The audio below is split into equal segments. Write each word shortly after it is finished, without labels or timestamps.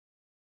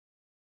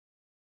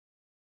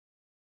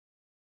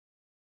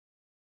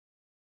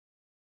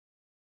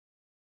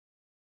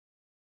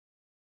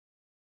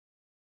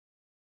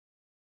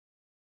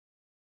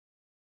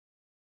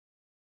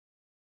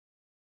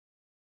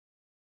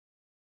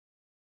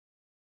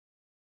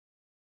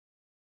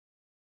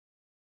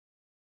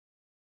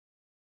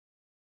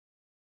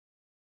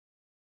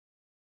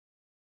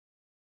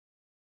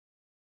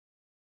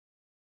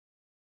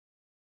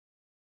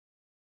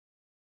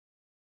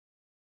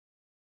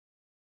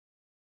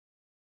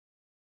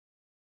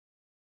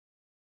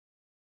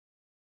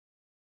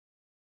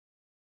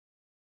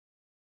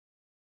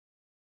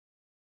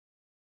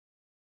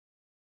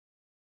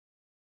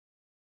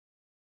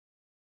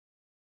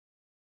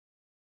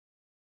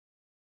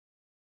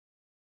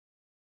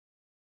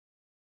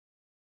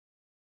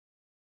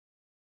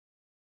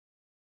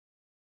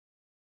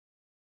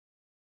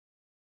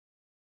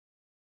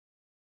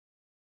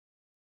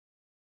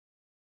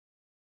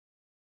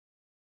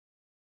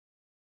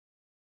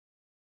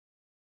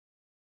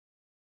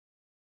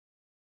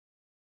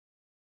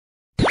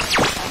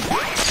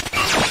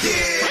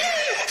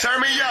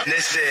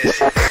This is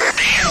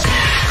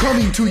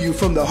Coming to you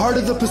from the heart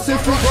of the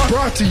Pacific,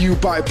 brought to you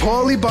by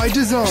Paulie by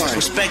Design.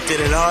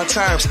 respected at all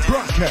times.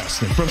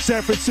 Broadcasting from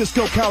San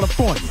Francisco,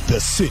 California, the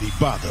city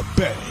by the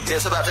bay.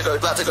 It's about to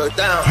go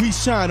down. We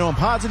shine on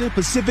positive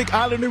Pacific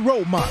Islander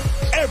role models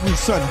every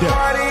Sunday.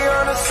 Party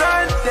on a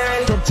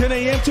Sunday. From 10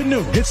 a.m. to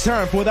noon, it's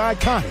time for the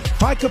iconic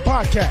Piker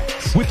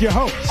Podcast with your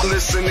hosts,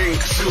 Listening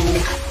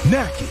to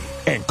Naki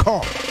and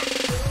Carl.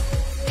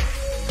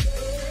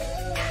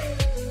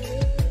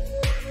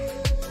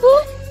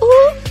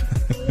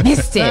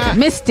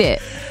 Missed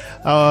it.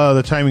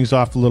 The timing's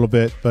off a little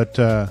bit,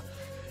 but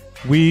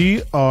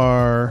we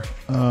are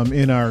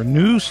in our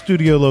new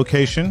studio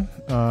location,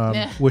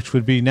 which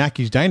would be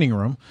Naki's dining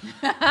room.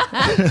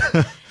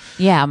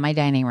 Yeah, my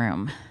dining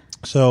room.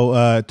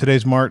 So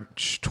today's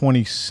March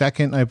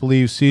 22nd, I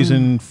believe,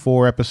 season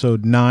 4,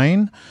 episode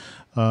 9.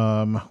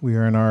 We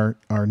are in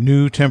our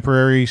new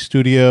temporary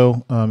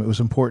studio. It was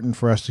important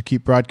for us to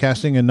keep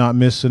broadcasting and not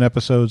miss an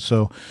episode,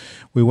 so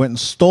we went and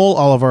stole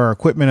all of our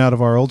equipment out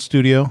of our old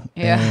studio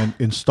and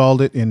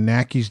installed it in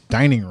Naki's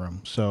dining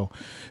room. So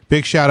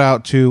big shout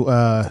out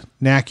to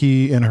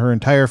Naki and her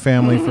entire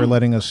family for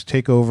letting us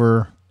take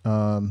over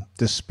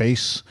this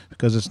space,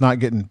 because it's not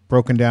getting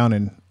broken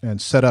down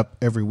and set up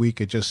every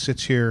week. It just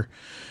sits here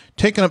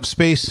taking up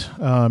space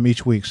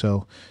each week.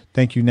 So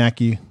thank you,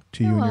 Naki,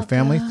 to you and your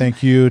family.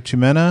 Thank you to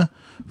Mena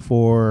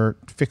for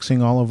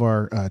fixing all of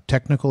our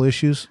technical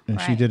issues,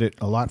 and she did it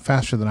a lot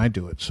faster than I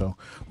do it. So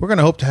we're going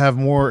to hope to have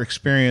more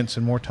experience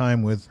and more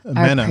time with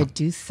Mena.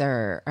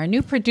 Our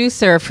new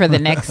producer for the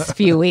next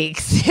few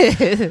weeks.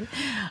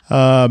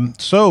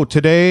 So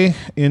today,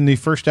 in the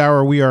first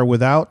hour, we are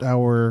without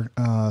our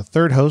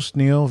third host,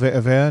 Neil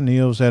Ve'eve.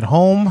 Neil's at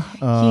home,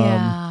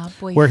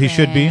 where he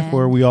should be,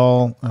 where we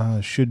all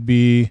should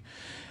be,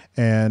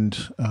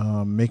 and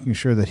making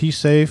sure that he's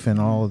safe and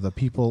all of the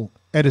people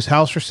at his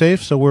house are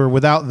safe. So we're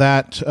without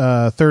that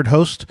third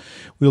host.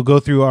 We'll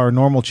go through our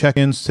normal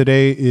check-ins.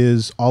 Today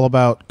is all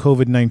about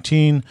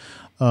COVID-19.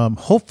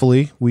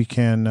 Hopefully we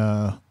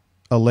can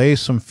allay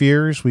some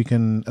fears. We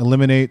can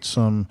eliminate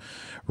some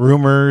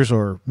rumors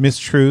or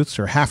mistruths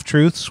or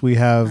half-truths. We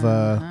have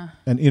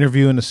an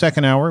interview in the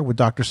second hour with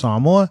Dr.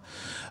 Samoa.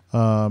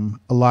 A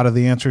lot of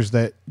the answers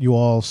that you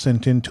all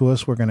sent in to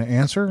us we're going to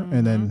answer.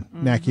 And then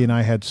Naki and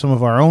I had some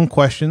of our own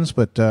questions,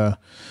 but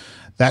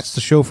that's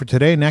the show for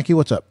today. Naki,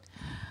 what's up?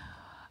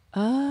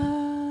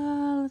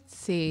 Let's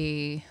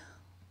see.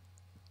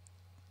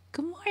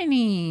 Good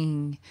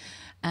morning.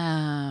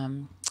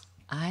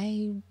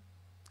 I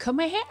cut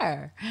my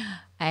hair.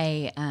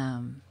 I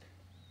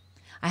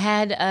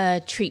had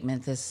a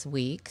treatment this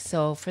week.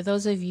 So for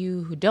those of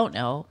you who don't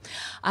know,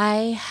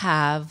 I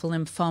have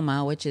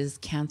lymphoma, which is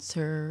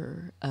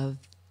cancer of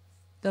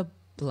the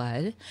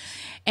blood,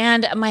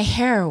 and my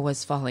hair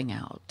was falling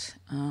out.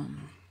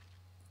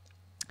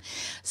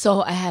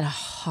 So I had a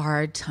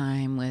hard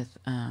time with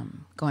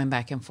going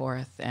back and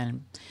forth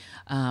and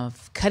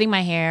cutting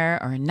my hair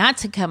or not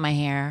to cut my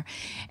hair.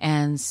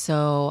 And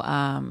so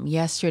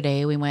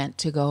yesterday we went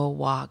to go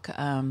walk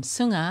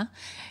Sunga,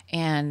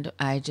 and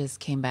I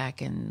just came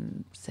back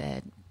and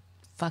said,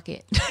 fuck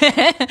it.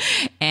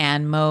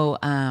 And Mo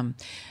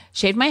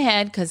shaved my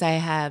head because I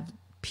had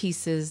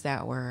pieces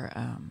that were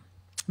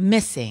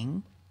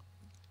missing.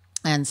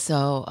 And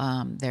so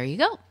there you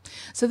go.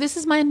 So this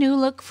is my new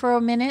look for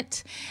a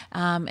minute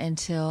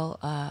until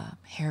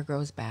hair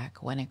grows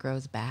back, when it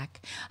grows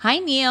back. Hi,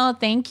 Neil.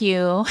 Thank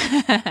you.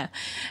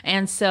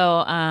 And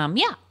so,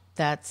 yeah,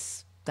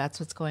 that's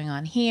what's going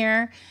on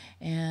here.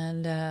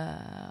 And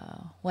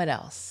what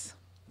else?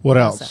 What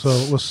else? So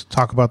let's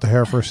talk about the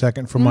hair for a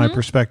second. From my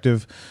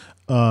perspective,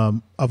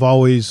 I've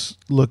always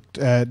looked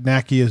at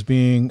Naki as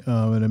being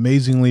an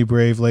amazingly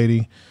brave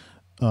lady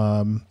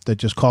that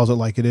just calls it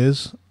like it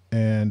is.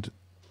 And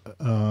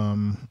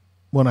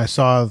when I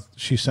saw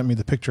she sent me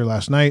the picture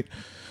last night,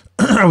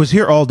 I was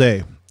here all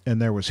day, and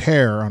there was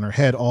hair on her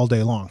head all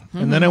day long.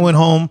 And then I went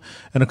home,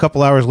 and a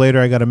couple hours later,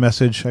 I got a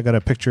message. I got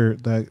a picture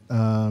that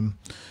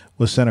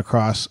was sent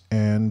across,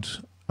 and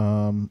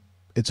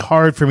it's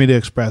hard for me to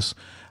express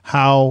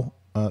how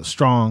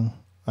strong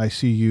I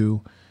see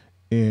you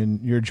in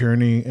your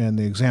journey and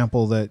the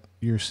example that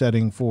you're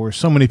setting for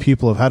so many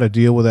people of how to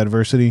deal with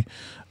adversity.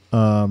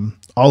 All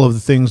of the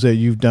things that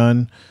you've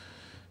done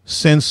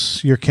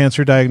since your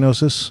cancer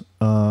diagnosis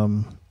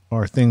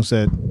are things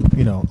that,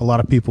 you know, a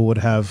lot of people would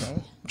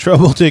have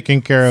trouble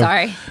taking care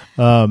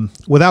of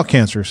without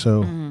cancer.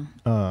 So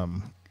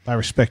I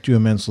respect you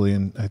immensely,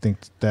 and I think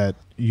that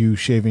you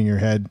shaving your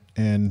head,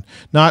 and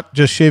not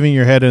just shaving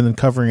your head and then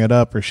covering it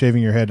up, or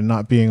shaving your head and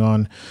not being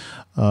on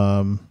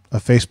a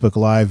Facebook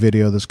Live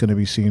video that's going to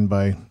be seen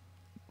by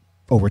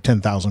over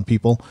 10,000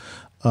 people,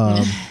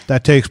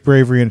 that takes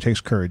bravery and it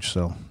takes courage.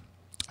 So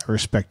I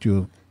respect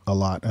you a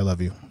lot. I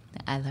love you.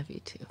 I love you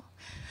too.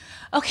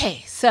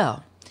 Okay,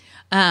 so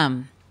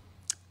I'm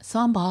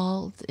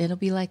bald. It'll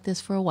be like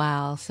this for a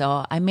while.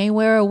 So I may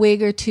wear a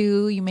wig or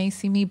two. You may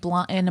see me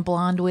in a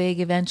blonde wig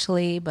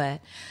eventually,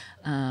 but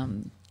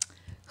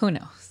who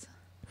knows?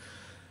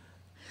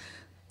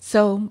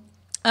 So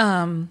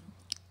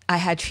I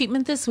had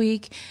treatment this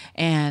week,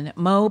 and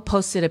Mo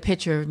posted a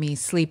picture of me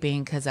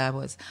sleeping because I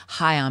was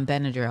high on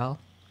Benadryl.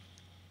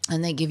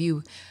 And they give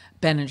you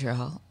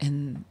Benadryl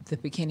in the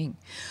beginning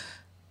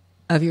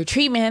of your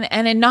treatment,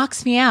 and it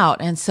knocks me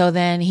out. And so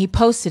then he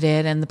posted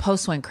it, and the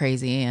post went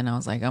crazy. And I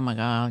was like, oh my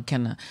God,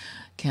 can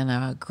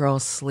a girl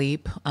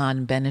sleep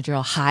on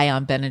Benadryl, high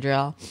on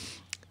Benadryl?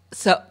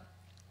 So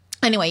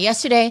anyway,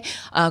 yesterday,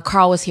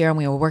 Carl was here and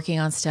we were working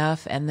on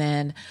stuff. And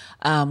then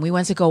we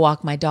went to go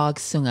walk my dog,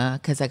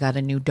 Sunga, because I got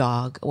a new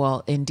dog,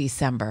 in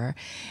December.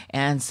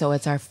 And so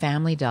it's our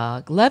family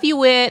dog. Love you,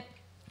 Wit.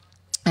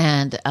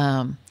 And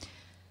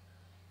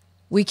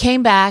we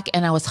came back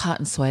and I was hot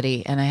and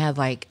sweaty and I had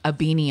like a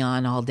beanie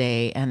on all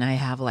day and I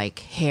have like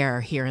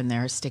hair here and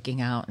there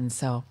sticking out. And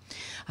so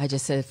I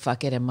just said,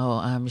 fuck it,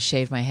 and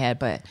shaved my head.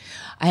 But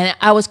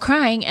I was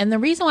crying. And the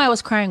reason why I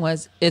was crying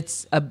was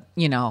I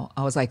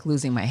was like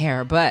losing my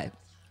hair, but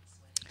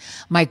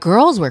my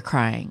girls were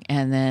crying.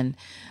 And then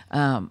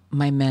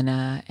my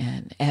Mena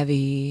and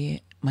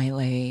Evie,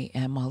 Maile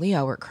and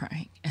Malia were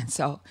crying. And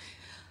so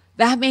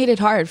that made it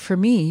hard for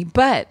me,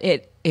 but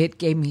it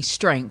gave me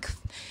strength.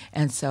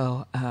 And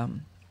so I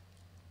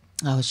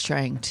was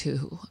trying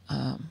to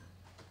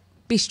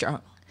be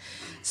strong.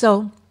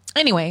 So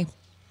anyway,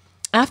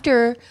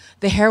 after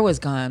the hair was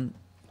gone,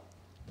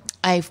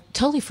 I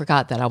totally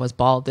forgot that I was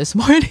bald this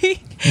morning.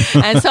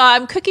 And so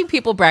I'm cooking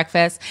people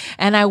breakfast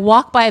and I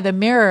walked by the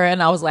mirror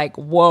and I was like,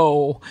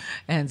 whoa.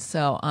 And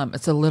so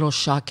it's a little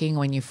shocking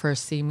when you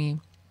first see me.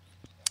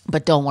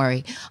 But don't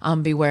worry, I'm going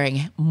to be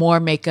wearing more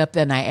makeup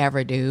than I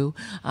ever do.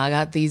 I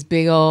got these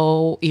big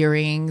old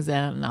earrings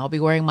and I'll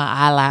be wearing my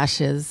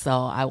eyelashes, so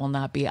I will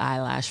not be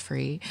eyelash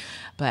free.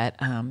 But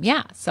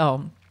yeah,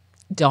 so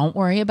don't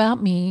worry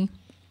about me.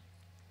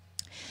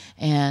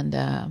 And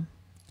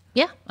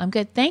yeah, I'm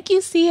good. Thank you,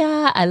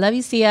 Sia. I love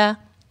you, Sia.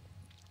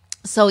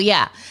 So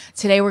yeah,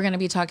 today we're going to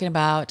be talking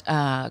about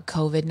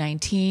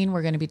COVID-19.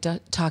 We're going to be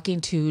talking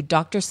to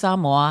Dr.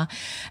 Samoa,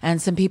 and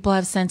some people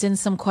have sent in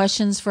some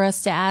questions for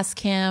us to ask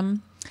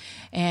him.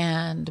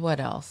 And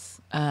what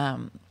else?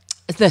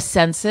 The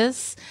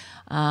census.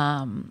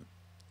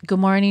 Good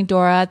morning,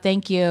 Dora.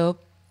 Thank you.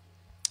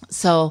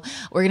 So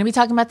we're going to be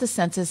talking about the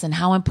census and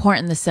how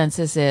important the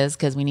census is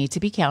because we need to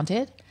be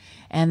counted.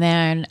 And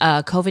then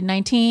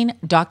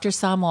COVID-19, Dr.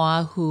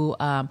 Samoa, who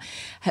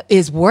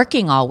is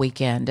working all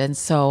weekend. And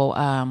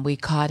so we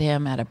caught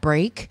him at a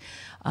break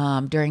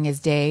during his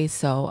day.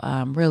 So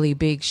really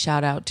big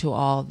shout out to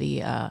all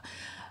the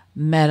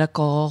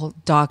medical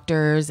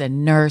doctors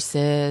and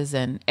nurses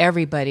and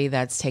everybody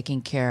that's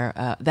taking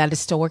care, that is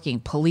still working,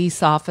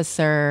 police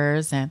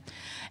officers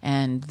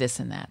and this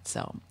and that.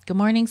 So good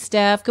morning,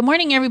 Steph. Good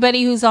morning,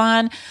 everybody who's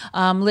on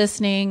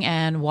listening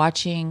and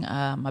watching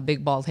my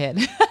big bald head.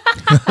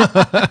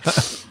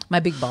 My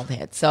big bald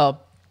head. So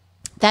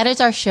that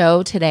is our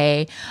show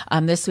today.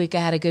 This week I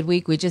had a good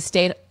week. We just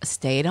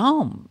stayed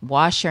home.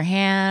 Wash your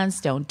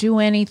hands. Don't do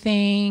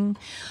anything.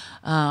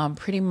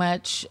 Pretty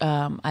much,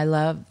 I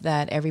love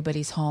that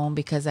everybody's home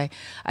because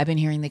I've been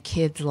hearing the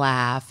kids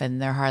laugh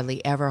and they're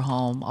hardly ever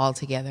home all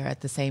together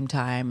at the same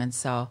time. And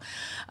so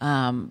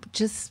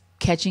just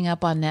catching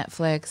up on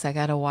Netflix. I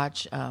got to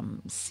watch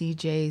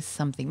CJ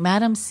something.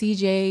 Madam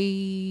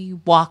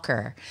CJ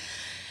Walker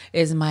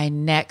is my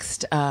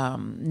next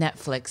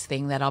Netflix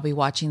thing that I'll be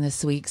watching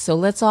this week. So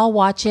let's all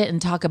watch it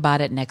and talk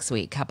about it next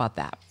week. How about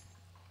that?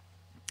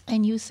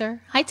 And you,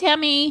 sir? Hi,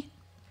 Tammy.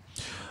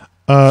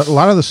 A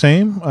lot of the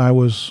same. I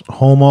was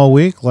home all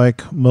week.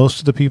 Like most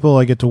of the people,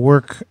 I get to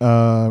work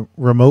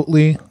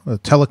remotely, a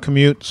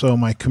telecommute. So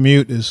my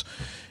commute is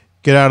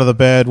get out of the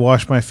bed,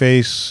 wash my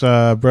face,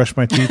 brush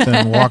my teeth,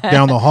 and walk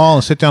down the hall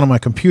and sit down on my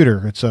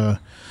computer. It's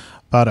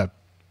about a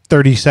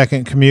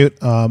 30-second commute.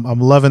 I'm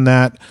loving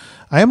that.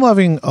 I am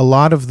loving a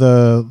lot of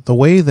the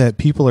way that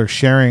people are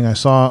sharing. I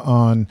saw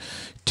on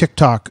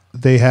TikTok,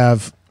 they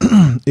have,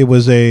 it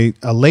was a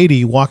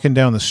lady walking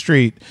down the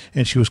street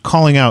and she was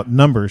calling out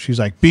numbers. She's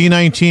like,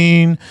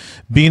 B19,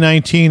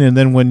 B19. And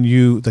then when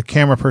the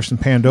camera person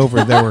panned over,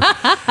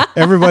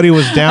 everybody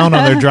was down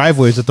on their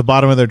driveways, at the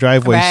bottom of their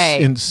driveways, right,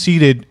 and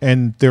seated.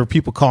 And there were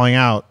people calling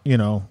out,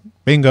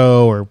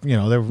 bingo, or,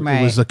 it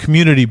was a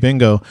community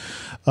bingo.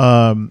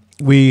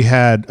 We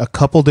had a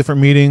couple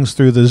different meetings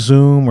through the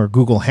Zoom or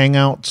Google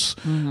Hangouts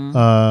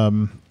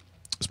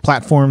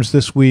platforms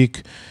this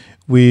week.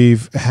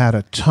 We've had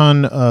a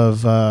ton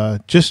of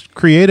just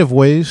creative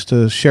ways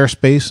to share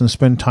space and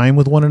spend time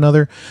with one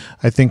another.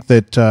 I think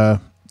that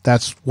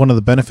that's one of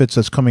the benefits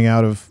that's coming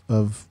out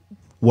of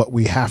what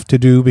we have to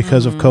do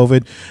because of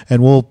COVID.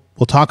 And we'll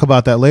talk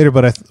about that later.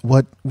 But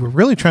what we're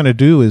really trying to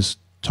do is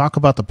talk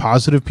about the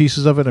positive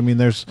pieces of it. I mean,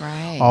 there's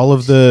all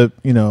of the,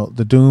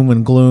 the doom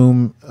and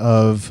gloom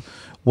of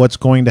what's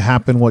going to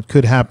happen, what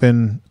could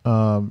happen,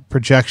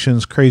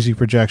 projections, crazy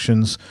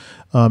projections,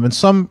 and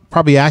some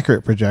probably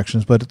accurate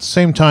projections. But at the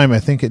same time, I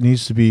think it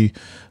needs to be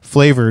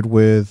flavored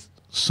with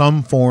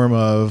some form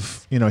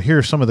of, here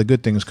are some of the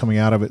good things coming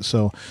out of it.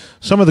 So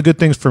some of the good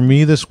things for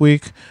me this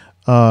week,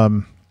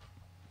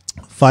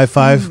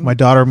 5-5. My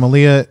daughter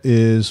Malia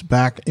is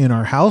back in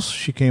our house.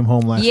 She came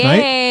home last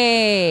night.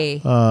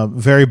 Yay!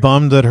 Very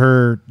bummed that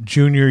her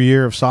junior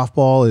year of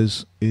softball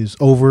is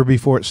over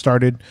before it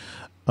started.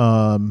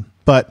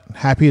 But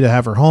happy to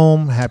have her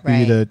home.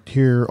 Happy to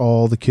hear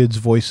all the kids'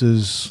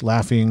 voices,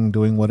 laughing,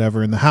 doing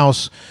whatever in the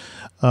house.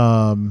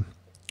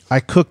 I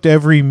cooked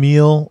every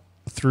meal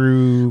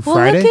through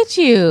Friday. Look at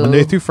you.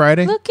 Monday through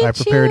Friday. Look at I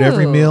prepared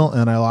every meal,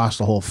 and I lost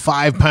a whole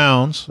 5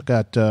 pounds. I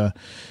got,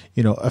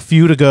 a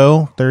few to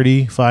go,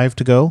 35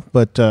 to go,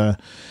 but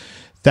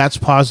that's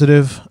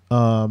positive.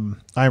 I'm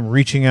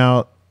reaching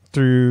out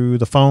through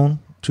the phone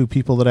to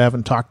people that I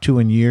haven't talked to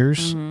in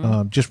years,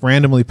 just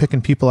randomly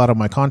picking people out of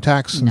my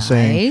contacts and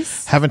saying,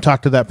 haven't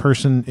talked to that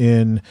person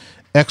in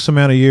X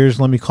amount of years.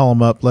 Let me call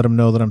them up, let them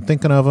know that I'm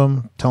thinking of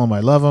them, tell them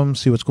I love them,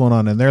 see what's going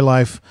on in their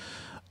life.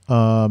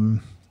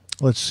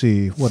 Let's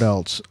see, what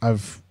else?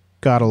 I've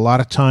got a lot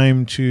of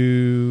time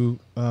to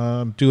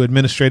do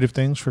administrative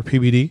things for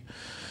PBD.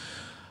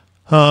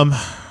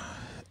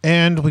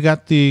 And we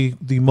got the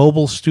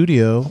mobile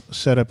studio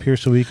set up here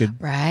so we could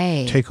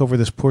take over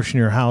this portion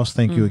of your house.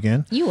 Thank you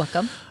again. You're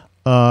welcome.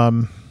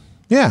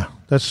 Yeah,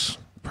 that's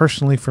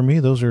personally for me.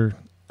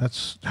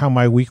 That's how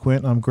my week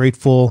went. I'm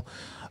grateful.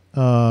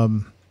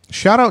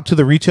 Shout out to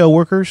the retail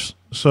workers.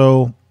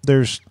 So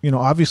there's,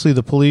 obviously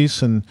the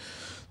police and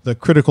the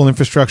critical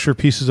infrastructure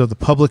pieces of the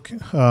public,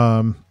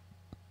 the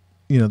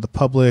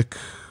public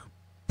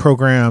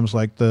programs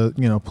like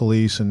the,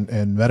 police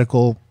and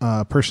medical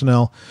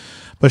personnel.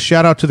 But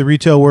shout out to the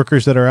retail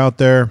workers that are out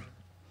there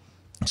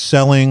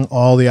selling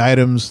all the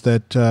items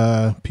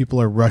that people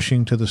are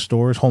rushing to the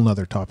stores. Whole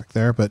nother topic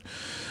there, but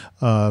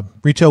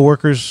retail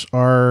workers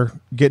are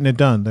getting it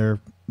done.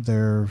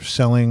 They're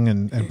selling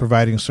and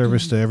providing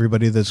service to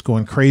everybody that's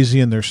going crazy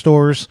in their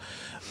stores.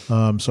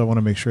 So I want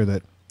to make sure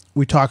that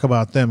we talk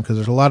about them because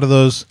there's a lot of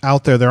those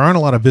out there. There aren't a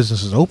lot of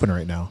businesses open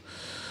right now,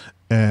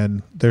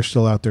 and they're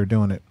still out there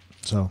doing it.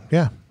 So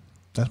yeah,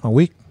 that's my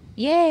week.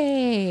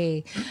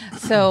 Yay.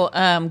 So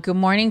good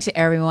morning to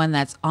everyone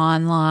that's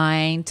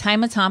online.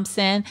 Taima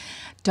Thompson,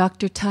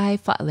 Dr. Tai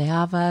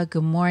Fatleava,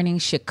 good morning.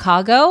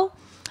 Chicago.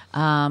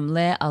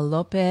 Le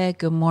Alope,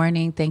 good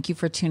morning. Thank you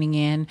for tuning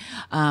in.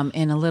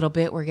 In a little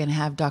bit, we're going to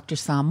have Dr.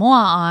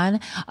 Samoa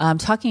on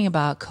talking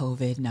about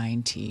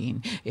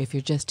COVID-19. If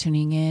you're just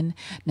tuning in,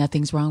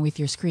 nothing's wrong with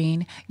your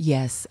screen.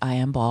 Yes, I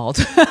am bald.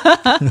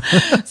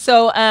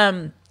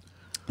 So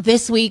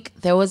this week,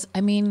 there was,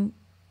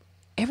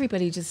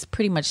 everybody just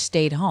pretty much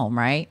stayed home,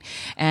 right?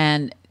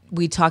 And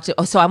we talked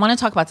so I want to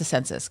talk about the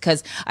census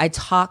because I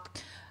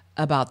talked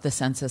about the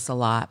census a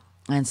lot.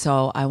 And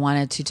so I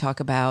wanted to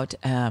talk about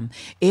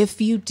if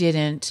you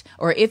didn't,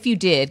 or if you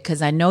did,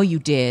 because I know you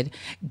did,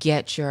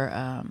 get your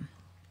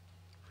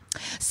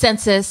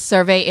census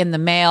survey in the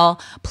mail,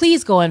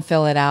 please go and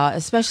fill it out,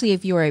 especially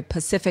if you are a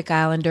Pacific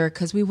Islander,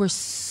 because we were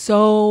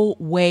so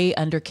way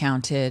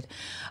undercounted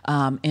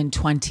in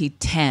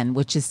 2010,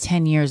 which is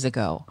 10 years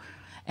ago.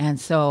 And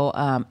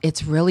so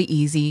it's really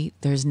easy.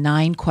 There's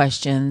 9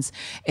 questions.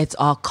 It's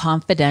all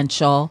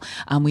confidential.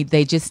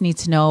 They just need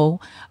to know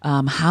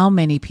how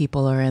many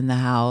people are in the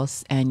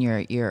house, and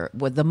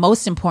the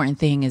most important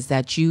thing is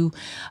that you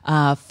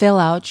fill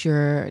out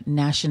your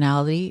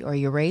nationality or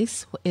your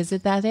race. Is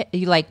it that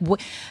you like?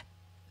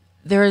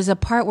 There is a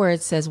part where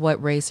it says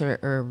what race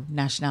or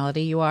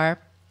nationality you are,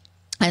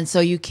 and so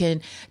you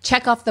can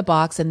check off the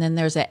box, and then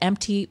there's an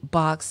empty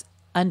box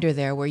under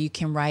there where you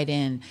can write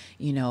in,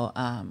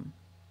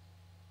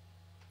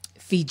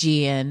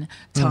 Fijian,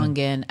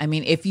 Tongan.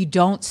 If you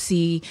don't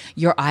see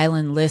your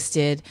island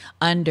listed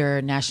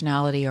under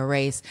nationality or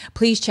race,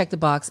 please check the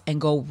box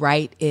and go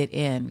write it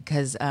in,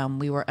 because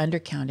we were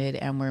undercounted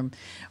and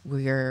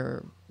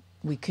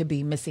we could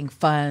be missing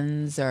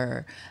funds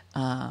or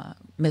I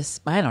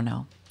don't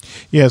know.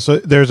 Yeah, so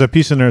there's a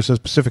piece in there that says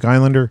Pacific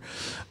Islander,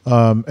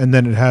 and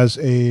then it has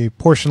a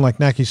portion like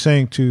Naki's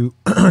saying to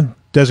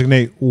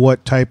designate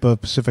what type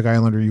of Pacific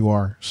Islander you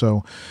are.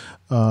 So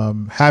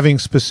having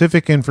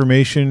specific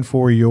information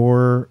for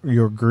your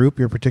group,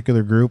 your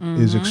particular group,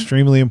 is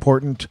extremely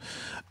important.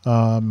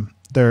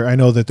 I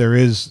know that there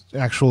is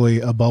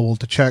actually a bubble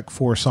to check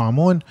for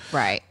Samoan,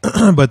 right?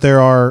 But there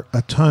are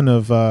a ton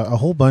of a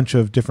whole bunch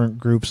of different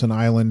groups and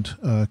island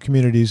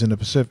communities in the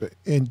Pacific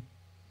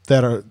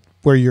that are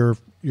where you're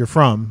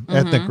from,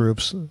 ethnic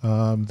groups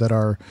that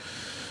are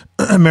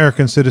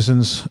American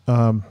citizens.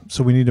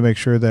 So we need to make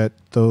sure that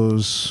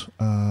those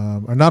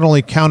are not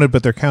only counted,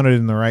 but they're counted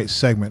in the right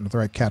segment, the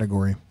right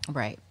category.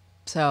 Right.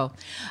 So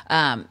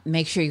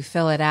make sure you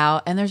fill it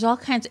out. And there's all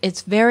kinds.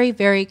 It's very,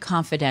 very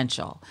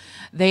confidential.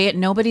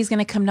 Nobody's going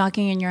to come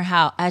knocking in your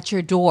house at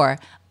your door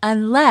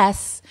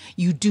unless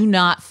you do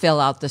not fill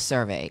out the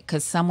survey.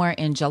 Because somewhere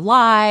in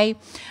July,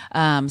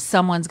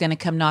 someone's going to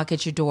come knock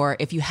at your door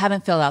if you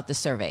haven't filled out the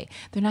survey.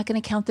 They're not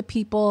going to count the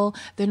people.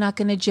 They're not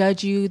going to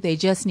judge you. They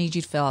just need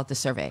you to fill out the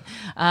survey.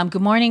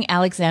 Good morning,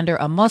 Alexander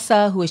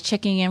Amosa, who is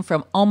checking in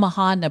from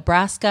Omaha,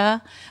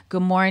 Nebraska.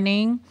 Good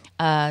morning,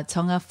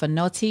 Tonga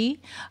Fanoti.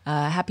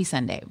 Happy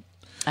Sunday.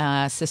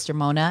 Sister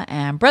Mona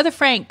and Brother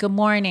Frank, good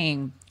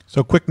morning.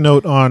 So quick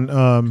note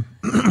on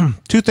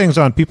two things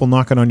on people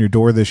knocking on your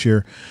door this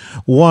year.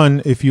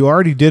 One, if you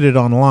already did it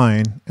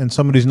online and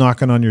somebody's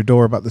knocking on your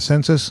door about the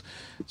census,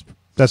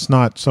 that's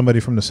not somebody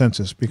from the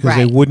census, because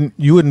Right.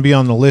 you wouldn't be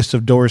on the list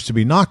of doors to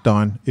be knocked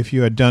on if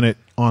you had done it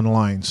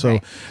online. So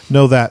Right.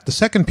 know that. The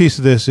second piece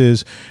of this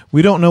is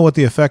we don't know what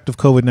the effect of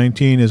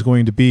COVID-19 is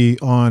going to be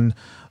on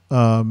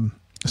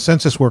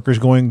census workers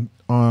going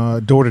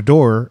door to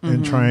door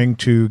and trying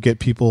to get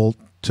people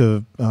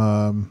to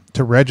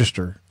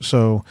register.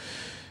 So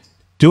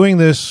doing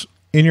this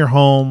in your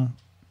home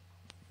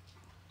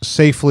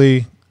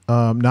safely,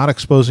 not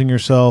exposing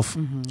yourself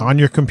on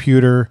your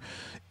computer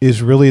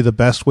is really the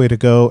best way to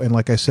go. And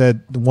like I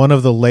said, one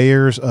of the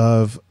layers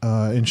of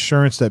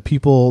insurance that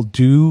people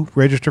do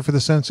register for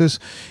the census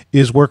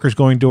is workers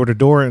going door to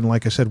door. And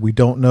like I said, we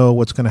don't know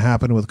what's going to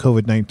happen with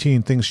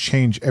COVID-19. Things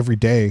change every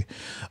day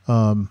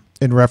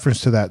in reference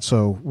to that.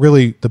 So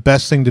really the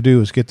best thing to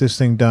do is get this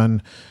thing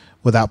done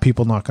without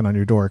people knocking on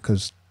your door,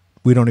 because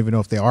we don't even know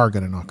if they are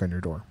going to knock on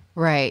your door.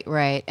 Right,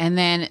 right. And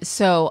then,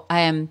 so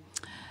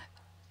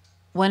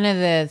one of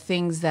the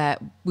things that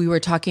we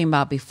were talking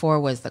about before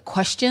was the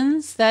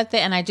questions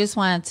and I just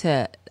wanted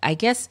to, I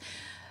guess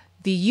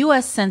the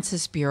U.S.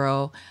 Census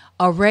Bureau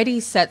already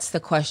sets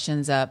the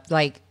questions up.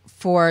 Like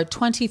for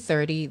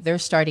 2030, they're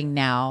starting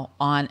now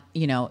on,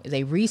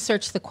 they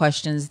research the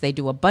questions, they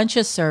do a bunch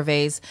of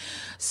surveys.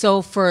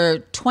 So for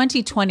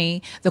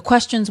 2020, the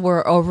questions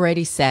were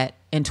already set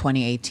in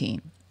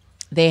 2018.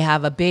 They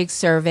have a big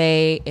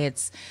survey.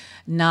 It's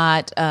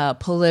not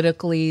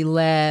politically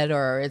led,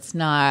 or it's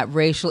not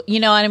racial.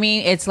 You know what I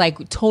mean? It's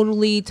like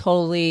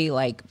totally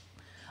like,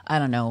 I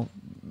don't know,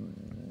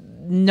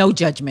 no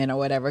judgment or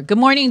whatever. Good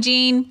morning,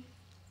 Jean.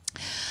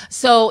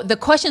 So the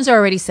questions are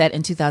already set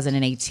in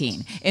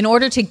 2018. In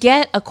order to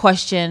get a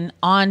question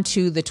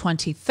onto the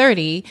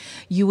 2030,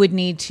 you would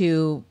need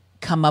to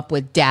come up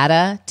with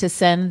data to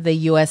send the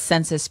U.S.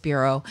 Census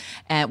Bureau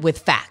with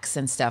facts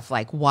and stuff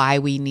like why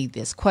we need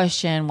this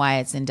question, why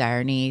it's in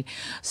dire need.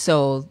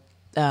 So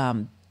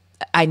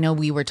I know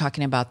we were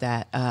talking about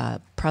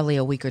that probably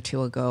a week or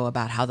two ago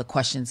about how the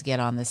questions get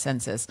on the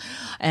census,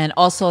 and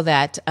also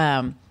that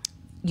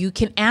you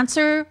can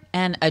answer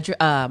and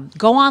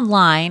go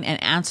online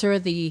and answer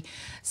the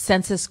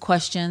census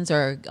questions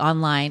or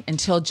online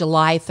until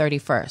July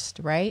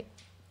 31st, right?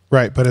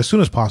 Right, but as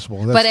soon as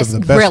possible. But That's it's the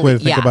best really- way to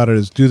think yeah. about it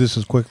is do this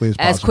as quickly as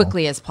possible. As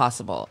quickly as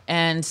possible.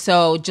 And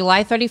so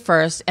July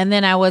 31st, and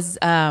then I was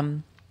I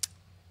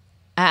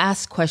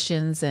asked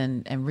questions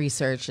and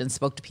researched and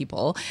spoke to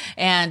people.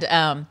 And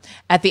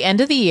at the end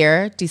of the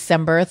year,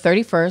 December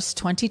 31st,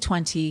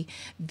 2020,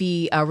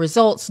 the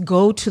results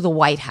go to the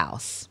White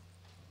House.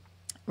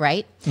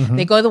 Right?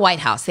 They go to the White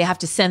House. They have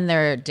to send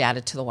their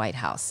data to the White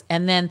House.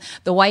 And then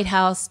the White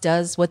House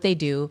does what they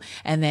do.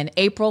 And then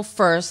April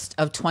 1st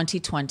of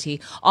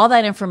 2020, all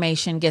that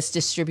information gets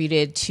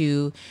distributed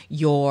to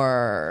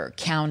your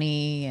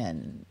county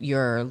and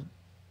your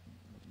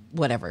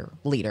whatever,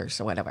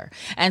 leaders or whatever.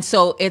 And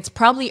so it's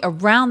probably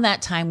around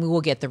that time we will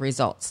get the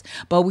results.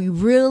 But we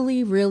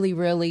really, really,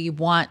 really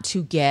want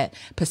to get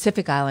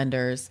Pacific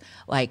Islanders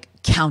like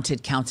counted.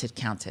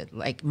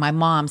 Like my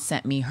mom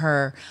sent me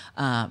her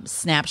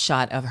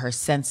snapshot of her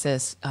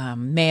census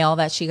mail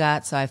that she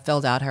got. So I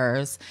filled out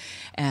hers.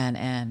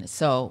 And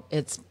so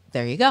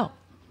there you go.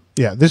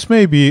 Yeah, this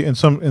may be in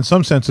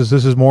some senses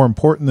this is more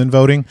important than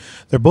voting.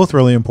 They're both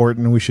really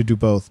important, and we should do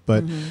both.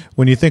 But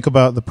when you think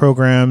about the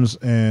programs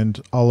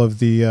and all of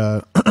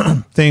the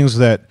things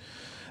that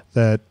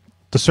the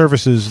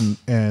services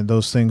and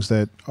those things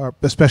that are,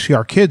 especially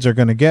our kids are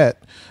going to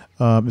get,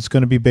 it's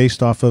going to be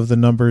based off of the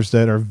numbers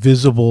that are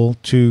visible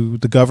to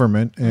the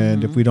government.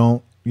 And if we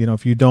don't,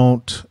 if you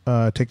don't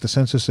take the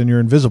census, then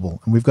you're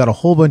invisible. And we've got a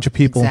whole bunch of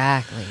people,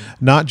 Exactly.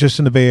 not just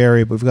in the Bay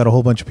Area, but we've got a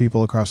whole bunch of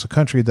people across the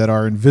country that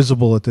are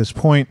invisible at this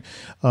point.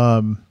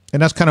 And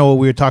that's kind of what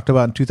we had talked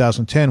about in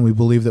 2010. We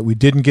believe that we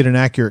didn't get an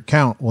accurate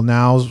count. Well,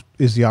 now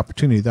is the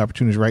opportunity. The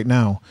opportunity is right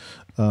now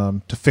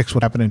to fix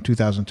what happened in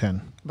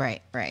 2010.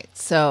 Right.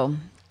 So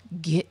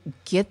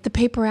get the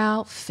paper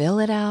out, fill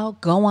it out,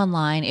 go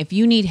online. If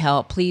you need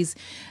help, please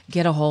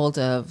get a hold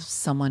of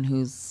someone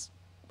who's,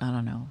 I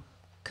don't know,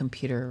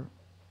 computer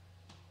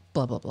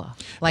blah blah blah.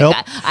 Like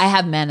I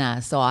have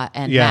Mena,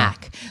 and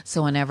Mac.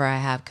 So whenever I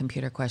have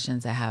computer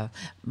questions, I have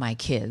my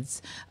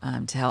kids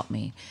to help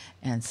me.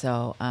 And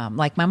so,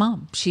 like my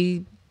mom,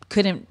 she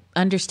couldn't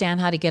understand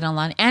how to get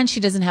online, and she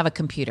doesn't have a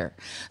computer.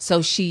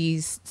 So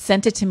she's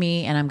sent it to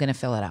me, and I'm going to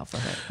fill it out for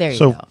her. There you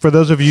go. So for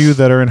those of you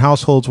that are in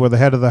households where the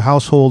head of the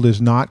household is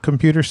not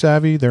computer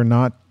savvy, they're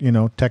not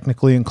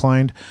technically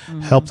inclined,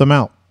 help them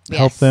out. Yes.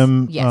 Help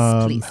them Yes,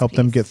 help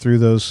them please. get through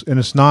those. And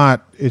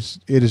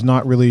it is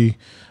not really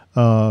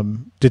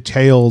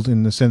detailed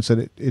in the sense that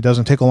it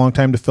doesn't take a long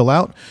time to fill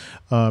out.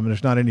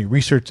 There's not any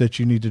research that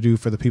you need to do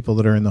for the people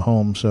that are in the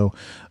home. So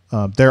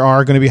there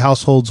are going to be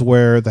households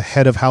where the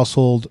head of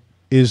household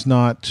is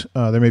not,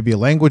 there may be a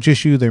language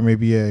issue. There may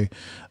be a,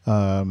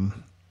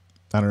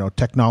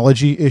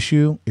 technology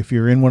issue. If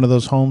you're in one of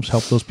those homes,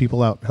 help those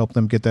people out, help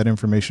them get that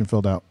information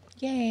filled out.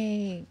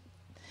 Yay.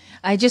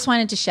 I just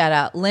wanted to shout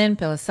out Lynn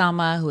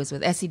Pelasama, who is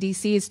with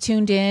SEDC, is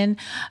tuned in.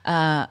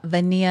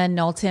 Vania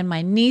Knowlton,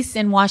 my niece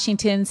in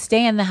Washington,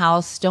 stay in the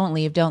house. Don't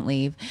leave. Don't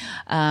leave.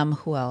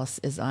 Who else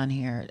is on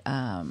here?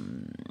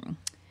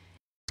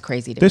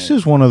 Crazy to This me.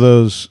 is one of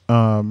those,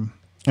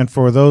 and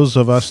for those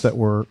of us that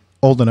were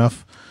old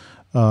enough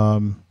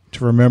to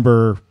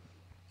remember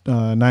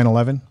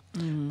 9/11,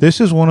 this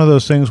is one of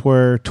those things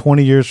where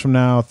 20 years from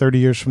now, 30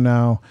 years from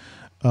now,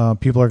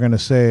 people are going to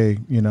say,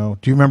 do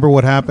you remember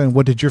what happened?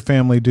 What did your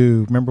family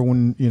do? Remember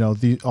when,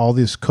 all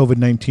these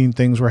COVID-19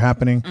 things were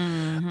happening?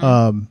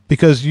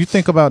 Because you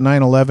think about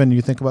 9/11,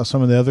 you think about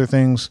some of the other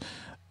things.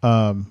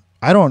 I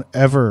don't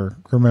ever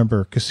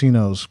remember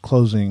casinos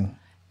closing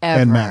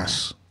Ever. en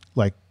masse.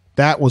 Like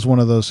that was one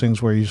of those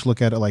things where you just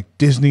look at it like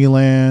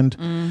Disneyland,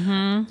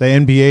 the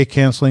NBA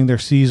canceling their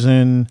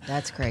season.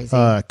 That's crazy.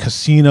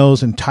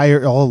 Casinos,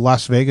 all of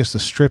Las Vegas, the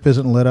strip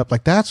isn't lit up.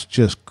 Like that's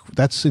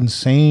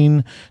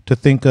insane to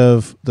think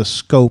of the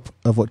scope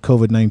of what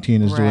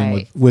COVID-19 is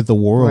doing with the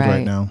world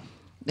right now.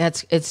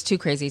 It's too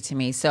crazy to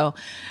me. So,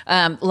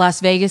 Las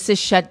Vegas is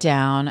shut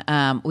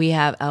down. We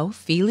have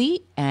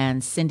Feely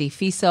and Cindy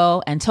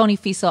Fiso and Tony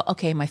Fiso.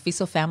 Okay, my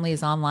Fiso family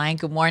is online.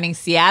 Good morning,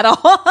 Seattle.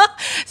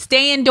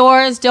 Stay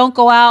indoors. Don't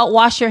go out.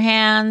 Wash your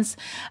hands.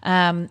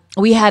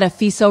 We had a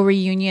Fiso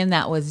reunion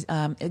that was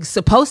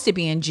supposed to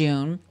be in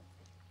June.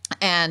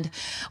 And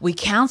we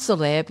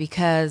canceled it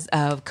because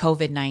of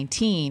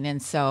COVID-19.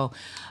 And so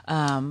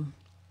I'm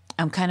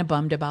kind of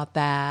bummed about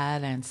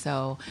that. And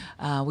so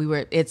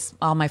it's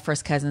all my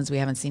first cousins. We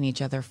haven't seen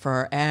each other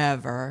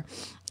forever.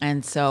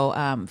 And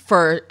so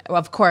for,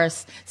 of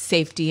course,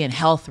 safety and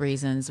health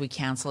reasons, we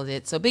canceled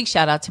it. So big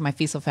shout out to my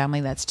Fiesel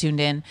family that's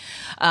tuned in.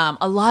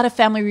 A lot of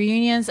family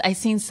reunions. I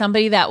seen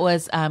somebody that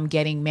was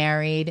getting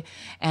married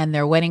and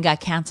their wedding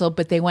got canceled,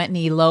 but they went and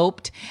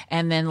eloped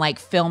and then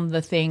filmed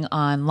the thing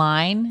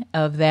online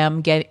of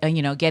them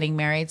getting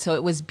married. So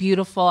it was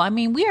beautiful. I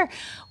mean, we're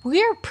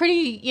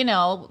pretty,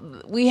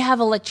 we have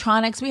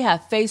electronics, we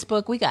have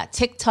Facebook, we got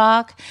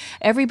TikTok.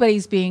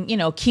 Everybody's being,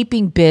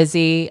 keeping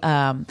busy.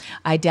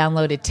 I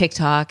downloaded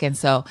TikTok, and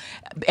so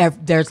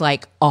there's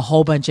a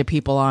whole bunch of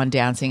people on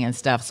dancing and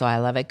stuff. So I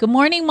love it. Good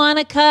morning,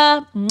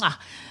 Monica.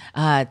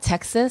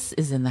 Texas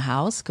is in the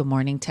house. Good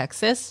morning,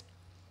 Texas.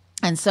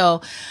 And so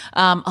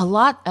a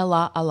lot.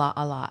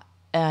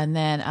 And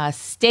then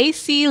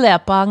Stacy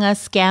Leapanga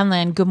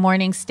Scanlon. Good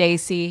morning,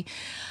 Stacy.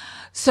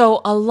 So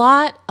a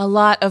lot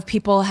of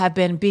people have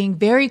been being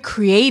very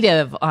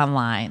creative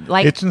online.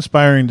 It's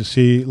inspiring to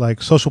see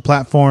social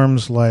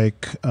platforms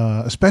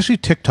especially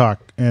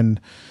TikTok.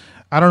 And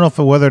I don't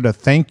know whether to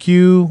thank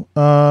you,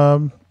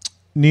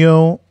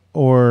 Neo,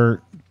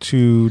 or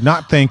to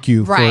not thank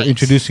you for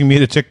introducing me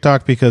to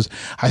TikTok, because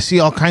I see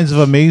all kinds of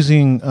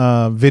amazing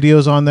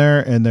videos on there,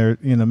 and they're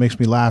makes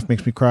me laugh,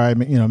 makes me cry,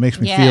 makes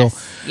me feel.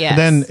 Yes. And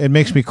then it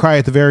makes me cry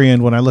at the very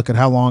end when I look at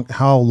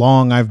how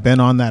long I've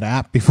been on that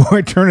app before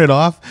I turn it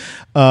off.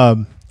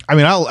 I'll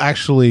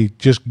actually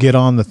just get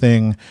on the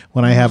thing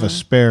when I have a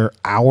spare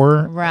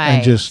hour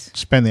and just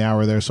spend the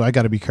hour there. So I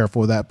got to be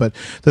careful with that. But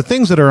the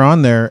things that are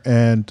on there,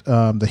 and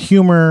the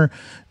humor,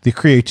 the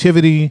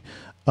creativity,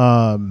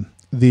 the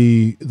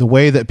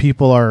way that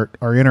people are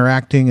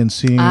interacting and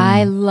seeing,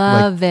 I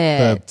love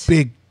it.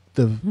 The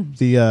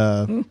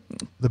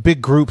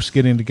big groups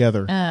getting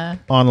together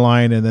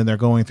online, and then they're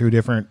going through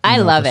different. I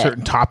love it.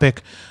 Certain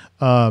topic.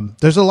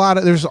 There's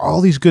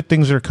all these good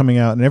things that are coming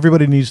out, and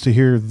everybody needs to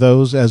hear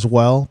those as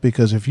well,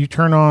 because if you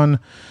turn on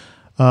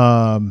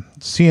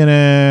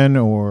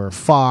CNN or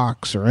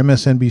Fox or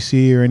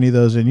MSNBC or any of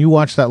those, and you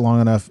watch that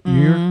long enough,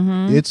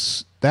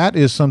 that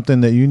is something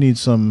that you need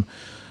something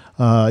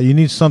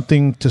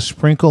to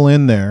sprinkle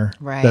in there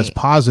that's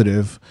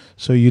positive,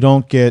 so you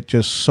don't get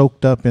just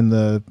soaked up in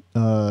the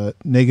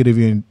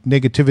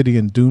negativity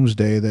and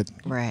doomsday. That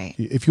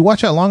if you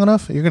watch that long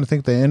enough, you're going to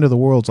think the end of the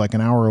world's like an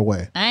hour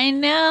away. I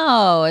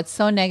know, it's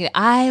so negative.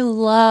 I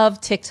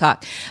love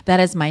TikTok. That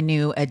is my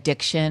new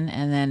addiction.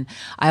 And then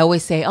I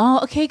always say, "Oh,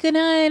 okay, good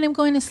night, I'm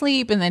going to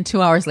sleep." And then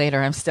 2 hours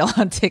later, I'm still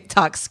on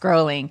TikTok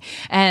scrolling.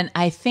 And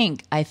I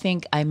think I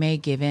may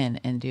give in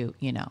and do,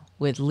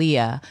 with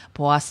Leah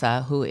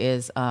Boasa, who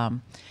is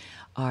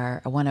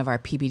one of our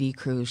PBD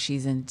crew.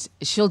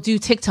 She'll do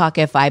TikTok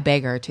if I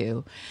beg her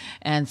to.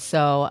 And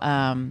so,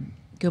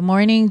 good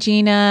morning,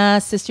 Gina.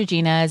 Sister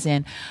Gina is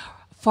in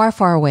far,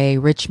 far away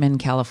Richmond,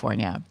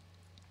 California.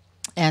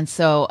 And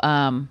so,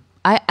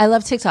 I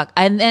love TikTok.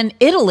 And then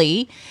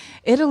Italy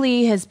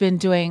has been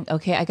doing,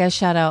 okay, I got to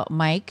shout out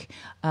Mike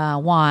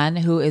Juan,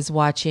 who is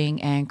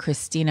watching, and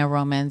Christina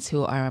Romans,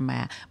 who are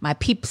my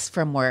peeps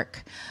from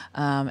work.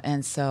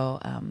 And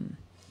so,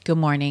 good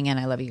morning, and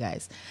I love you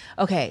guys.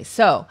 Okay,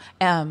 so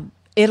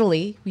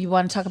Italy, you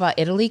want to talk about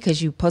Italy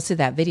because you posted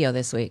that video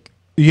this week.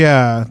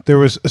 Yeah,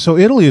 so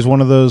Italy is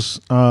one of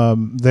those,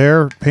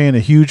 they're paying a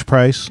huge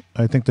price.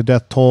 I think the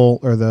death toll,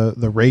 or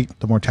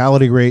the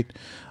mortality rate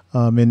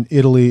in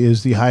Italy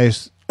is the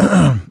highest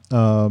in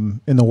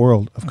the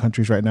world of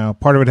countries right now.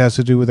 Part of it has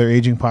to do with their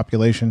aging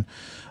population.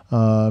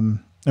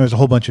 There's a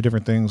whole bunch of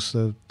different things,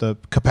 the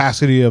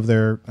capacity of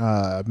their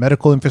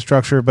medical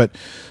infrastructure, but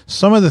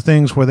some of the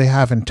things where they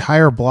have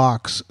entire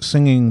blocks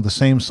singing the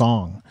same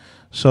song.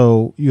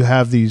 So you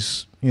have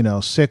these,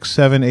 6,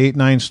 7, 8,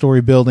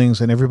 9-story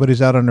buildings, and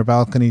everybody's out on their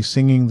balcony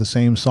singing the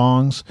same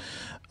songs.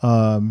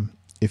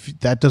 If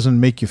that doesn't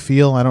make you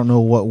feel, I don't know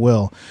what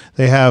will.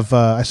 They have,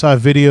 I saw a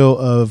video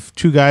of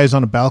 2 guys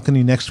on a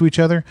balcony next to each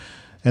other,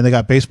 and they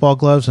got baseball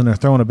gloves, and they're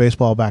throwing a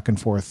baseball back and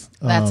forth.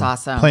 That's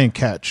awesome. Playing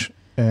catch.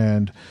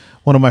 And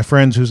one of my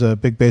friends who's a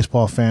big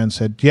baseball fan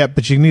said, yeah,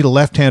 but you need a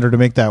left-hander to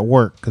make that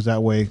work, because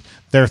that way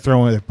they're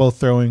both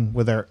throwing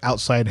with their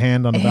outside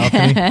hand on the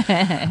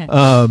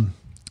balcony.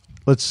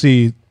 Let's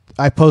see.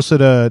 I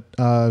posted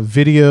a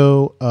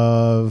video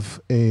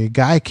of a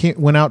guy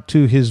went out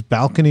to his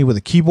balcony with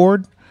a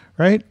keyboard,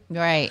 right?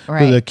 Right.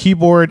 With a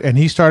keyboard, and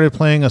he started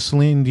playing a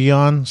Celine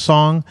Dion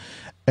song,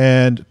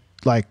 and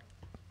like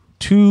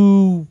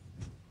two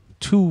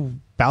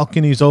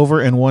balconies over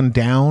and one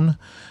down,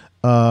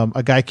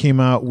 a guy came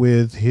out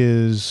with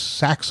his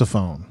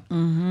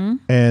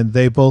saxophone, and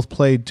they both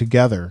played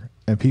together,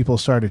 and people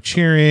started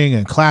cheering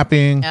and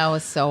clapping. That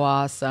was so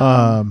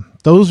awesome.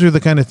 Those are the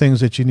kind of things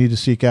that you need to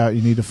seek out.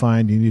 You need to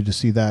find. You need to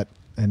see that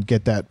and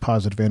get that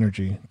positive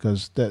energy,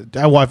 because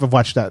I've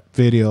watched that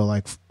video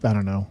like, I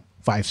don't know,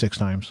 5-6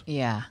 times.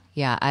 Yeah,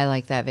 I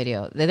like that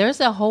video.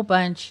 There's a whole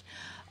bunch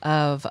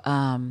of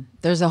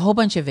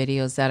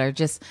videos that are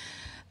just,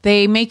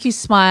 they make you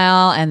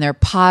smile, and they're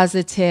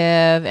positive,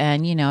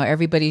 and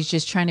everybody's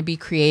just trying to be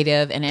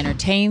creative and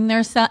entertain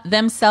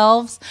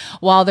themselves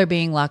while they're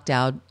being locked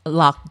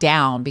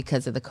down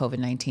because of the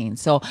COVID-19.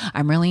 So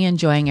I'm really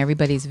enjoying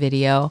everybody's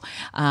video.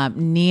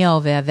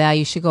 Neo Veva,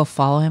 you should go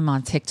follow him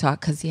on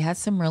TikTok, because he has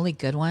some really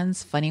good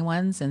ones, funny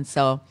ones. And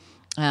so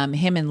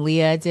him and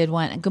Leah did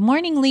one. Good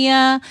morning,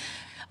 Leah.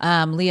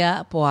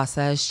 Leah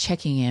Boasa is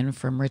checking in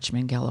from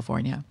Richmond,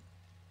 California.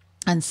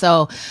 And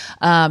so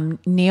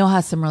Neo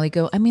has some really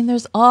good,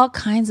 there's all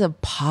kinds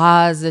of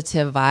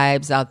positive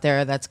vibes out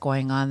there that's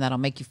going on that'll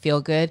make you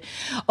feel good.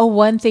 Oh,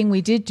 one thing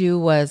we did do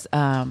was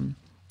the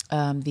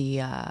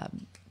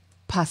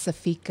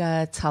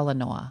Pacifica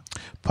Talanoa.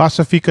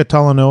 Pacifica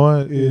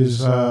Talanoa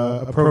is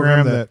a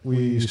program that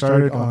we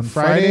started on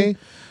Friday.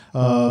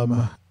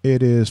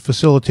 It is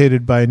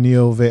facilitated by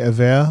Neo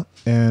Veva,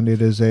 and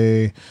it is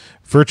a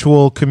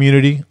virtual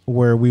community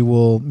where we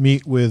will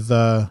meet with...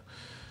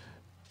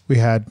 we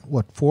had,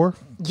 4?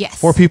 Yes.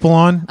 4 people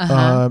on.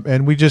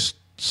 And we just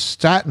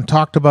sat and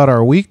talked about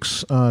our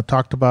weeks,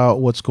 talked about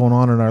what's going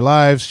on in our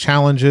lives,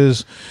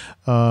 challenges,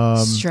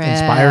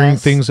 inspiring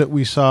things that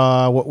we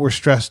saw, what we're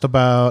stressed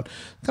about,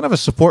 kind of a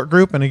support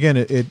group. And again,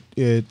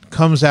 it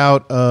comes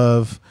out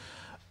of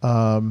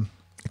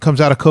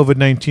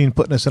COVID-19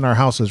 putting us in our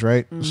houses,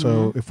 right?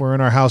 So if we're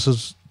in our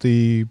houses,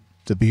 the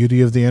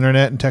beauty of the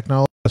internet and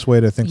technology, best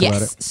way to think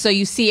about it. So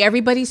you see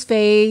everybody's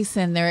face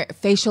and their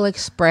facial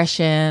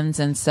expressions.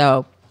 And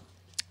so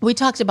we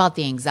talked about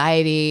the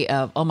anxiety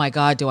of, oh my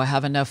God, do I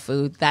have enough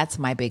food? That's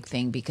my big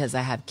thing, because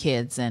I have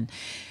kids, and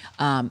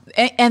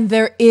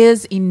there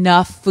is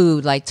enough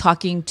food. Like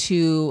talking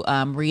to,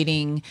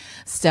 reading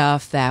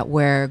stuff that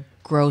where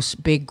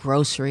big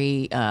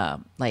grocery,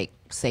 like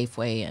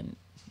Safeway and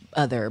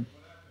other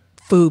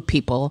food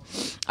people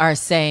are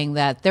saying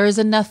that there is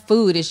enough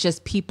food. It's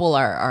just people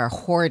are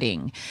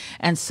hoarding.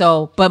 And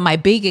so, but my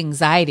big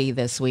anxiety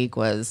this week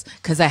was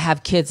because I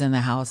have kids in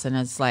the house, and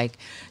it's like,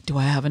 do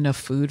I have enough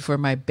food for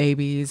my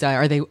babies?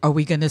 Are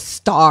we going to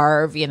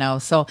starve?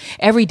 So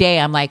every day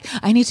I'm like,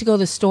 I need to go to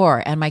the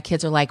store, and my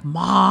kids are like,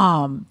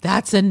 Mom,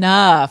 that's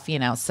enough,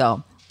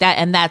 so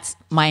that's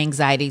my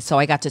anxiety. So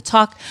I got to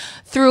talk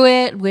through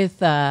it with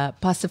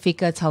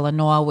Pacifica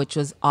Talanoa, which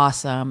was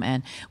awesome.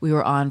 And we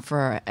were on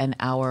for an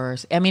hour.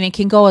 It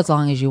can go as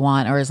long as you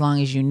want or as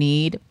long as you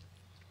need,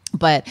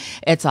 but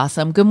it's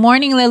awesome. Good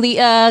morning,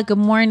 Lilia. Good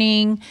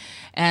morning.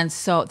 And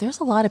so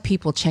there's a lot of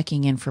people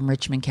checking in from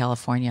Richmond,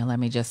 California. Let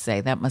me just say,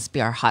 that must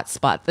be our hot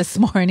spot this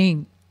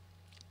morning.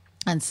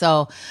 And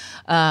so,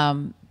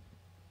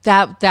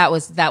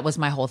 that was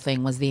my whole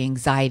thing, was the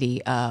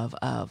anxiety of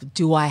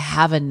do I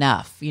have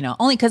enough?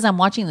 Only because I'm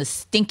watching the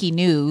stinky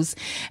news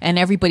and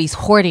everybody's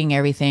hoarding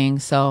everything.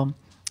 So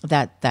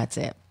that's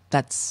it.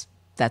 That's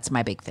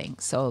my big thing.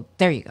 So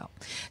there you go.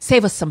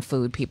 Save us some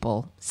food,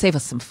 people. Save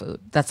us some food.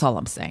 That's all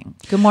I'm saying.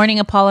 Good morning,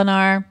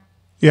 Apollinar.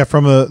 Yeah,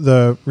 from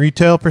the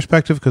retail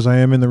perspective, because I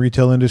am in the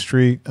retail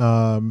industry,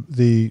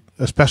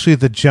 especially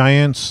the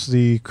giants,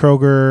 the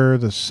Kroger,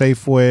 the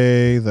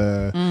Safeway,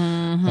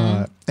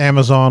 the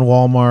Amazon,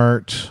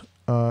 Walmart,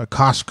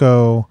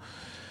 Costco,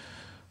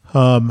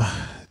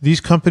 these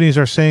companies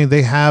are saying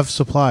they have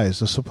supplies.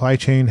 The supply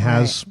chain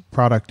has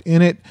product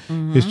in it.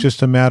 It's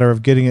just a matter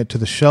of getting it to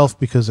the shelf,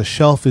 because the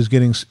shelf is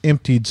getting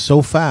emptied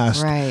so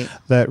fast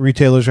that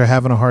retailers are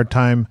having a hard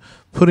time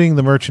putting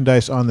the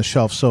merchandise on the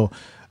shelf. So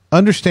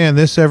understand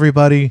this,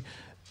 everybody.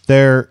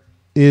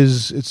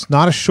 It's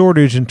not a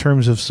shortage in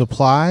terms of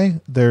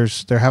supply. They're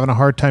having a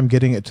hard time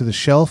getting it to the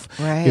shelf.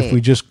 If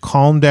we just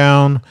calm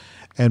down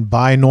and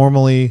buy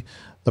normally,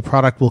 the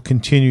product will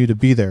continue to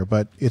be there.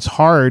 But it's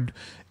hard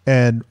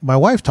And my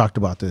wife talked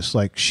about this.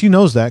 Like, she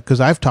knows that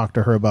because I've talked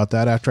to her about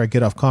that after I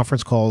get off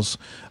conference calls.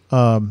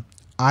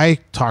 I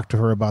talk to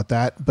her about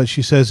that, but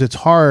she says it's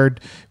hard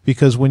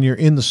because when you're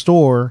in the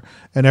store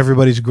and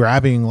everybody's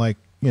grabbing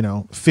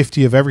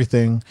 50 of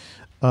everything,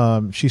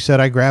 she said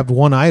I grabbed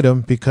one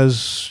item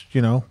because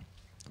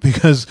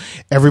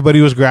everybody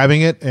was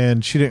grabbing it,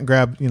 and she didn't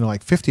grab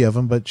 50 of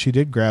them, but she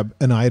did grab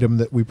an item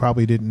that we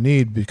probably didn't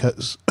need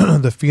because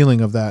the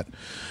feeling of that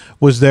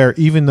was there,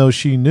 even though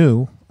she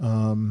knew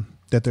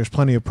that there's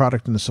plenty of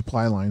product in the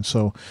supply line.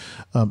 So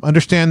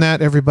understand that,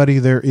 everybody.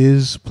 There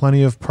is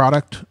plenty of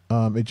product.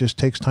 It just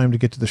takes time to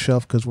get to the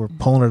shelf because we're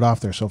pulling it off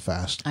there so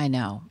fast. I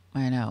know.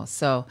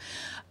 So,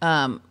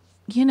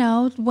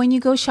 when you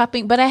go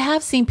shopping, but I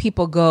have seen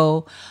people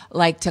go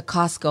like to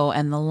Costco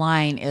and the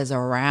line is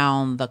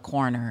around the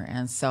corner.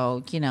 And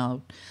so,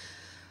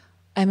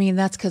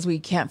 that's because we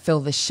can't fill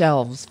the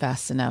shelves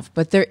fast enough,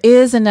 but there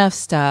is enough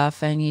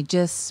stuff, and you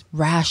just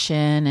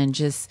ration and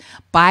just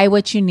buy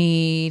what you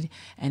need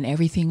and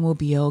everything will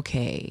be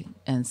okay.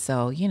 And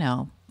so,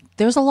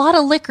 there's a lot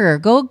of liquor.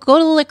 Go to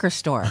the liquor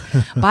store,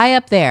 buy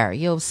up there.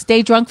 You'll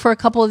stay drunk for a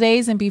couple of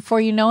days, and before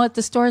you know it,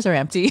 the stores are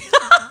empty.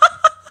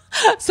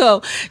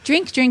 So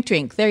drink.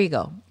 There you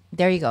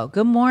go.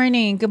 Good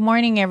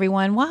morning,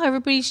 everyone. Wow,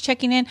 everybody's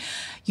checking in.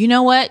 You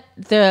know what?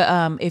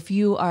 If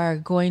you are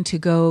going to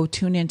go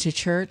tune into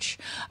church,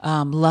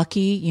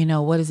 Lucky,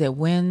 what is it?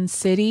 Win the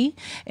City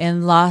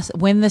in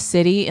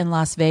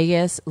Las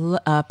Vegas.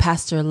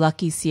 Pastor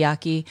Lucky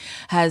Siaki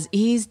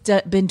he's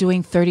been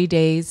doing 30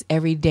 days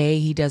every day.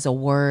 He does a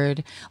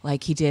word,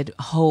 like he did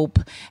hope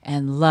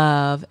and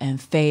love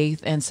and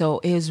faith, and so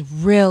it is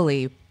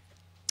really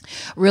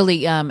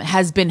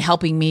has been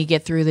helping me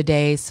get through the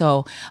day.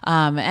 So,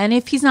 and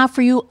if he's not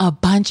for you, a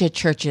bunch of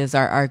churches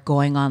are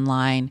going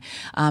online.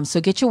 So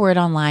get your word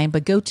online,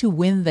 but go to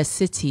Win the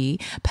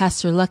City,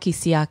 Pastor Lucky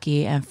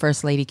Siaki and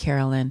First Lady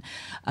Caroline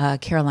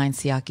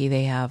Siaki.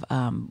 They have,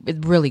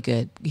 it's really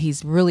good.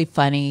 He's really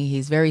funny.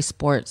 He's very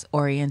sports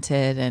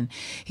oriented, and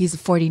he's a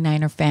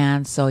 49er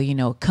fan.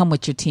 So, come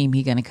with your team.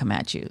 He's going to come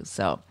at you.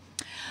 So,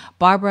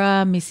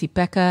 Barbara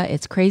Misipeka,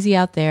 it's crazy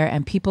out there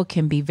and people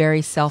can be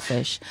very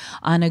selfish.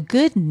 On a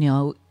good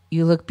note,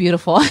 you look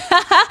beautiful.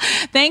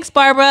 Thanks,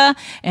 Barbara.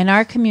 In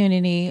our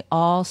community,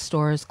 all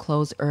stores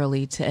close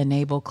early to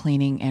enable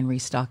cleaning and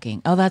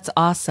restocking. Oh, that's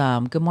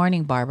awesome. Good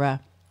morning,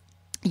 Barbara.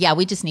 Yeah,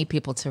 we just need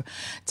people to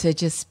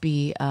just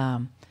be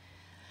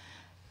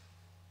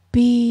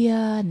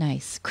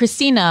nice.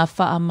 Christina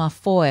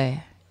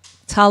Fa'amafoy.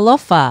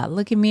 Talofa.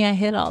 Look at me. I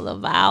hit all the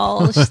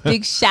vowels.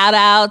 Big shout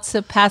out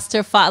to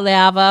Pastor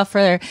Fatleava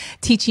for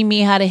teaching me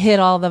how to hit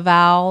all the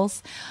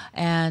vowels.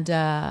 And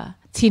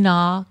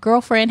Tina,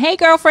 girlfriend. Hey,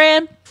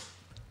 girlfriend.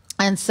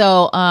 And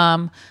so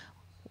are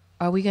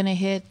we going to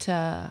hit,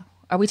 are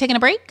we taking a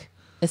break?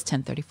 It's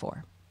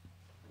 10:34.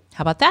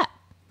 How about that?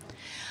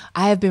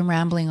 I have been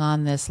rambling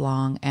on this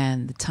long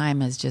and the time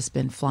has just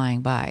been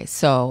flying by.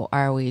 So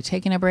are we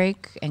taking a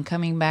break and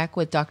coming back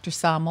with Dr.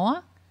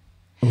 Samoa?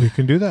 We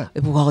can do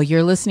that. Well,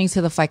 you're listening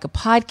to the FICA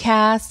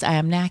podcast. I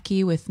am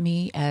Naki. With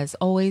me, as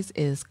always,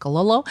 is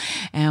Kalolo.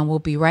 And we'll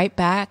be right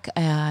back.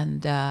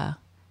 And come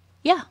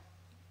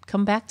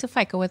back to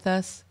FICA with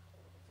us.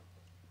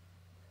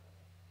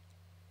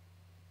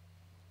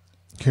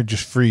 Here,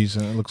 just freeze,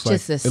 and it looks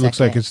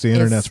like it's the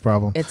internet's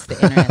problem. It's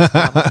the internet's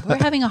problem.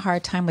 We're having a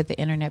hard time with the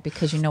internet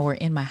because we're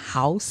in my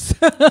house.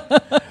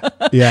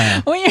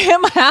 Yeah. When you're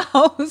in my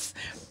house.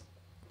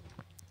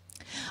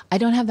 I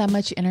don't have that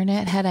much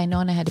internet. Had I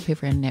known I had to pay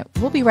for internet.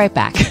 We'll be right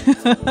back.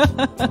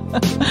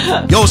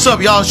 Yo, what's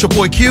up, y'all? It's your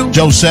boy Q.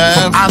 Joseph.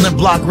 From Island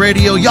Block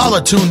Radio. Y'all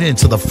are tuned in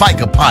to the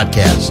FICA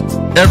podcast.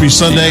 Every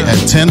Sunday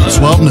at 10 to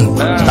 12 noon.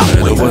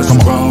 Stop waiting. What's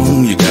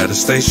wrong? You gotta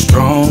stay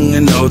strong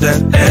and know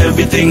that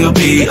everything will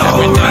be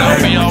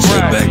alright.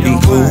 Sit back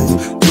and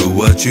cool. Do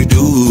what you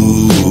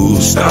do.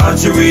 Start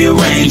to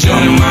rearrange your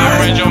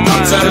mind.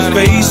 I'm tired of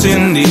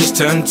facing these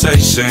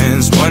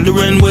temptations.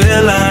 Wondering,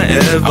 will I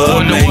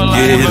ever make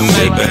it?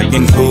 Sit back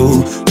and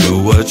cool.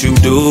 Do what you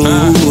do.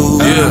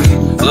 Yeah,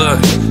 look.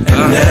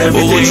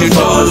 What would you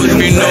do if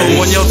you know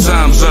when your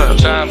time's up?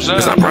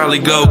 Cause I probably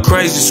go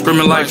crazy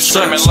screaming life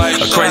sucks.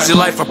 A crazy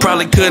life I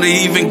probably couldn't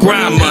even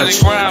grind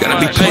much.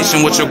 Gotta be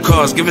patient with your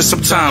cause, give it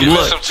some time.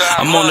 Look,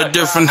 I'm on a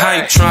different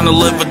height, trying to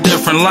live a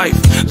different life.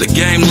 The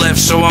game left,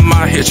 so I'm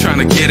out here trying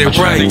to get it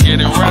right.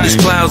 All these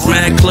clouds,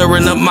 man,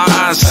 clearing up my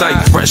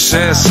eyesight. Fresh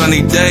air,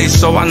 sunny days,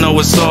 so I know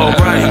it's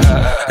alright.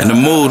 And the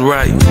mood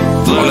right.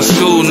 On a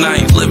school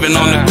night, living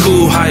on the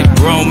cool hype.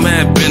 Grown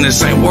man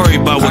business, ain't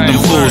worried about what them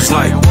fools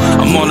like.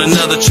 I'm on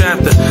another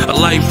chapter, a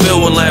life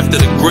filled with laughter.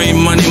 The green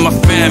money, my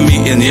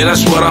family, and yeah,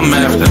 that's what I'm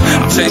after.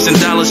 I'm chasing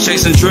dollars,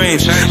 chasing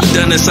dreams. I've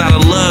done this out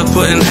of love,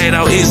 putting hate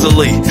out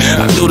easily.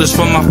 I do this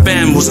for my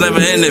fam, was never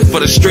in it for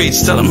the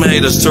streets. Tell them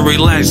haters to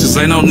relax, cause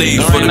ain't no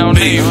need for the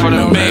beef.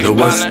 No matter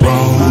what's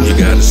wrong, you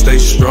gotta stay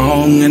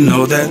strong and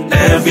know that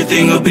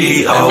everything will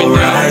be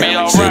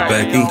alright. Sit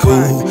back and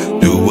cool,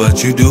 do what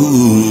what you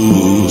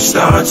do.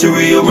 Start to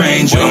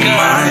rearrange your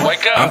mind.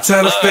 I'm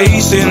tired of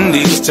facing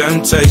these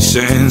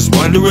temptations,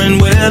 wondering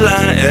will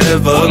I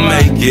ever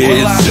make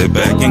it. Sit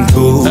back and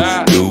cool,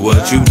 do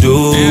what you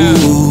do.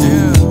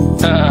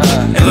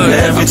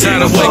 I'm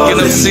tired of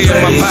waking up seeing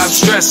my pop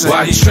stressing.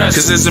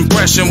 Cause his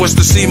impression was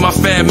to see my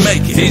fam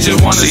make it. He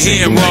just wanted to see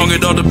him wrong.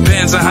 It all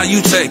depends on how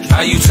you take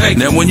it.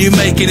 Now when you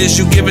make it, it's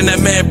you giving that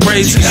man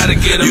praise. You gotta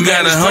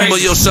humble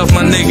yourself,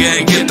 my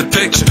nigga, and get the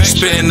picture.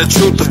 Spitting the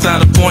truth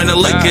without a point of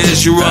liquor.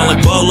 Is you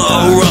rolling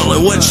bolo,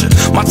 rolling with you.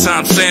 My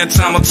time saying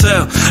time will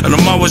tell. And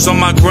I'm always on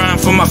my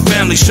grind for my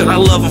family. Shit, I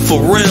love them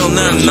for real.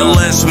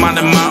 Nonetheless,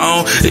 minding my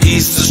own. The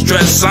ease the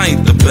stress, I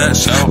ain't the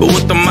best. But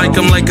with the mic,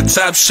 I'm like a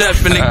top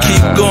chef, and it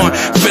keep going.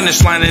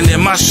 Finish lining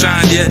in my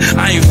shine, yeah.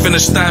 I ain't finna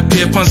stop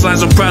here.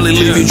 Punchlines will probably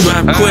leave you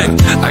drop quick.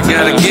 I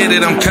gotta get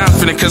it, I'm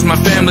confident, cause my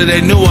family,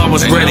 they knew I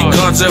was ready.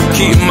 God's up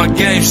keeping my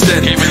game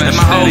steady, and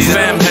my whole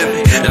fam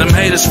happy. And them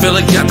haters feel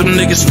it, got them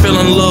niggas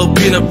feeling a little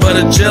peanut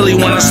butter jelly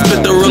when I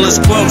spit the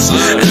realest quotes.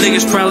 And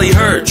niggas probably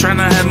hurt, trying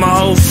to have my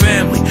whole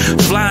family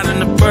flying in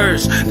the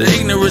birds. The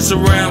ignorance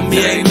around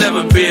me ain't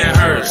never being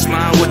hurt.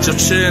 Smile with your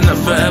chin up,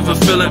 forever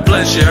feeling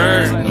blessed, you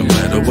heard. No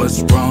matter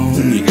what's wrong,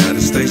 you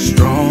gotta stay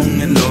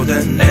strong and know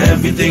that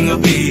everything will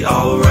be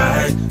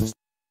alright.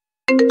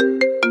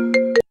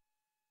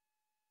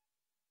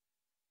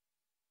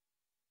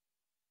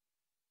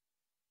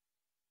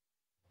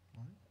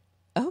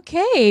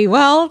 Okay,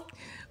 well,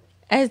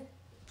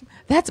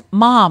 that's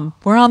Mom.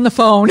 We're on the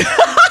phone.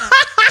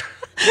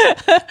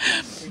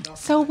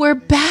 So we're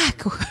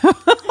back.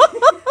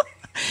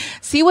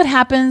 See what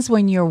happens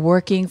when you're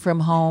working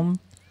from home?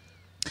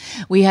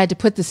 We had to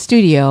put the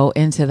studio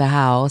into the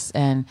house.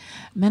 And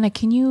Mena,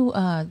 can you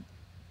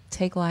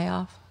take Lai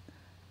off?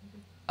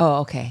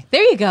 Oh, okay.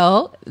 There you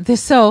go.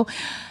 So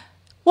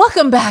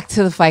welcome back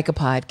to the FICA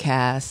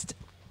podcast.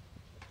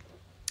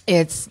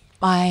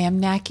 I am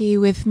Naki.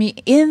 With me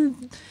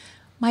in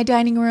my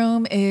dining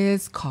room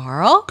is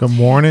Carl. Good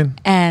morning.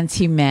 And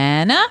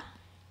Timana.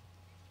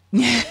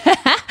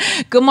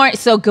 Good morning.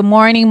 So good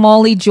morning,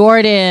 Molly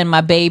Jordan,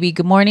 my baby.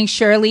 Good morning,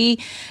 Shirley.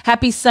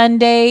 Happy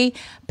Sunday.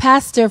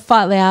 Pastor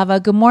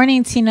Fatleava. Good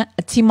morning,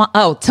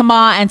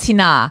 Tama and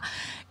Tina.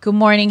 Good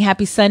morning.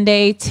 Happy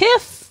Sunday.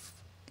 Tiff,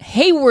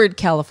 Hayward,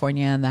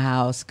 California in the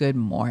house. Good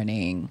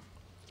morning.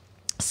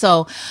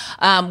 So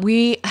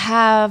we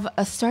have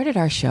started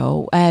our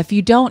show. If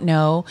you don't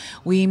know,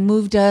 we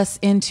moved us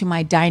into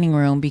my dining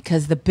room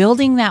because the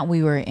building that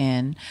we were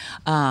in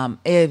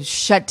is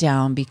shut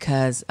down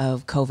because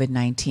of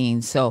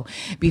COVID-19. So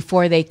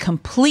before they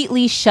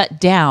completely shut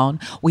down,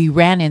 we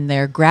ran in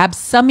there, grabbed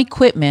some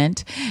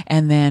equipment,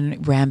 and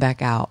then ran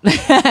back out.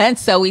 And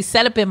so we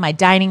set up in my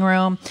dining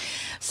room.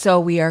 So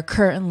we are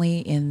currently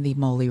in the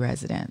Molly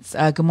residence.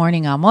 Good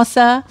morning,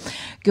 Almosa.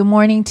 Good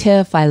morning,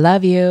 Tiff. I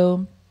love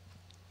you.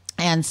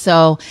 And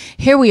so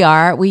here we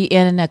are.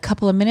 In a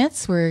couple of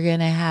minutes, we're going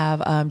to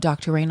have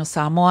Dr. Raynald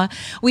Samoa.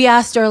 We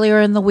asked earlier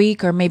in the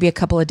week, or maybe a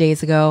couple of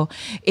days ago,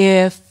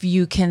 if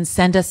you can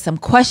send us some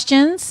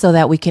questions so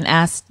that we can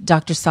ask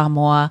Dr.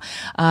 Samoa,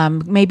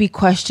 maybe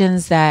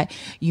questions that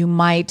you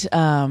might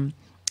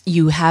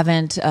you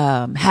haven't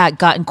had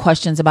gotten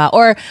questions about,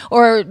 or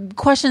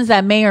questions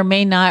that may or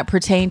may not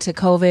pertain to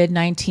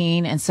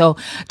COVID-19. And so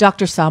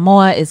Dr.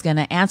 Samoa is going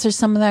to answer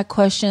some of that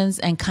questions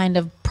and kind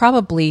of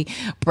probably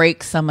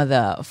break some of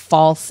the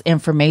false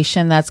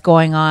information that's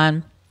going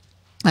on.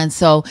 And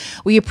so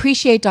we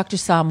appreciate Dr.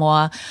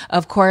 Samoa.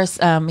 Of course,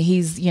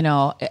 he's,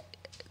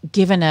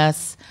 given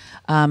us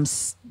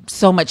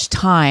so much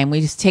time.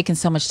 We've taken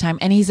so much time,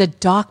 and he's a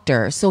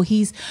doctor. So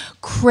he's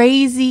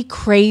crazy,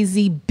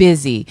 crazy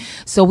busy.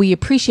 So we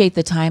appreciate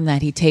the time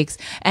that he takes,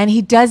 and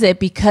he does it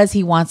because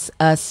he wants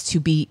us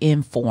to be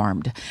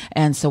informed.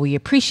 And so we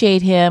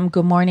appreciate him.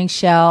 Good morning,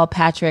 Shell,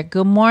 Patrick.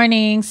 Good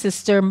morning,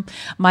 Sister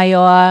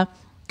Mayoa.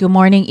 Good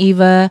morning,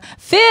 Eva.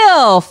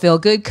 Feel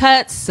Good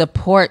Cuts.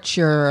 Support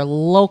your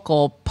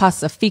local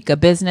Pacifica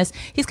business.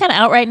 He's kind of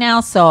out right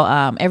now, so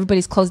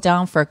everybody's closed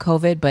down for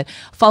COVID, but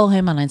follow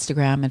him on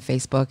Instagram and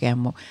Facebook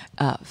and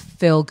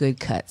Feel Good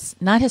Cuts.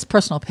 Not his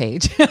personal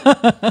page.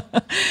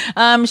 Cheyenne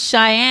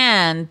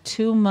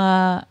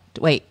Tuma.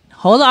 Wait,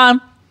 hold on.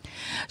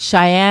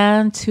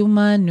 Cheyenne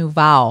Tuma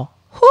Nuval.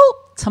 Whoo,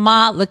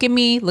 Tama, look at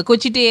me. Look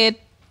what you did.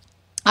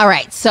 All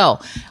right,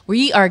 so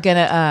we are going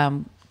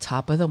to...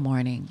 top of the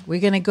morning. We're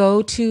going to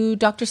go to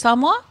Dr.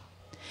 Samoa.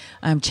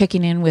 I'm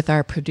checking in with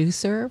our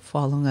producer,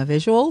 following our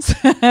visuals.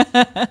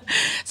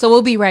 So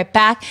we'll be right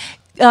back.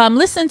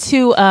 Listen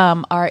to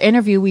our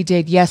interview we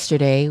did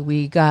yesterday.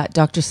 We got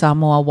Dr.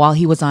 Samoa while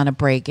he was on a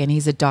break, and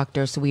he's a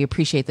doctor, so we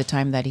appreciate the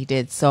time that he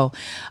did. So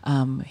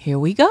here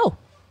we go.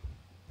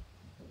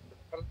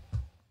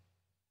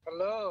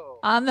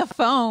 On the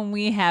phone,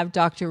 we have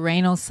Dr.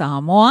 Raynald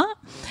Samoa,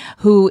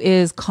 who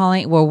is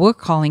we're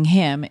calling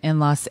him in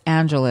Los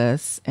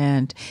Angeles,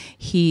 and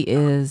he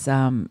is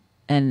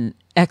an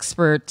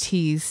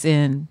expertise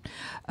in,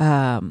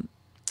 and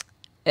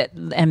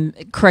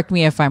correct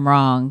me if I'm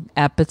wrong,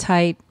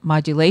 appetite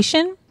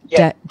modulation,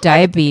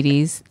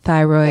 diabetes,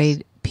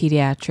 thyroid,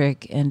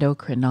 pediatric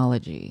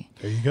endocrinology.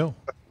 There you go.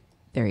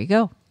 There you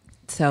go.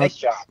 So Nice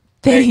job.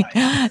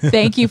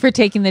 thank you for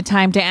taking the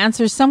time to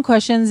answer some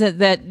questions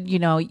that you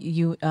know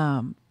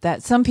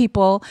that some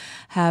people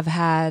have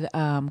had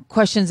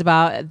questions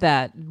about,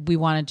 that we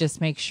want to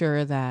just make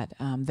sure that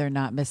they're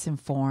not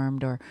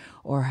misinformed,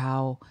 or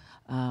how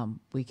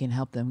we can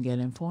help them get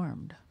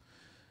informed.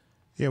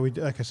 Yeah,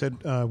 like I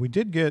said, we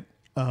did get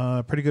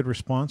a pretty good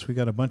response. We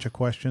got a bunch of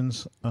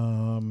questions,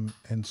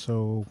 and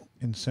so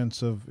in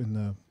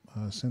the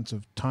sense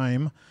of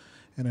time,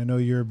 and I know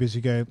you're a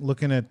busy guy,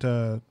 looking at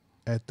the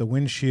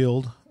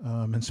windshield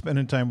and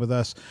spending time with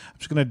us. I'm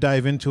just going to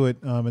dive into it,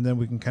 and then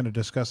we can kind of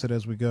discuss it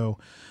as we go.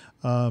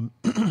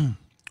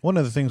 One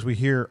of the things we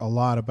hear a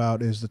lot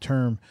about is the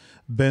term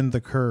bend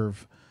the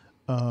curve.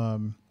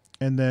 And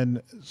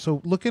then,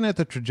 so looking at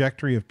the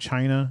trajectory of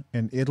China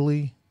and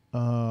Italy,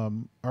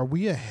 are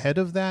we ahead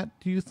of that,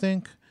 do you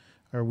think?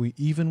 Are we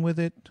even with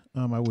it?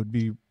 I would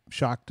be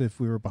shocked if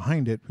we were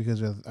behind it,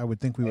 because I would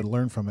think we would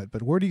learn from it.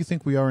 But where do you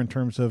think we are in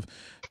terms of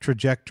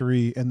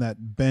trajectory and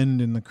that bend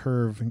in the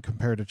curve and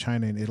compared to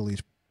China and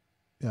Italy's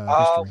history?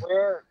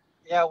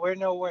 We're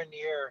nowhere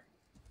near.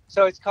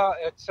 So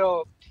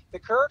so the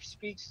curve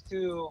speaks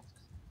to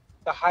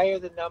the higher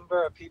the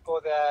number of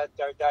people that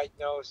are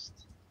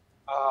diagnosed,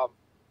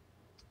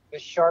 the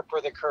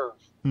sharper the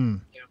curve. Hmm.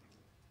 Yeah.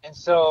 And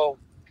so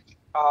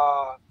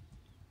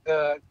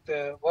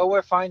what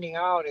we're finding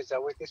out is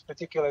that with this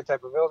particular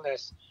type of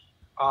illness,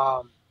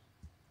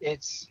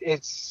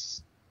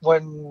 it's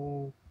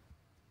when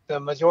the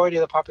majority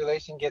of the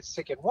population gets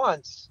sick at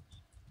once,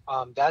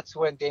 that's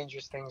when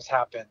dangerous things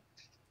happen,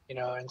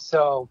 and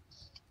so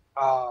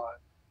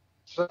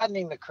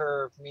flattening the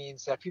curve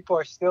means that people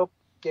are still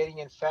getting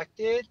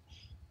infected,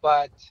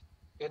 but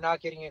they're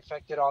not getting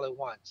infected all at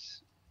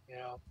once,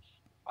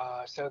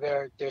 so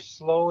they're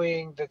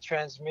slowing the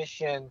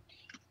transmission,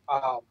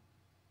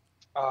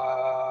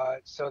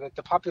 so that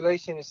the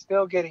population is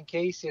still getting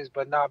cases,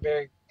 but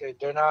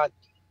they're not,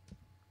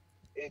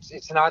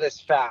 it's not as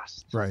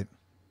fast. Right.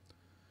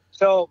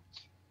 So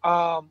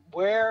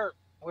we're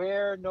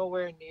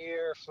nowhere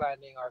near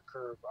flattening our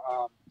curve.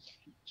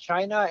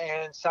 China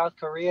and South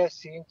Korea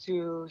seem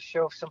to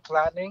show some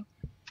flattening.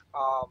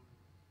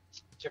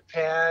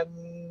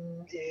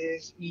 Japan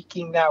is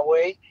eking that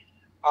way.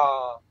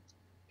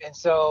 And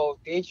so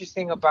the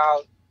interesting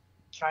about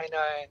China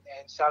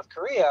and South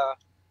Korea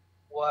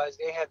was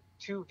they had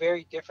two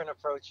very different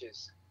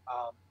approaches.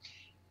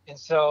 And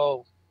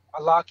so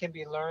a lot can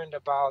be learned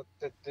about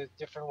the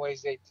different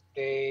ways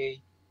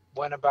they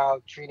went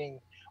about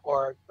treating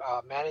or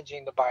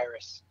managing the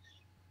virus.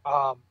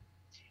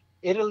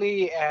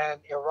 Italy and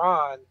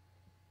Iran,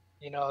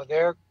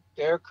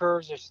 their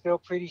curves are still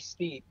pretty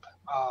steep,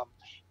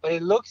 but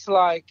it looks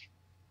like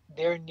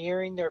they're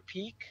nearing their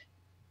peak.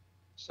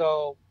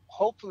 So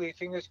hopefully,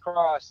 fingers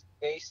crossed,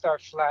 they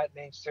start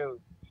flattening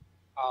soon.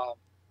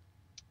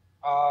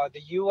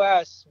 The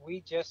U.S.,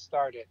 we just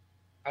started.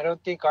 I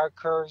don't think our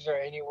curves are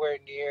anywhere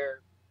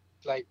near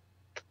like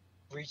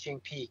reaching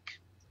peak.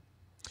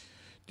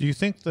 Do you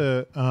think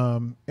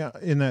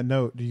in that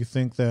note, do you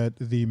think that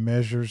the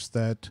measures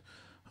that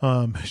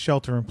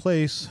shelter in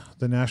place,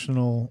 the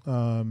national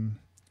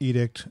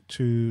edict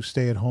to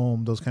stay at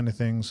home, those kind of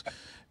things,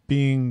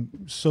 being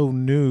so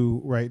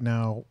new right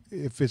now,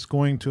 if it's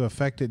going to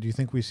affect it, do you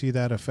think we see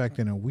that effect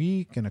in a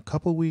week, in a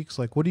couple weeks?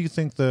 Like, what do you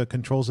think the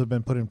controls that have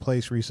been put in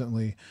place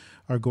recently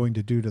are going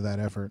to do to that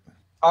effort?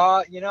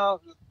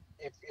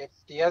 If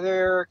the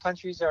other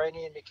countries are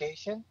any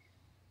indication,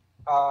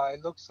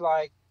 it looks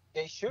like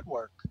they should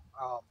work.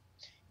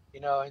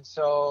 And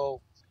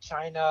so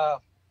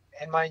China,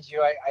 and mind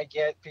you, I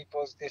get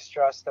people's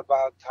distrust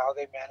about how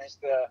they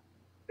managed the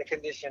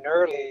condition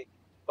early,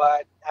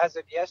 but as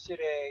of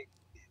yesterday,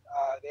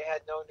 they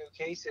had no new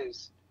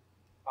cases,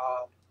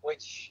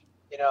 which,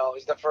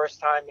 is the first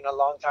time in a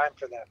long time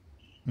for them.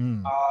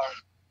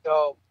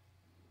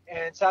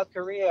 And South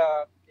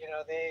Korea,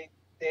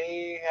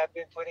 they have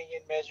been putting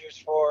in measures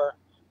for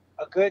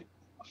a good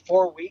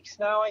 4 weeks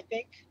now, I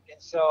think.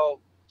 And so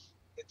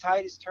the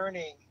tide is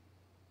turning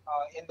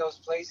in those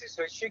places.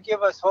 So it should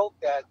give us hope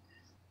that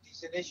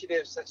these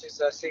initiatives such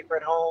as Safer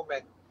at Home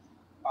and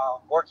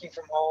working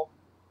from home,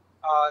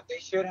 they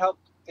should help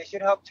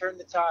turn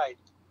the tide.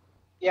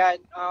 Yeah,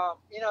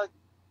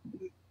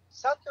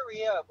 South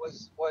Korea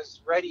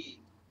was ready.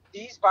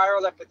 These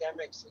viral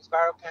epidemics, these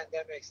viral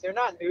pandemics, they're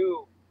not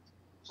new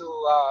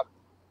to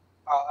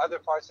other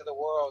parts of the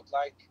world,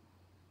 like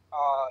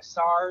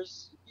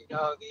SARS, the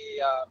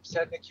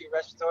sudden acute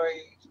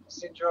respiratory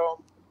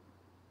syndrome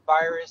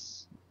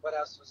virus. What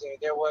else was there?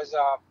 There was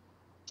the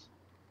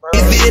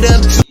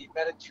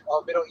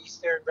Middle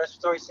Eastern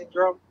respiratory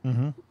syndrome.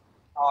 Mm-hmm.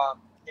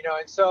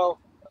 And so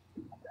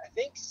I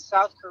think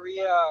South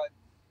Korea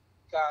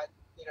got,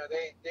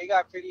 they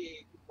got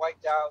pretty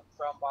wiped out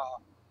from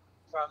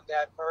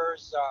that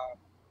MERS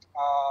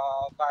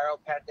viral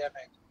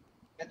pandemic,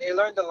 and they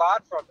learned a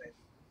lot from it,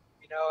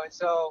 and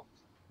so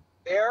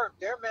their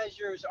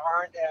measures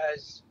they're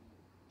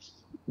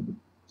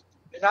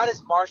not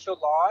as martial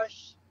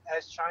lawish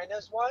as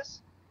China's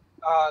was.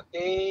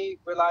 They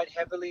relied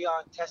heavily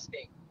on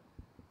testing,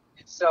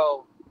 and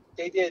so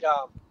they did.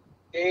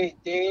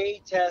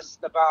 They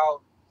test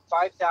about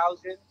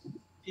 5,000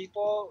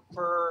 people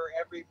per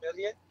every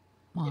million.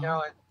 Wow. You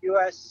know, in the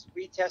U.S.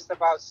 we test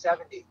about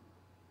 70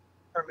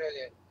 per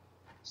million.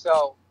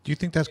 So, Do you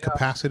think that's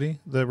capacity,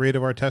 the rate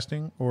of our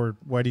testing, or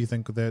why do you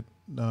think that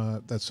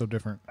that's so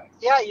different?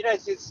 yeah, you know,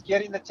 it's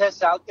getting the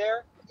tests out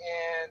there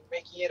and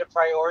making it a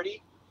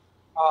priority.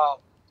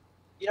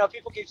 You know,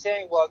 people keep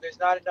saying, well, there's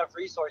not enough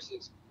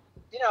resources.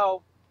 You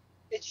know,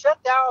 it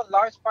shut down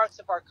large parts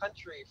of our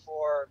country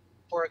for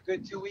a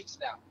good 2 weeks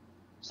now.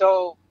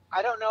 So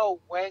I don't know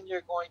when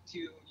you're going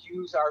to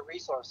use our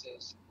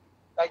resources.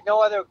 Like no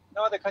other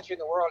country in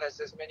the world has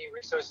as many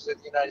resources as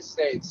the United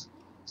States.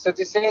 So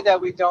to say that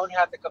we don't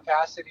have the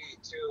capacity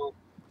to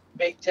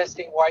make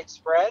testing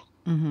widespread,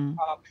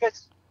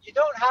 because you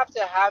don't have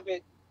to have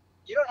it,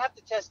 you don't have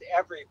to test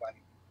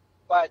everybody.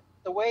 But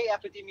the way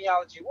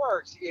epidemiology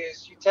works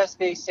is you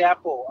test a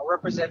sample, a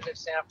representative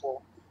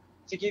sample,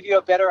 to give you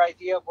a better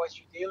idea of what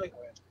you're dealing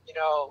with. You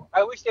know,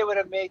 I wish they would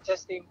have made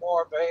testing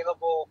more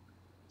available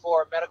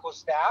for medical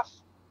staff.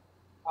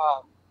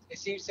 It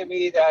seems to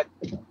me that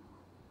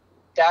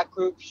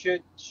group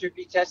should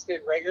be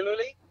tested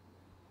regularly,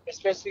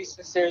 especially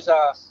since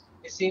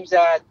it seems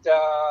that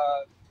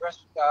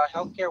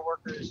healthcare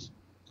workers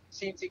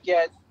seem to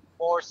get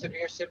more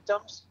severe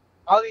symptoms.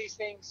 All these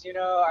things, you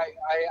know,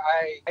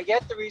 I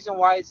get the reason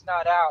why it's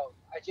not out.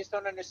 I just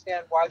don't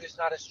understand why there's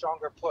not a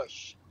stronger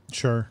push.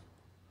 Sure.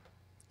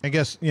 I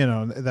guess, you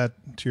know, that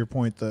to your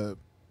point, the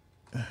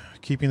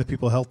keeping the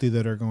people healthy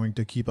that are going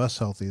to keep us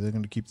healthy, they're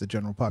going to keep the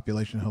general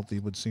population healthy,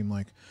 would seem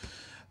like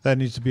that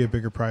needs to be a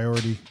bigger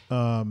priority.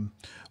 My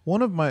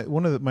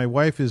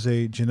wife is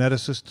a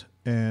geneticist,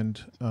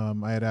 and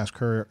I had asked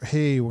her,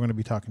 hey, we're going to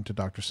be talking to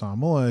Dr.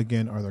 Samoa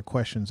again. Are there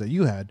questions that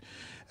you had?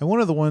 And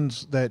one of the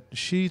ones that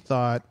she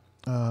thought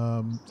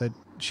that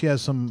she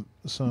has some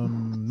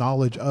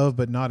knowledge of,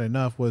 but not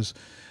enough, was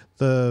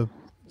the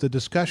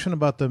discussion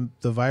about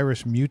the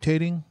virus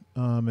mutating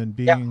and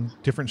being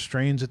different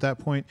strains at that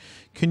point.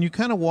 Can you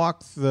kind of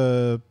walk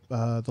the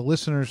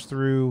listeners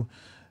through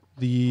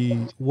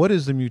what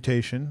is the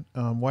mutation,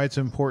 why it's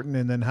important,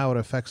 and then how it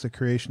affects the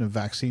creation of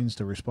vaccines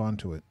to respond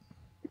to it?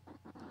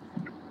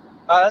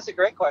 That's a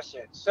great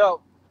question.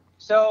 So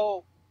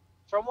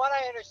from what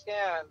I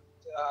understand,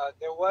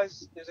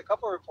 there's a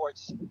couple of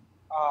reports.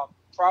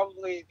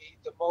 Probably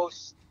the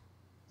most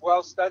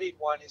well-studied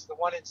one is the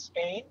one in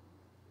Spain.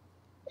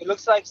 It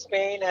looks like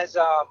Spain has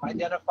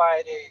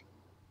identified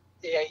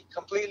a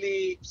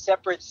completely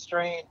separate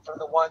strain from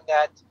the one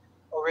that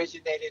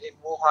originated in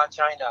Wuhan,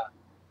 China.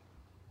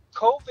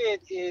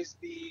 COVID is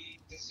the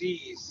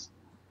disease.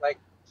 Like,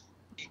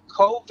 the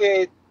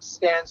COVID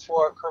stands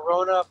for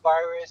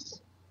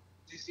Coronavirus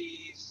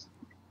Disease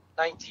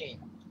 19.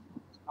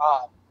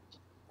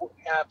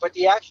 But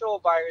the actual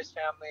virus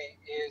family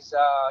is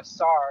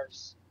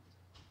SARS.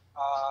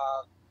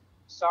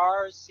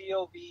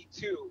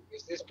 SARS-CoV-2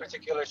 is this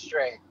particular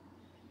strain.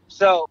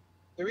 So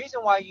the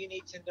reason why you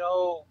need to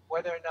know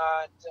whether or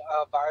not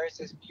a virus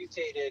has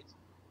mutated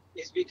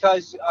is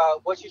because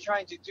what you're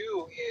trying to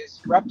do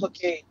is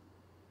replicate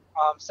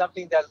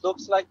something that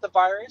looks like the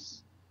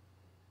virus,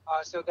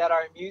 so that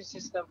our immune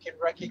system can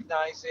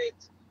recognize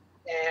it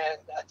and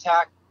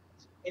attack.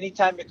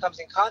 Anytime it comes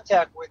in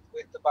contact with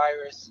the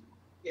virus,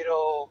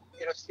 it'll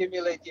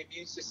stimulate the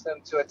immune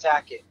system to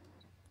attack it.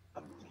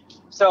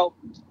 So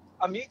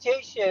a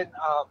mutation,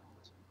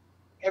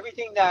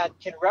 everything that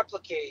can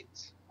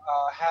replicate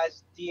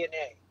has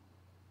DNA.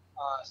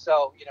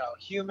 So, you know,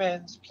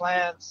 humans,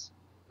 plants,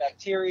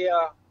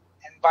 bacteria,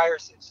 and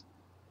viruses.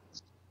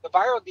 The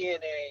viral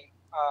DNA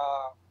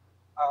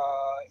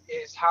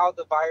is how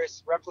the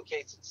virus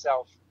replicates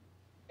itself,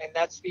 and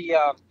that's the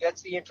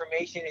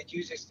information it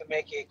uses to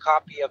make a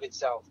copy of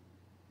itself.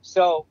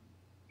 So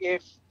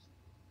if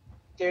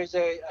there's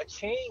a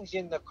change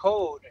in the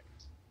code,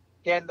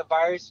 then the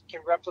virus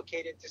can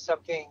replicate into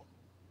something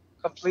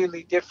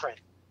completely different,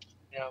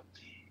 you know.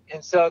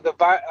 And so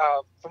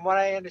from what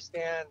I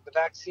understand, the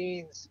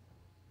vaccines,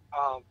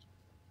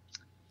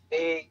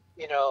 it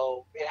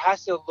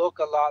has to look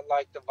a lot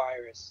like the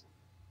virus.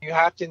 You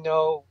have to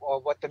know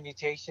what the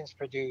mutations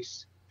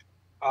produce,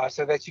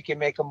 so that you can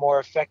make a more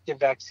effective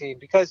vaccine.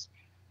 Because,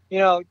 you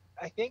know,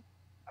 I think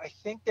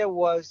there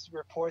was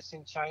reports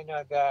in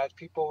China that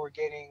people were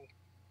getting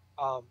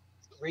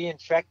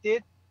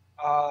reinfected,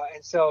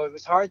 and so it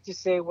was hard to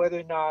say whether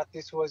or not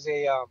this was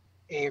a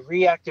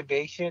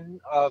reactivation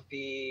of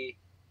the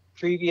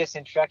previous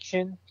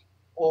infection,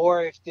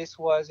 or if this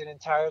was an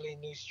entirely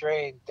new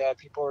strain that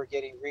people were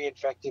getting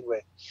reinfected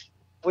with.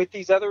 With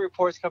these other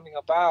reports coming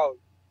about,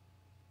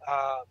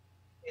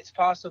 it's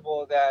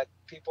possible that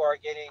people are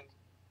getting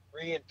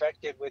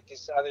reinfected with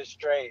this other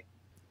strain.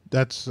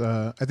 That's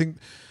I think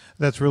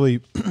that's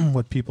really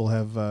what people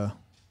have.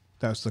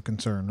 That's the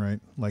concern, right?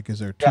 Like, is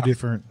there two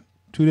different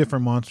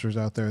monsters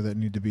out there that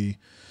need to be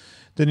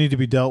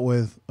dealt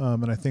with?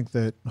 And I think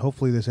that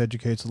hopefully this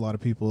educates a lot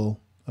of people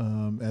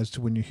as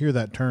to when you hear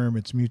that term,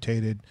 it's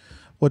mutated.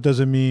 What does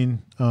it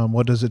mean?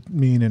 What does it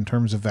mean in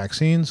terms of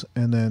vaccines?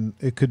 And then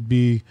it could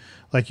be,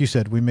 like you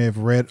said, we may have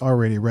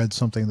already read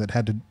something that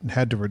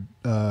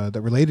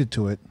that related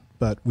to it,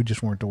 but we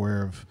just weren't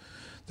aware of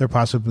there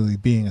possibly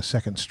being a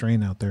second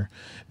strain out there.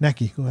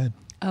 Naki, go ahead.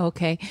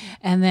 Okay.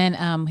 And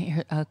then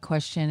here, a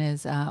question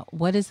is,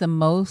 what is the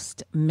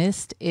most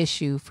missed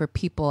issue for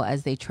people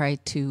as they try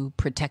to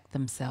protect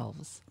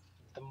themselves?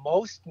 The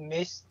most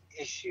missed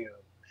issue,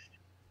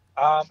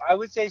 I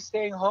would say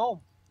staying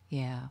home.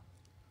 Yeah.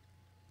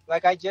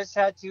 Like I just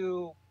had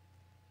to,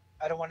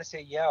 I don't want to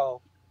say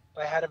yell,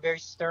 but I had a very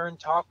stern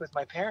talk with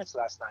my parents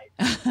last night.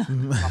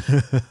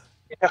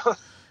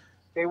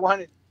 They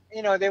wanted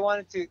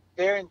to,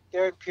 they're in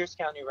Pierce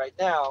County right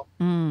now.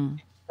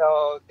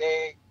 So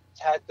they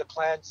had the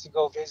plans to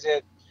go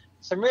visit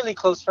some really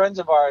close friends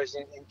of ours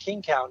in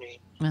King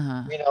County,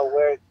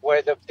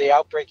 where the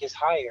outbreak is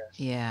higher.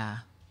 Yeah.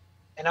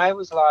 And I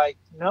was like,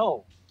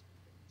 no.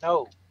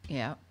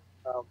 Yeah.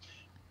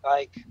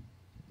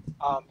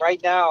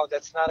 Right now,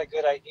 that's not a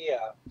good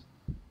idea.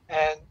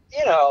 And,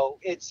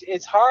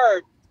 it's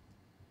hard.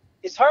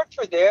 It's hard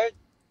for their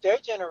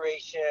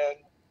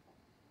generation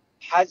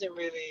hasn't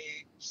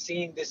really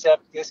seen this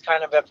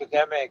kind of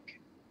epidemic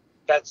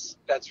that's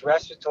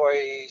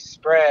respiratory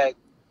spread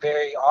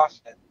very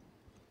often.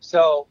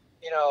 So,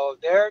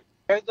 they're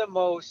the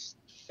most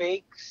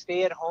fake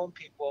stay-at-home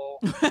people.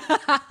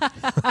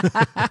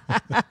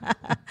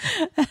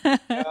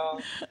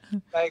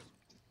 Like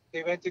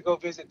they went to go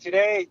visit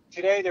today.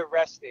 Today they're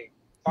resting.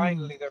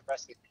 Finally, they're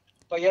resting.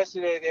 But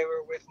yesterday they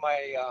were with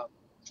my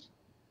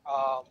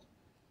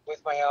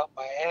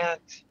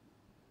aunt.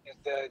 And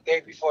the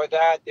day before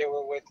that, they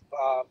were with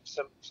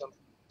some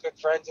good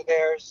friends of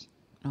theirs.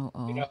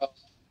 And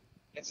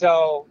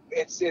so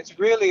it's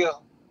really,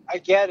 I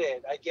get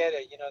it.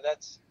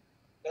 That's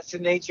the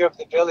nature of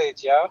the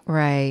village, yeah.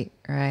 Right.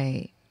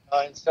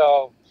 And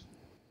so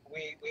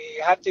we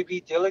have to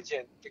be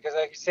diligent because,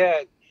 like you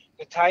said,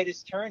 the tide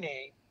is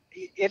turning.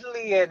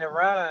 Italy and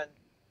Iran,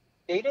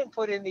 they didn't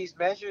put in these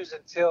measures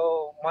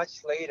until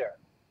much later,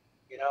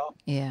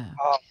 Yeah.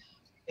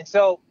 And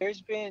so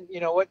there's been,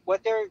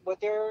 what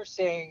they're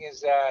saying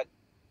is that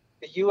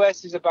the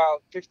U.S. is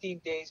about 15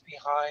 days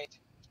behind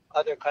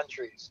other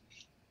countries.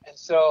 And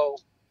so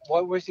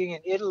what we're seeing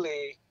in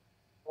Italy,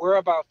 we're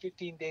about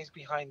 15 days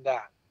behind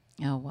that.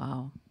 Oh,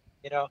 wow.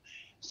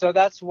 So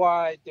that's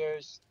why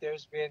there's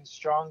been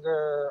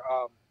stronger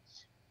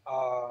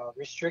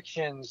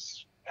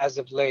restrictions as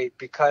of late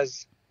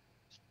because,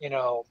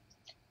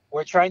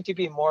 we're trying to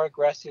be more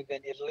aggressive than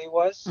Italy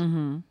was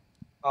to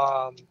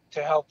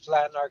help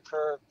flatten our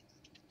curve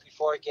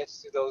before it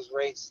gets to those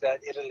rates that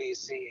Italy is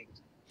seeing.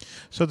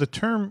 So the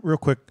term, real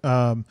quick,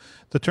 flatten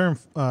the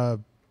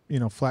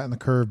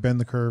curve,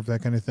 bend the curve,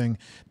 that kind of thing,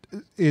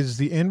 is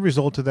the end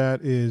result of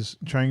that is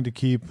trying to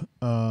keep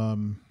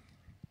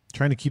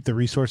the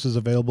resources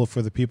available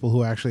for the people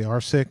who actually are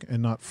sick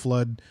and not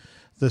flood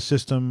the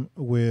system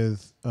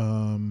with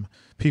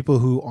people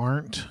who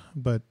aren't,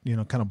 but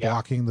kind of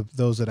blocking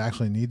those that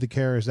actually need the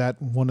care. Is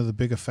that one of the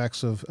big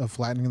effects of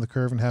flattening the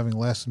curve and having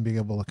less and being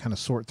able to kind of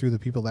sort through the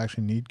people that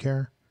actually need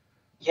care?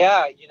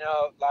 Yeah,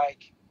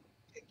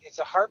 it's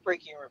a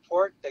heartbreaking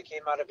report that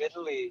came out of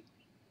Italy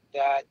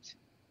that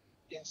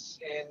in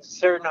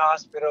certain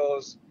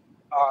hospitals,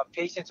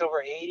 patients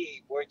over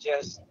 80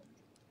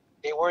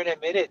 they weren't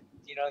admitted.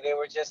 They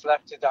were just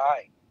left to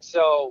die.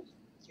 So,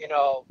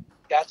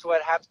 that's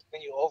what happens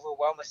when you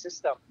overwhelm a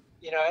system.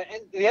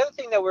 And the other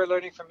thing that we're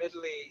learning from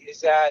Italy is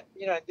that,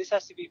 and this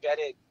has to be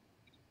vetted.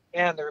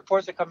 And the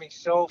reports are coming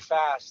so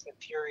fast and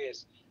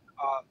furious.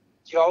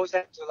 You always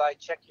have to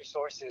check your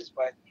sources.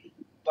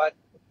 But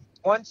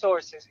one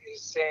source is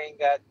saying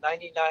that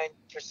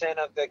 99%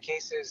 of the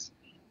cases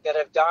that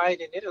have died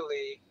in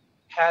Italy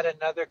had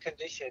another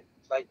condition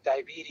like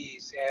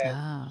diabetes and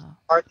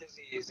heart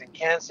disease and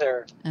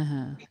cancer.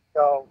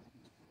 So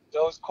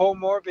those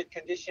comorbid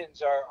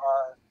conditions are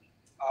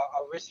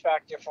a risk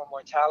factor for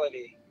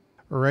mortality.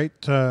 Right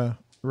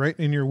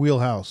in your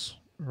wheelhouse,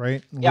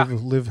 right? Yeah.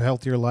 Live a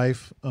healthier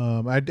life.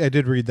 I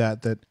did read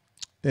that,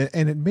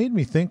 and it made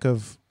me think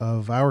of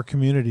our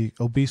community.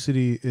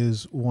 Obesity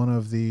is one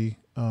of the,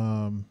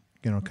 kind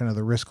of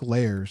the risk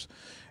layers.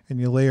 And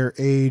you layer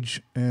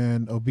age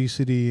and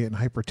obesity and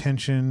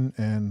hypertension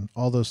and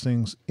all those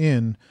things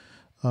in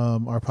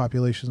our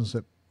populations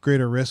at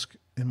greater risk,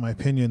 in my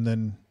opinion,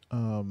 than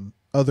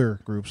other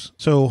groups.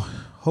 So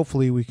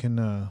hopefully we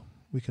can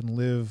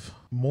live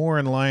more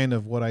in line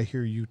of what I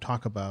hear you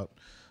talk about.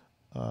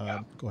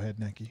 Go ahead,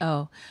 Naki.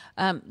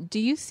 Do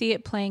you see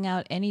it playing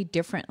out any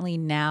differently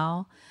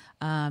now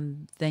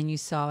than you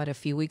saw it a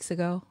few weeks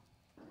ago?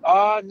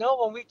 No,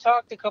 when we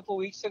talked a couple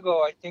weeks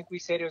ago, I think we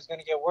said it was going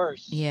to get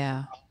worse.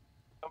 Yeah.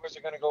 Numbers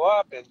are going to go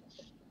up, and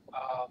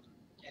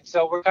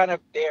so we're kind of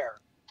there.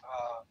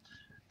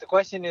 The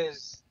question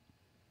is,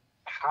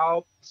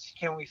 how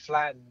can we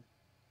flatten,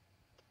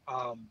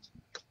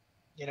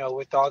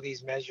 with all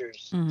these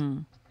measures?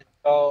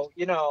 So,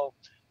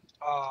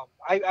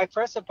 I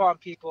press upon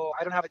people.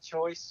 I don't have a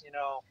choice.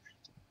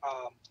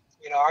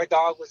 Our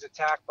dog was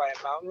attacked by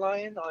a mountain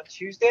lion on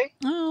Tuesday.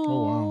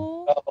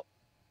 Oh, wow. So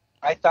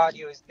I thought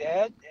he was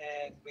dead,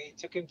 and we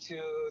took him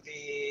to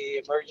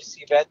the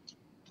emergency vet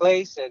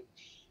place, and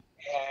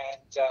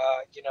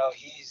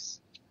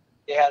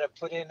they had to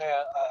put in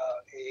a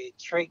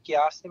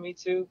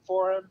tracheostomy tube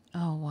for him.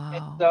 oh, And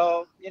wow.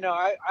 so,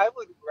 I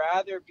would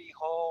rather be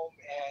home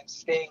and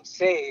staying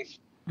safe.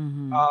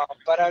 Mm-hmm.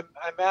 But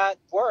I'm at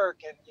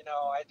work, and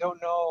I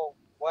don't know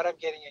what I'm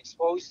getting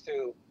exposed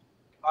to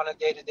on a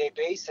day-to-day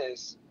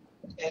basis,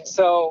 and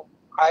so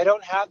I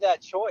don't have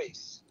that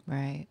choice.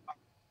 Right.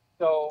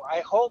 So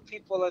I hope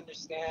people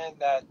understand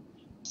that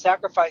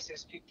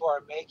sacrifices people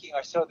are making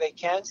are so they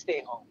can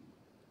stay home,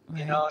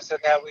 Right. so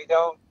that we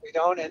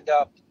don't end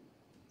up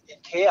in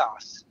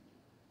chaos.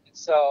 And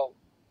so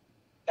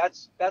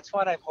that's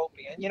what I'm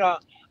hoping. And I'm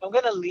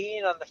going to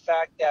lean on the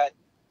fact that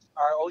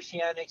our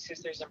oceanic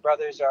sisters and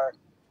brothers are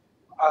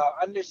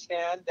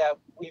understand that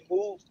we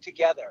move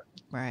together.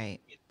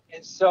 Right.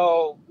 And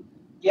so,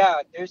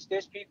 yeah, there's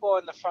people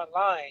in the front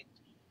line,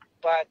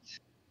 but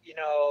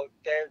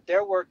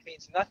their work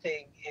means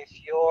nothing if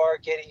you're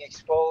getting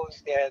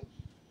exposed and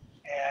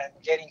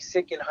getting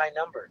sick in high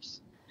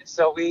numbers. And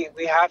so we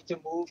have to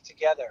move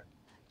together.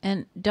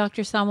 And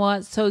Dr.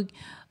 Samoa, so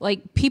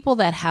like people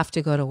that have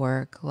to go to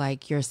work,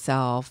 like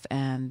yourself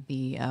and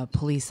the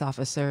police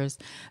officers,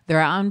 they're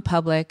out in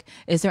public.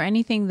 Is there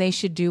anything they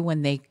should do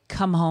when they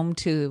come home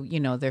to,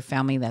 their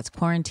family that's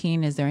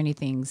quarantined? Is there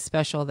anything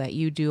special that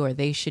you do or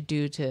they should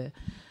do to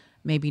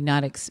maybe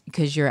not,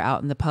 because you're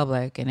out in the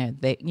public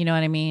and they, you know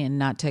what I mean? And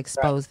not to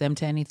expose them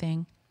to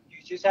anything?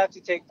 You just have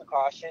to take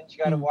precautions. You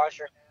got to wash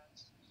your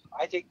hands.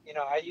 I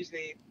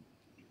usually,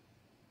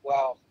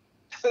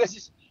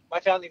 my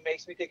family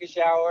makes me take a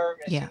shower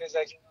as soon as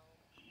I can.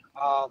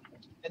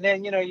 And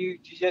then, you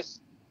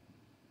just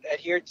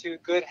adhere to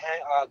good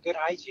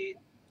hygiene.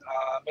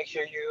 Make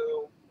sure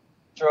you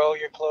throw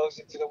your clothes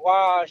into the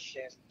wash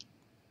and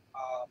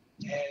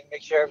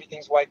make sure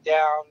everything's wiped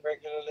down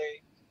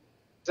regularly.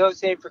 Those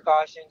same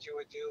precautions you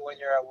would do when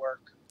you're at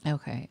work.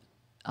 Okay.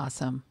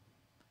 Awesome.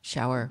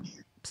 Shower,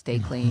 stay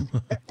clean.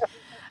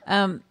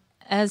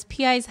 As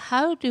PIs,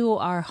 how do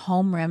our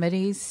home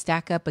remedies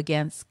stack up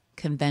against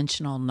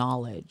conventional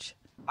knowledge?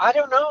 I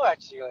don't know,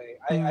 actually.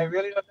 I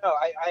really don't know.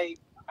 I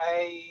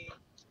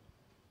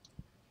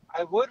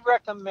would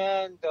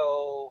recommend,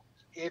 though,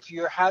 if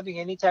you're having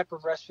any type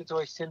of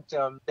respiratory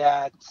symptom,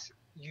 that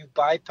you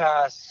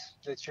bypass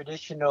the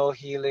traditional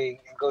healing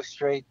and go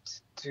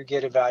straight to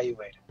get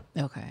evaluated.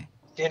 Okay.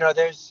 I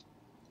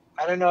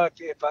don't know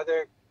if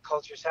other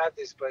cultures have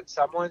this, but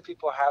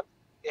people have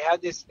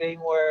this thing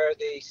where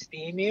they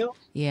steam you.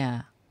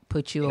 Yeah.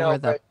 Put you over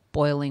the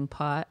boiling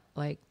pot,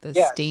 like the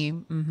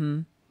steam.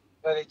 Mm-hmm.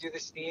 So they do the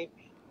steam.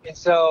 And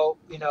so,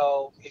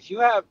 if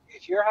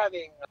you're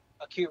having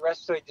acute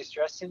respiratory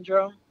distress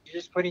syndrome, you're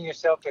just putting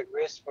yourself at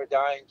risk for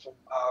dying from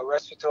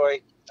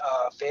respiratory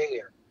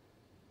failure.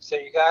 So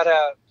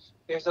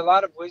there's a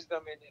lot of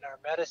wisdom in our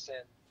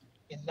medicine.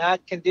 In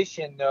that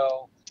condition,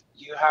 though,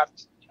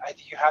 I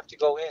think you have to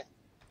go in.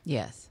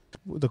 Yes.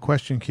 The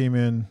question came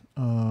in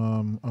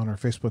on our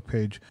Facebook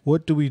page.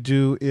 What do we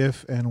do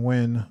if and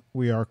when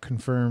we are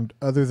confirmed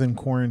other than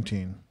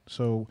quarantine?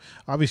 So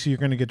obviously you're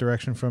going to get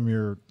direction from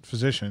your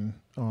physician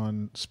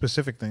on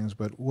specific things,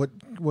 but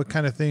what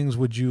kind of things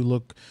would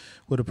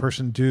a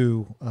person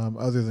do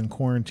other than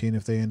quarantine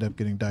if they end up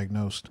getting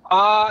diagnosed?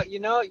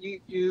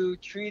 You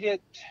treat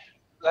it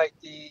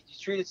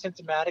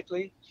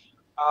symptomatically.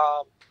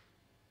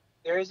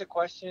 There is a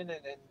question,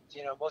 and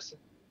most of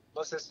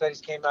the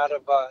studies came out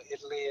of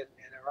Italy and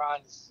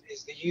Iran is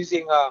the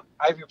using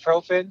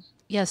ibuprofen.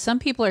 Yeah, some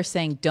people are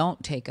saying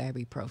don't take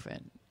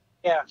ibuprofen.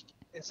 Yeah,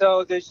 and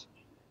so there's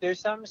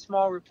some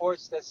small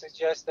reports that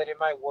suggest that it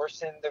might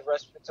worsen the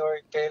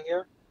respiratory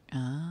failure.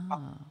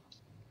 Ah.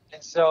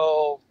 And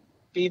so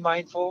be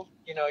mindful.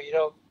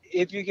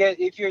 If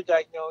you're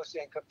diagnosed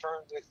and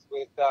confirmed with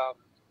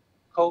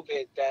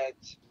COVID, that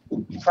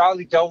you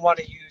probably don't want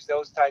to use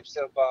those types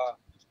of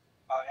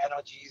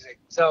analgesic.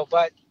 So,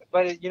 but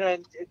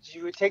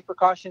you would take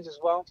precautions as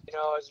well.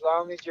 As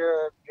long as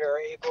you're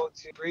able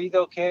to breathe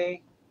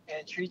okay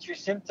and treat your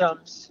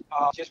symptoms,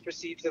 just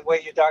proceed the way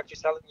your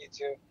doctor's telling you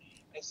to,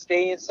 and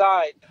stay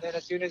inside. And then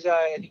as soon as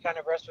any kind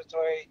of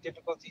respiratory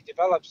difficulty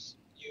develops,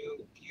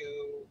 you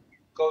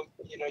go,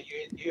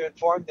 you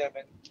inform them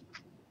and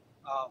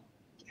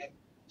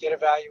get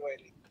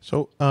evaluated.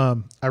 So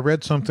I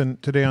read something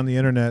today on the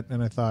internet,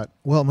 and I thought,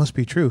 well, it must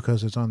be true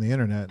because it's on the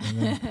internet. And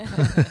then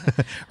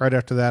right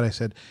after that, I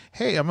said,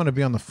 hey, I'm going to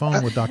be on the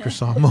phone with Dr.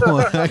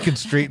 Samoa. I can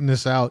straighten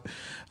this out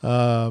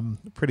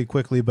pretty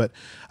quickly. But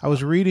I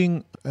was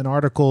reading an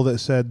article that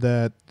said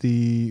that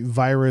the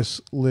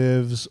virus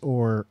lives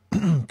or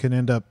can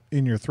end up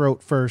in your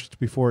throat first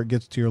before it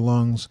gets to your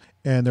lungs.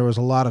 And there was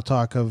a lot of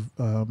talk of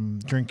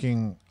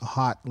drinking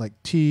hot, like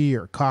tea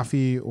or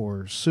coffee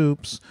or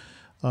soups.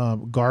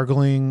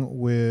 Gargling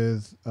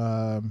with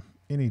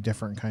any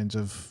different kinds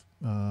of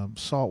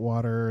salt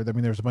water. I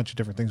mean, there's a bunch of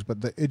different things,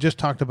 but it just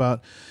talked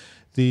about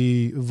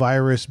the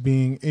virus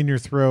being in your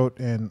throat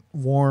and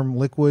warm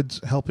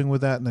liquids helping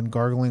with that, and then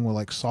gargling with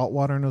like salt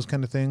water and those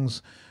kind of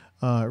things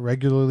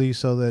regularly,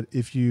 so that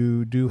if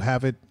you do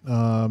have it,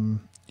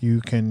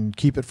 you can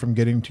keep it from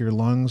getting to your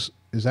lungs.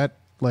 Is that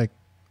like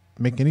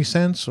make any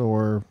sense,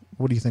 or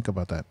what do you think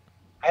about that?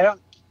 I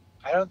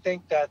don't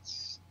think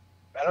that's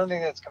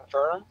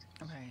confirmed.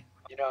 Okay.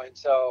 You know, and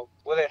so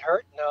will it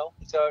hurt? No.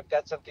 So if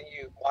that's something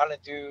you want to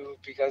do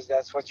because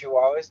that's what you've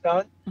always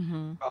done,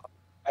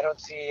 I don't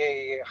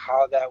see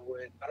how that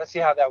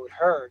would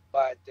hurt.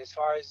 But as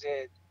far as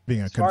it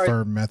being a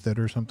confirmed method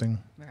or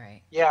something,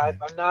 right? Yeah, right.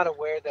 I'm not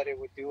aware that it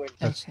would do anything.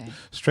 That's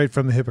straight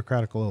from the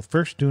Hippocratic Oath.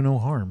 First, do no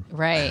harm.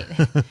 Right.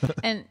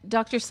 And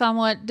Dr.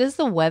 Samoa, does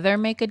the weather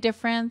make a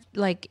difference?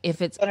 Like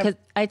if it's, because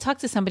I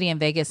talked to somebody in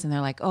Vegas and they're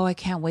like, oh, I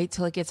can't wait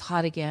till it gets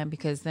hot again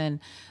because then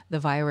the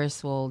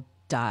virus will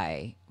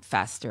die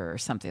faster or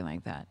something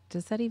like that.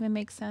 Does that even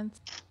make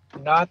sense?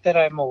 Not that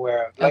I'm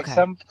aware of. Like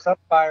some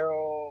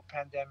viral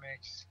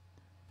pandemics,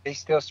 they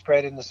still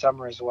spread in the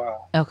summer as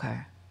well. Okay.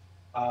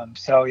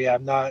 So yeah,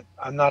 I'm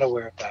not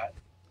aware of that.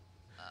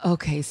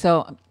 Okay,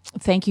 so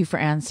thank you for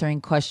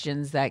answering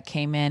questions that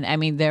came in. I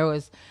mean, there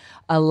was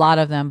a lot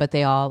of them, but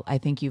I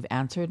think you've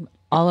answered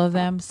all of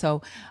them.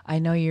 So I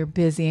know you're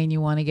busy and you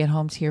want to get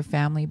home to your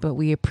family, but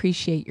we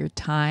appreciate your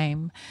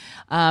time.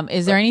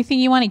 Is there anything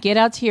you want to get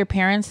out to your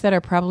parents that are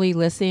probably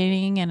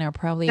listening and are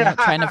probably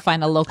trying to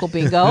find a local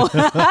bingo?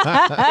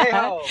 Stay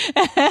home.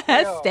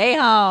 Stay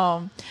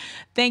home.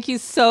 Thank you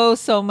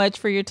so much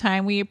for your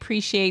time. We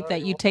appreciate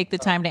that you take the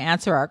time to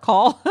answer our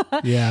call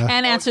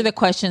and answer the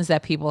questions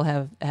that people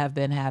have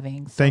been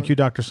having. So thank you,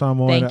 Dr.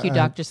 Samoa. Thank you,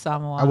 Dr.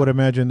 Samoa. I would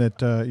imagine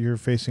that you're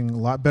facing a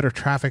lot better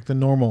traffic than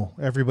normal.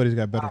 Everybody's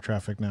got better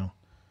traffic now.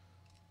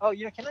 Oh,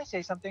 can I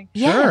say something?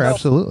 Sure,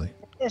 absolutely.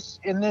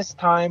 In this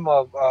time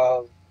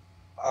of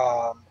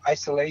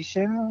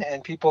isolation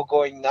and people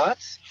going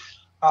nuts,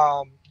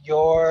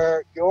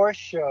 your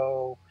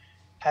show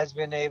has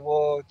been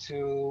able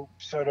to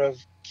sort of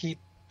keep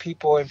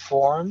people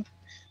informed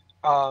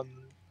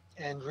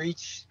and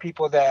reach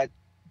people that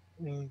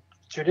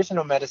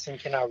traditional medicine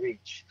cannot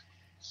reach.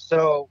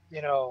 So,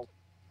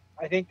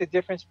 I think the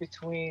difference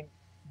between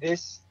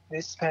this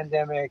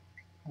pandemic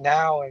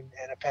now and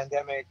a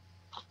pandemic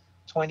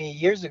 20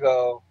 years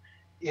ago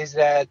is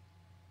that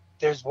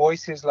there's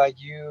voices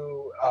like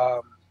you,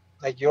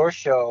 like your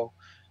show,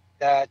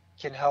 that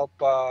can help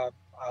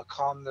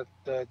calm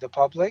the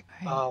public.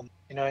 Right.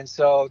 And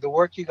so the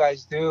work you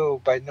guys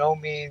do, by no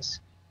means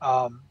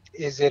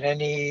is it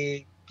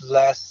any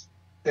less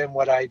than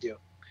what I do.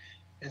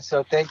 And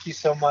so thank you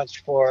so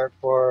much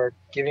for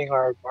giving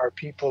our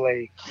people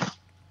a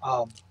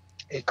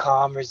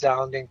calm,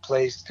 resounding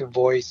place to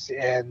voice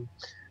and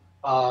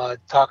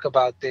talk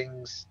about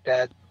things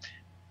that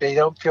they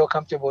don't feel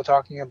comfortable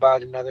talking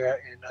about in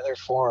other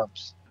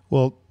forums.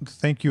 Well,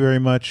 thank you very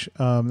much.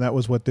 That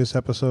was what this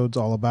episode's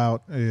all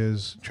about,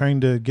 is trying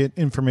to get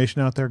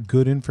information out there,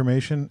 good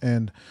information.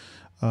 And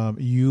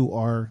you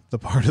are the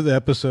part of the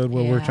episode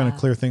where we're trying to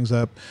clear things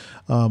up.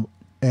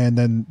 And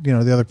then,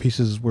 the other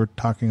pieces, we're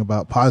talking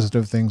about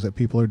positive things that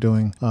people are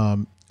doing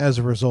as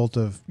a result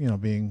of,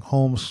 being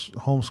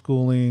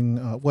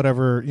homeschooling,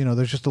 whatever.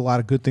 There's just a lot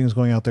of good things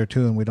going out there,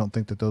 too. And we don't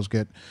think that those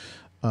get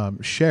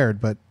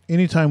shared. But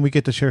anytime we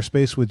get to share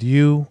space with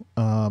you,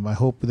 I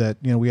hope that,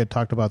 we had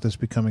talked about this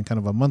becoming kind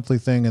of a monthly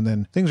thing, and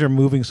then things are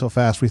moving so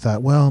fast. We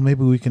thought, well,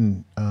 maybe we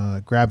can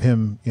grab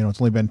him.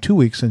 It's only been 2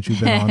 weeks since you've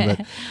been on,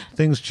 but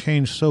things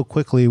change so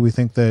quickly. We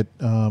think that,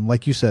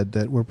 like you said,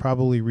 that we're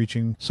probably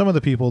reaching some of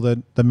the people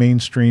that the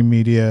mainstream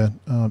media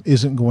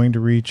isn't going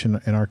to reach,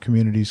 and our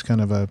community's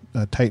kind of a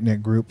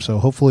tight-knit group. So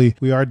hopefully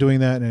we are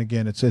doing that. And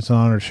again, it's an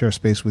honor to share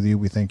space with you.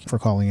 We thank you for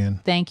calling in.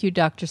 Thank you,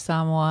 Dr.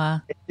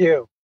 Samoa. Thank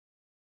you.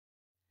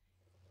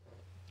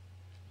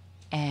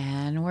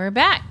 And we're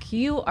back.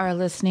 You are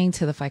listening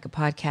to the FICA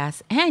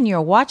Podcast, and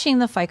you're watching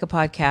the FICA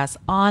Podcast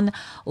on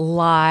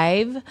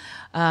live.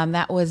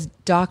 That was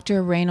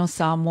Dr. Raynald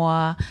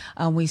Samoa.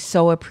 We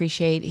so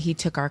appreciate he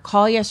took our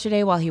call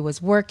yesterday while he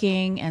was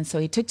working, and so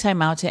he took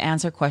time out to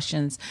answer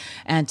questions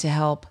and to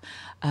help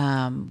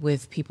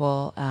with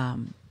people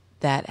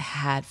that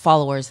had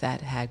followers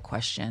that had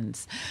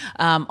questions.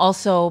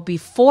 Also,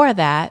 before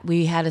that,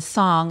 we had a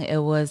song. It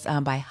was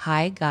by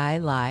Hi Guy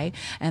Lai,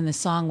 and the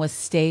song was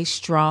Stay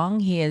Strong.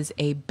 He is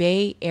a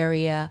Bay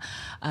Area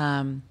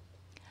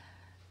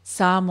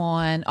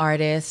Samoan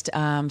artist.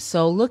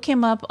 So look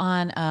him up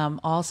on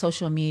all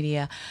social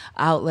media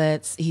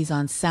outlets. He's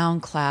on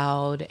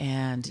SoundCloud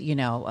and,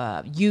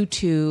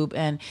 YouTube,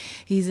 and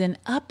he's an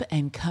up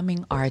and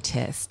coming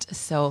artist.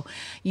 So,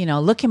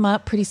 look him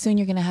up. Pretty soon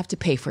you're going to have to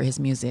pay for his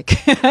music.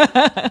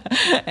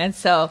 And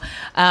so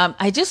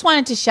I just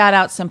wanted to shout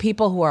out some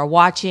people who are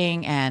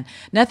watching, and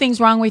nothing's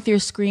wrong with your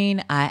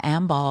screen. I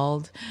am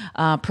bald.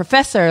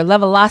 Professor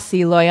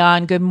Levelasi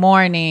Loyan, good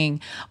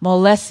morning.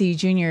 Molesi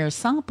Jr.,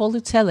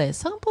 Sangpolutele.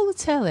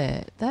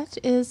 That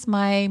is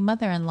my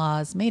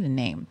mother-in-law's maiden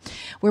name.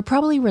 We're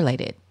probably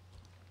related.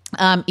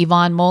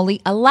 Yvonne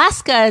Moley,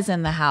 Alaska is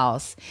in the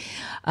house.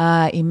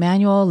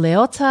 Emmanuel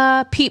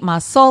Leota, Pete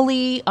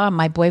Masoli,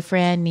 my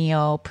boyfriend,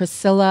 Neo,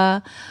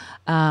 Priscilla.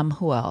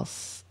 Who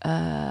else?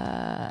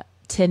 Tenisi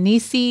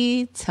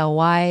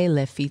Tawai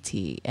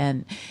Lefiti,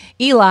 and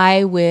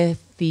Eli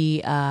with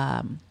the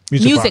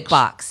Music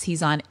Box.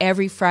 He's on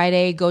every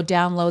Friday. Go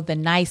download the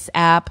Nice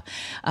app.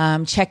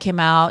 Check him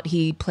out.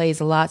 He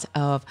plays a lot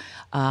of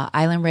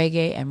island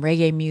reggae and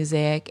reggae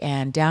music,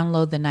 and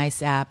download the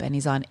Nice app, and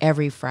he's on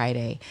every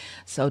Friday.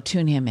 So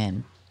tune him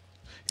in.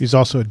 He's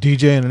also a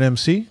DJ and an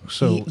MC.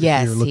 So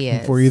yes, if you're looking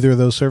for either of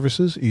those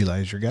services,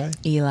 Eli is your guy.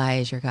 Eli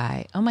is your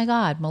guy. Oh my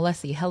God,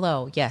 Melessi,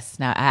 hello. Yes.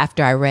 Now,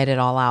 after I read it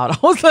all out, I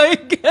was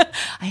like,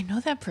 I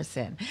know that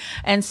person.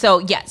 And so,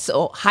 yeah.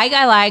 So Hi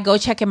Guy Lai, go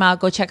check him out.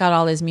 Go check out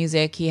all his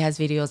music. He has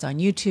videos on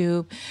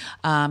YouTube.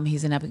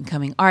 He's an up and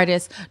coming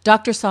artist.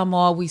 Dr.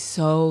 Samoa, we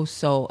so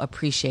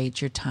appreciate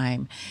your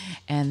time.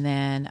 And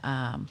then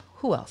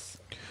who else?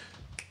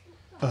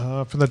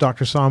 From the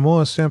Dr.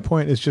 Samoa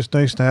standpoint, it's just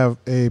nice to have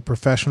a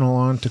professional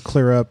on to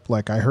clear up,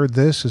 like, I heard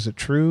this, is it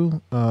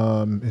true?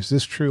 Is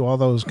this true? All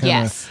those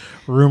kind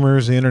of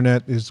rumors. The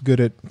internet is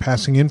good at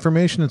passing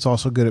information. It's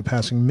also good at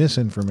passing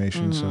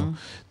misinformation. So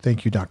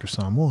thank you, Dr.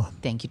 Samoa.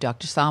 Thank you,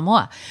 Dr.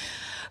 Samoa.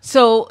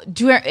 So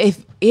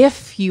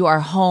if you are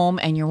home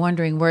and you're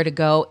wondering where to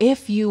go,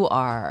 if you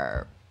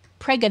are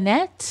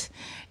pregnant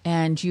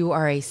and you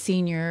are a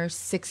senior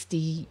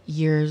 60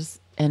 years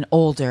and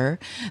older,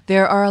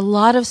 there are a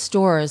lot of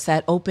stores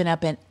that open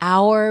up an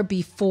hour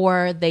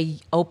before they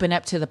open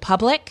up to the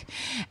public,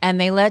 and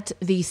they let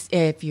these,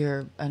 if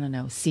you're, I don't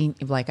know,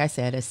 like I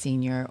said, a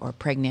senior or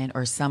pregnant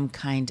or some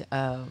kind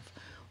of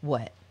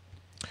what?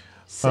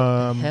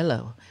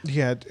 Hello.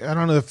 Yeah, I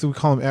don't know if we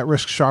call them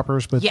at-risk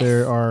shoppers, but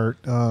there are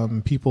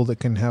people that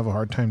can have a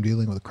hard time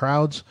dealing with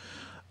crowds.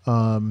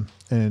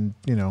 And,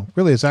 you know,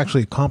 really it's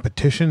actually a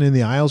competition in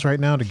the aisles right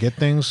now to get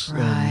things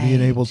and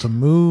being able to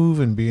move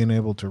and being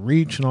able to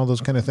reach and all those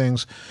kind of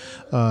things.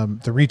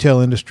 The retail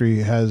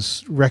industry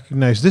has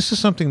recognized this is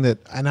something that,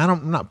 and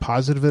I'm not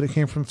positive that it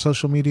came from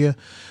social media,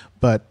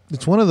 but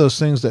it's one of those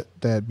things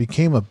that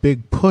became a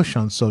big push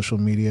on social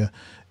media,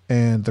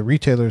 and the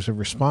retailers have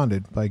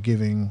responded by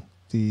giving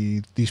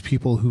these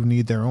people who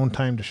need their own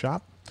time to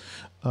shop.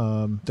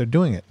 They're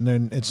doing it. And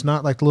then it's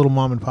not like the little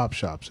mom and pop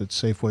shops. It's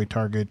Safeway,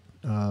 Target,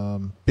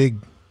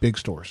 big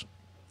stores.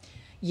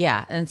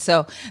 Yeah, and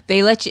so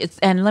they let you.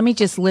 And let me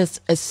just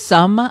list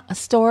some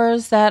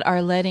stores that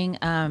are letting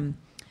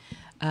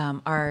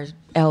our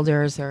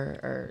elders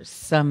or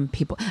some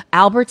people.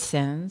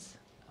 Albertsons.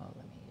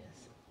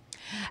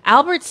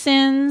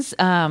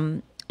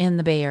 Albertsons in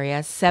the Bay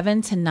Area,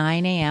 7 to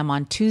 9 a.m.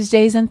 on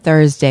Tuesdays and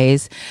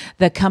Thursdays.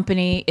 The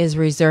company is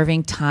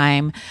reserving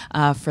time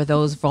for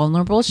those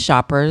vulnerable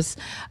shoppers.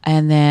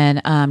 And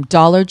then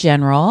Dollar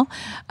General,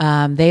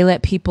 they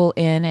let people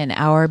in an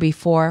hour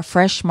before.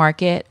 Fresh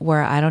Market,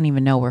 where I don't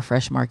even know where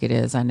Fresh Market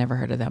is. I never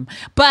heard of them.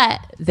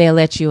 But they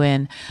let you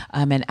in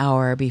an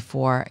hour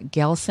before.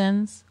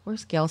 Gelson's,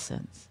 where's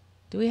Gelson's?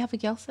 Do we have a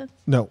Gelson's?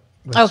 No.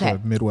 That's okay.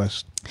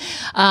 Midwest.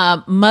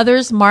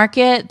 Mother's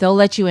Market, they'll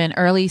let you in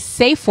early.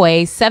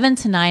 Safeway, 7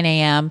 to 9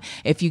 a.m.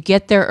 If you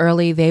get there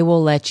early, they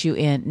will let you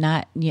in.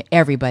 Not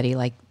everybody,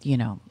 like, you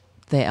know,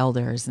 the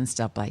elders and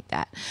stuff like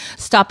that.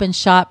 Stop and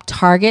Shop,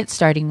 Target,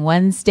 starting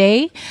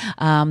Wednesday.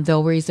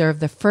 They'll reserve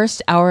the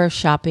first hour of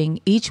shopping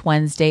each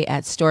Wednesday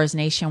at stores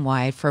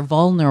nationwide for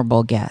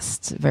vulnerable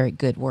guests. Very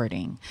good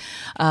wording.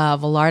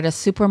 Vallarta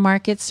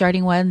Supermarket,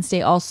 starting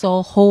Wednesday.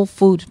 Also, Whole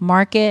Food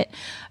Market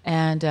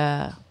and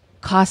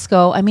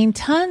Costco. I mean,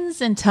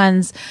 tons and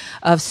tons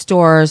of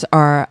stores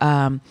are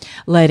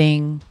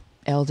letting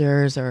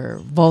elders or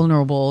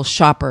vulnerable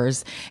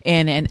shoppers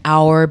in an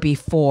hour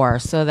before.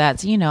 So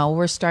that's, you know,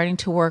 we're starting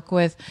to work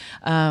with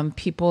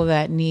people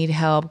that need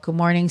help. Good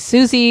morning,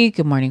 Susie.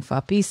 Good morning,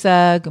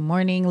 Fapisa. Good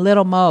morning,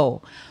 Little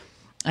Mo.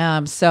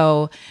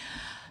 So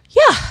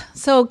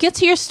get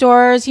to your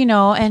stores, you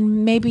know,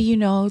 and maybe, you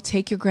know,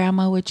 take your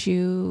grandma with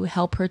you,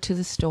 help her to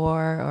the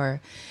store,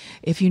 or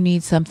if you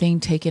need something,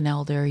 take an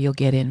elder. You'll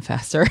get in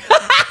faster.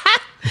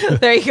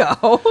 There you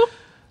go.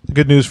 The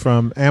good news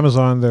from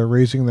Amazon, they're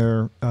raising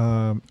their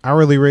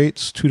hourly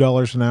rates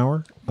 $2 an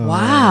hour.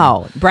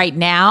 Wow. Right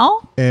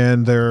now?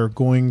 And they're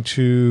going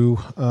to,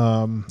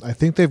 I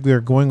think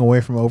they're going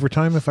away from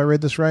overtime, if I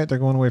read this right. They're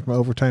going away from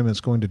overtime, and it's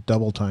going to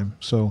double time.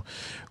 So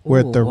we're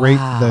at the rate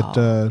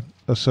that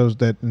so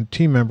that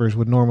team members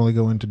would normally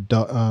go into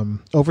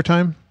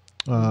overtime.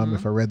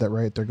 If I read that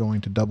right, they're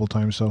going to double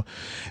time. So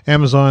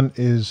Amazon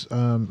is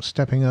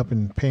stepping up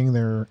and paying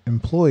their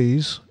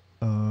employees.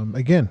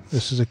 Again,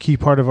 this is a key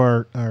part of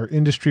our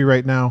industry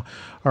right now.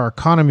 Our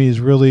economy is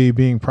really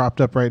being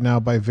propped up right now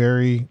by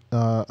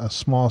a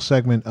small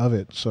segment of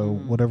it. So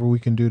whatever we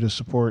can do to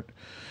support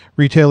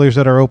retailers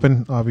that are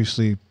open,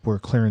 obviously we're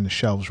clearing the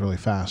shelves really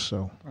fast.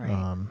 So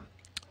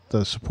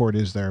the support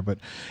is there. But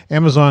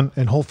Amazon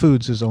and Whole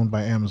Foods is owned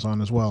by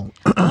Amazon as well.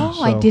 Oh,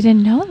 so I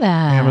didn't know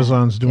that.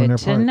 Amazon's doing their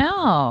part. Good to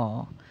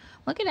know.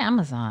 Look at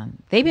Amazon.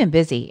 They've been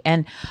busy.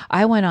 And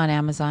I went on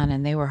Amazon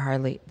and they were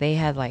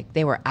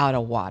out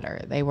of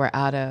water.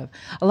 A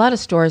lot of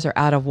stores are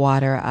out of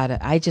water.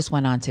 I just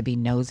went on to be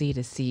nosy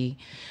to see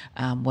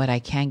what I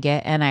can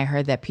get. And I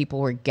heard that people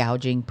were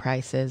gouging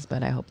prices,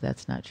 but I hope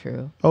that's not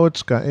true. Oh,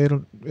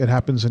 it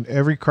happens in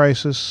every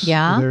crisis.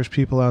 Yeah. There's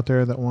people out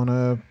there that want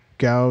to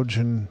gouge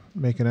and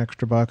make an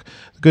extra buck.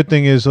 The good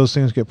thing is those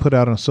things get put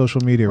out on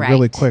social media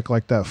really quick,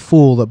 like that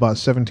fool that bought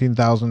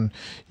 17,000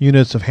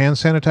 units of hand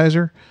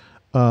sanitizer.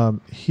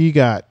 He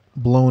got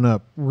blown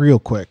up real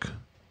quick,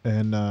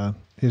 and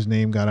his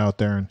name got out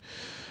there. And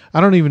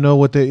I don't even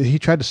know he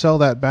tried to sell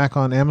that back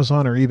on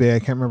Amazon or eBay. I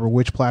can't remember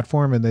which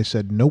platform, and they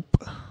said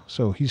nope.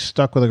 So he's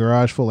stuck with a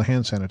garage full of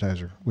hand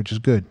sanitizer, which is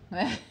good.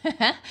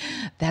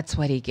 That's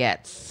what he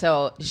gets.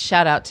 So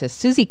shout out to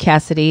Susie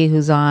Cassidy,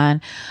 who's on,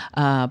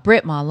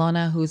 Britt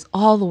Malona, who's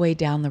all the way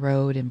down the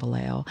road in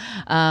Vallejo.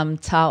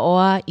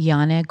 Taoa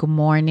Yane, good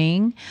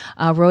morning.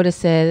 Rhoda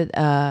said,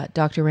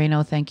 Dr.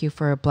 Raynald, thank you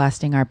for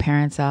blasting our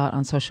parents out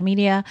on social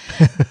media.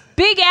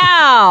 Big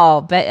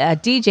Al, but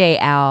DJ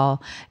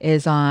Al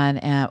is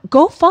on.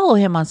 Go follow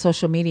him on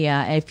social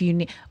media. If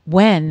you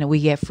when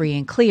we get free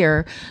and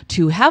clear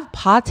to have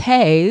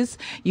pates,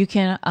 you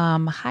can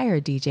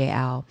hire DJ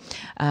Al.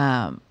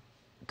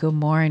 Good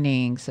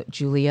morning, so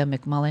Julia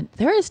McMullen.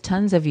 There is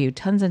tons of you,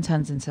 tons and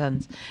tons and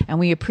tons, and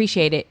we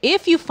appreciate it.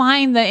 If you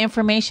find the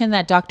information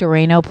that Dr.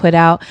 Raynald put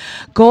out,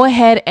 go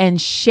ahead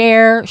and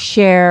share,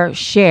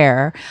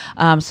 so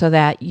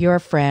that your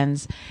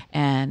friends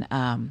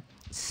and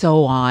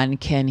so on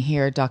can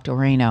hear Dr.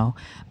 Raynald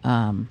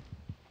and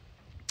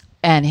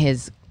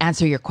his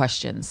answer your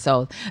questions.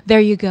 So there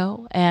you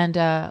go. And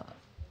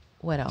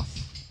what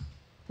else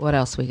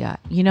we got?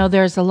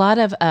 There's a lot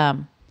of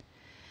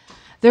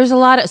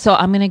so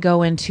I'm going to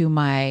go into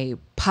my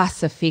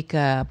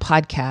Pacifica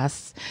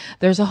podcasts.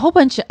 There's a whole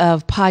bunch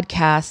of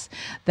podcasts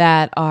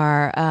that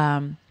are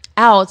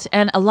out,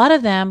 and a lot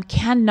of them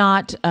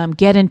cannot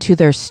get into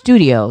their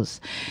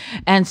studios,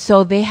 and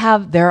so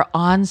they're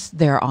on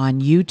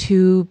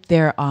YouTube,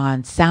 they're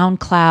on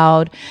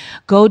SoundCloud.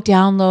 Go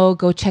download,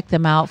 go check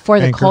them out. For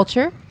the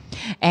Culture,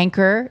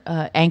 Anchor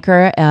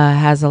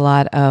has a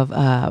lot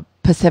of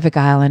Pacific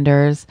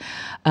Islanders.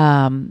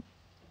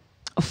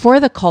 For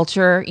the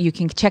Culture, you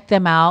can check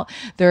them out.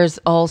 There's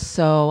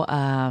also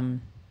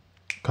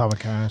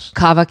Kavacast,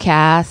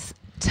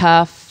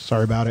 Tough.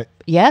 Sorry about it.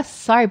 Yes,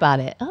 sorry about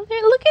it. Oh,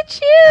 there, look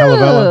at you.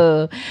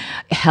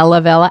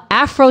 Hellavella.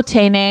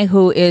 Afrotene,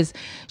 who is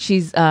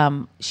she's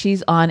on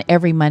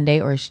every Monday,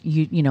 or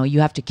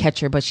you have to catch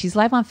her, but she's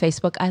live on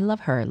Facebook. I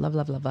love her.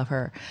 Love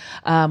her.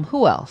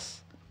 Who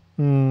else?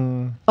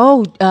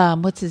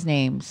 What's his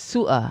name?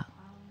 Sua.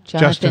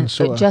 Jonathan.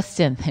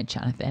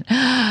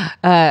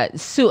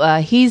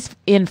 Sua. He's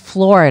in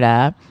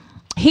Florida.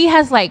 He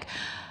has like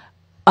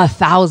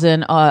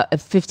 1,000,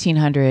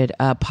 1,500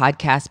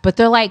 podcasts, but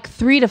they're like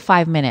 3 to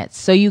 5 minutes.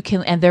 So you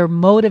can, and they're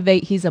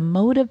he's a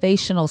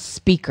motivational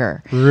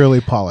speaker.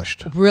 Really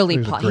polished.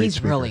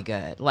 He's really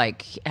good.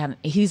 And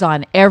he's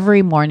on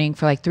every morning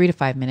for like 3 to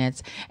 5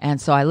 minutes.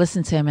 And so I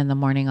listen to him in the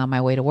morning on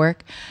my way to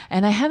work.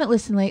 And I haven't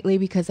listened lately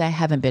because I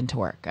haven't been to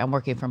work. I'm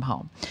working from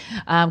home.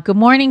 Good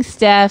morning,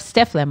 Steph.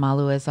 Steph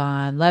Lemalu is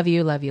on. Love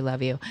you.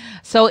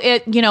 So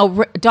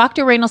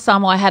Dr. Raynald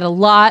Samoa had a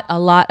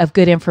lot of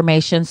good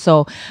information.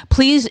 So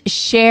please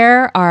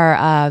share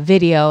our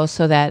video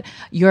so that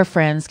your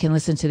friends can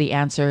listen to the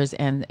answers,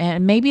 and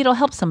maybe it'll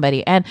help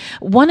somebody. And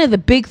one of the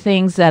big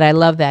things that I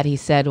love that he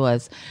said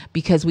was,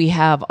 because we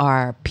have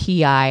our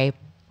PI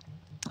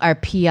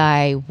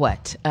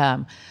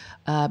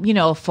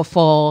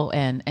fulfill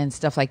and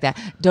stuff like that.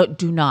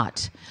 Do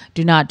not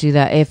do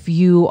that. If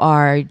you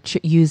are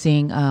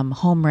using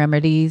home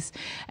remedies,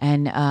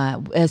 and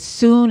as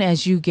soon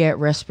as you get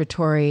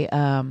respiratory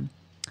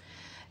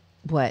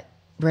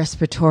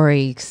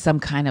some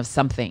kind of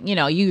something,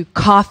 you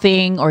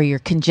coughing or you're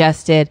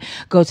congested,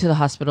 go to the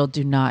hospital.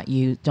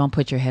 Don't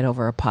put your head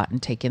over a pot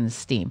and take in the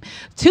steam.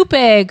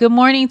 Tupe, good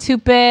morning,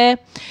 Tupe.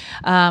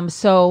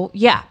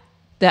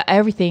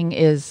 Everything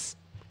is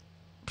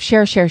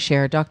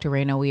share. Dr.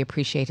 Raynald, we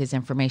appreciate his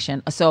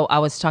information. So I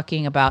was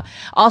talking about,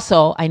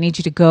 also, I need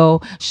you to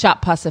go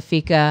shop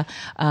Pacifica.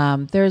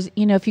 There's,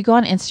 if you go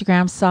on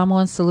Instagram,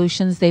 Samoan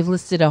Solutions, they've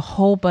listed a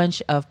whole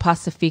bunch of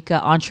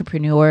Pacifica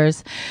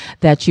entrepreneurs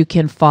that you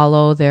can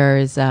follow.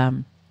 There's,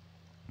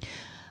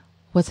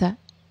 what's that?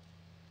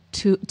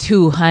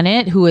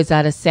 200, who is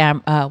out of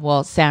San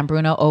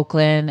Bruno,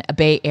 Oakland,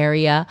 Bay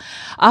Area.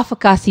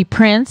 Afakasi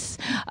Prince,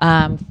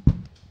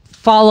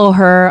 follow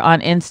her on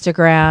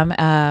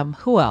Instagram.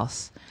 Who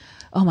else?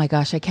 Oh my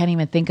gosh, I can't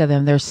even think of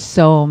them. There's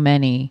so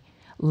many.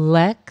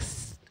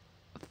 Lex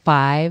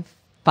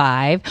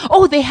 55.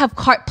 Oh, they have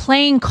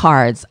playing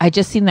cards. I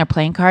just seen their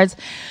playing cards,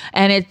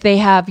 and they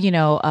have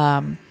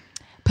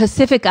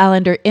Pacific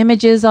Islander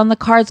images on the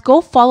cards.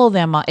 Go follow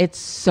them. It's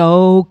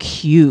so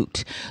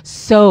cute.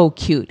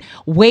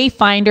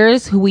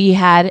 Wayfinders, who we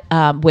had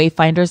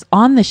Wayfinders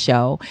on the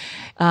show.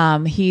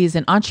 He's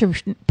an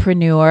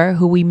entrepreneur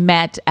who we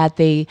met at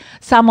the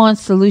Samoan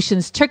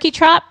Solutions Turkey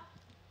Trot.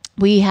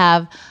 We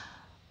have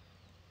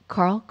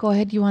Carl. Go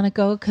ahead. You want to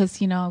go?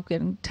 Because I'm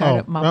getting tired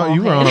of my. No,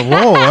 you were on a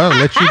roll. I'll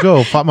let you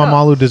go. Fatma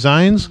Malu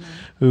Designs,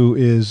 who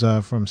is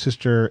from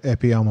Sister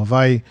Epi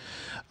Almavai,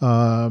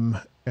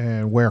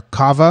 and Wear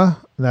Kava.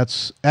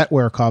 That's at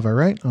Wear Kava,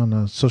 right, on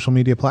the social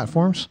media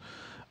platforms.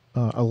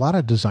 A lot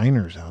of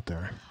designers out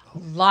there.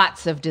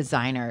 Lots of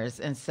designers,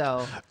 and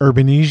so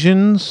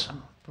Urbanesians.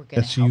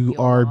 That's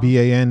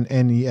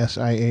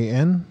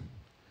URBANNESIAN.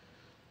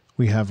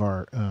 We have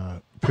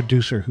our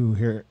producer who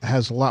here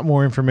has a lot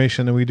more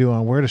information than we do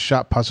on where to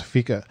shop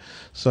Pacifica.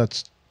 So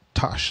it's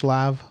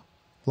Tashlav.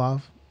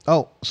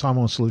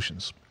 Samoan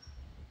Solutions.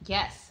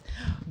 Yes.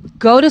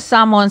 Go to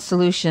Samoan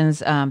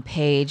Solutions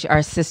page.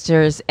 Our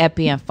sisters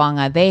Epi and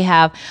Fanga, they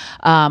have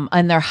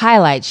on their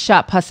highlights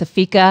shop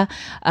Pacifica.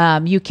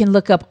 You can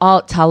look up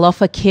all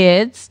Talofa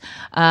Kids.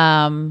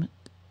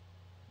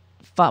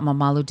 Fatma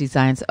Malu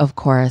Designs, of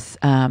course.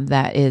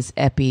 That is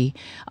Epi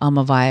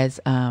Almavai's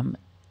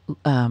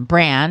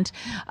brand.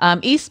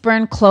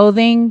 Eastburn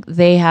Clothing,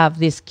 they have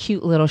this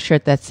cute little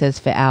shirt that says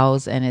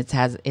Fe'aus, and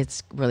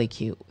it's really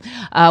cute.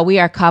 We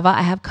are Kava.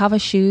 I have Kava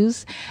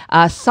shoes.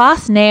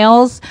 Sauce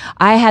Nails,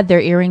 I had their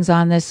earrings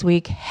on this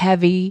week.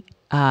 Heavy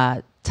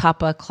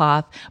tapa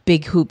cloth,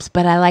 big hoops,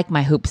 but I like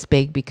my hoops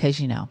big because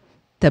the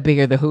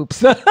bigger the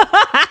hoops.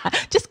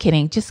 Just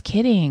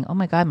kidding. Oh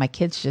my God, my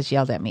kids just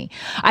yelled at me.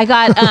 I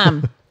got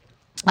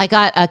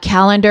a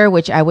calendar,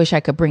 which I wish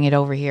I could bring it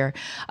over here,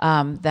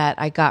 that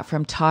I got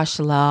from Tosh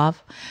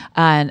Love.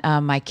 And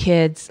my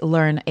kids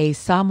learn a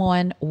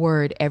Samoan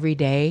word every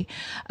day.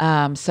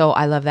 So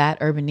I love that.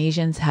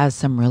 Urbanesians has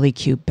some really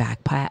cute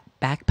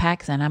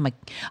backpacks, and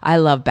I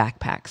love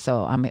backpacks,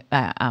 so I'm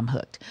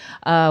hooked.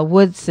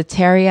 Wood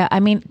Soteria,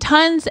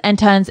 tons and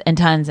tons and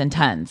tons and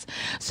tons.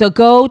 So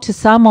go to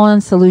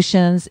Samoan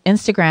Solutions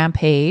Instagram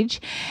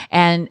page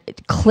and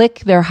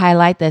click their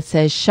highlight that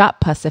says Shop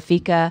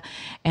Pacifica,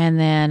 and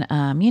then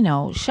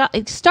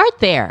start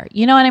there.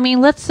 You know what I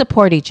mean? Let's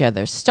support each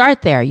other.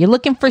 Start there. You're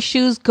looking for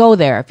shoes, go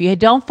there. If you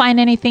don't find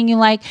anything you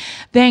like,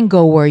 then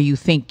go where you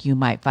think you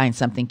might find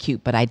something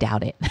cute, but I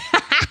doubt it.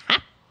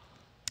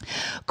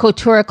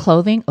 Couture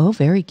Clothing. Oh,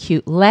 very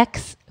cute.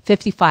 Lex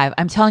 55.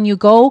 I'm telling you,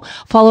 go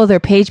follow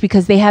their page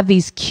because they have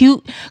these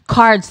cute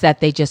cards that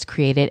they just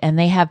created, and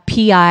they have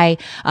PI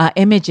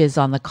images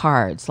on the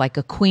cards. Like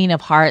a Queen of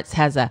Hearts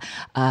has a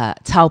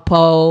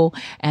taupo,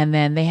 and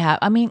then they have,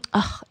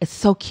 it's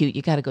so cute.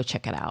 You got to go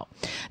check it out.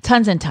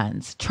 Tons and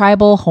tons.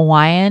 Tribal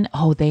Hawaiian.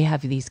 Oh, they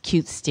have these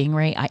cute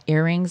stingray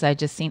earrings I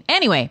just seen.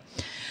 Anyway,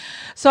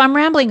 so I'm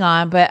rambling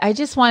on, but I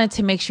just wanted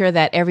to make sure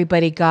that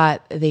everybody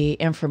got the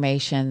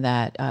information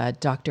that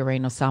Dr.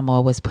 Raynald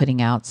Samoa was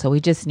putting out. So we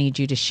just need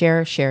you to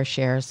share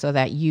so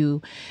that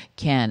you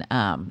can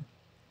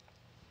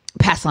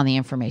pass on the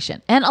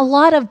information. And a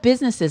lot of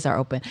businesses are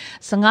open.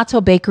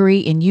 Sangato Bakery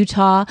in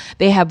Utah,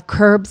 they have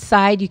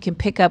curbside. You can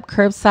pick up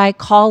curbside,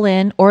 call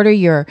in, order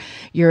your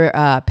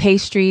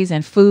pastries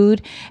and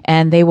food,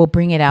 and they will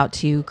bring it out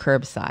to you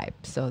curbside.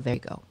 So there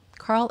you go.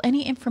 Carl,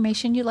 any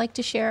information you'd like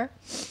to share?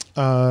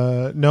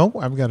 No,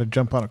 I've got to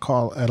jump on a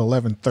call at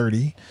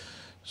 11:30.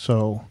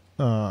 So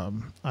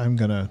I'm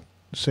going to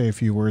say a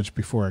few words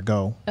before I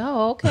go.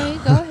 Oh, okay.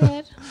 Go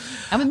ahead.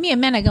 Me and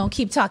Men are going to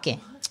keep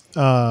talking.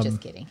 Just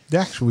kidding.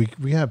 Actually,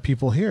 we have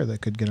people here that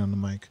could get on the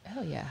mic.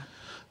 Oh, yeah.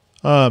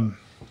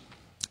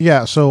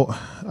 Yeah, so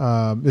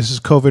this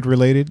is COVID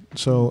related.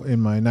 So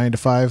in my 9 to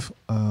 5,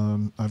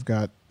 I've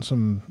got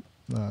some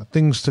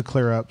things to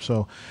clear up.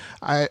 So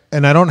I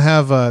don't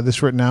have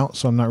this written out,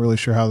 so I'm not really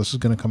sure how this is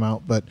going to come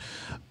out. But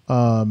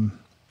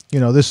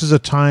this is a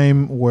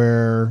time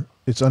where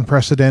it's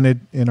unprecedented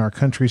in our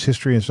country's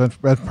history. It's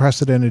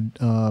unprecedented,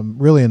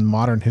 really, in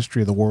modern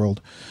history of the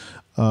world.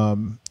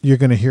 You're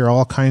going to hear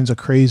all kinds of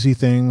crazy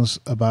things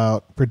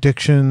about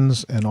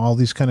predictions and all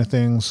these kind of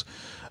things.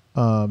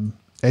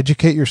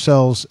 Educate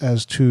yourselves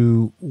as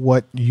to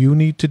what you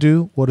need to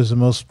do. What is the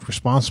most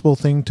responsible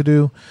thing to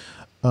do?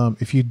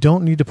 If you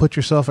don't need to put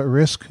yourself at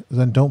risk,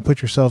 then don't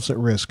put yourselves at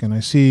risk. And I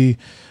see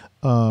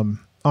on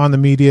the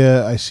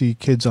media, I see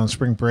kids on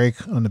spring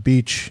break on the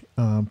beach,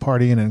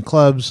 partying in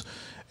clubs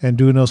and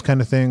doing those kind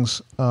of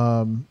things.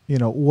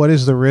 What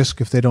is the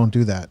risk if they don't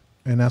do that?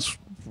 And that's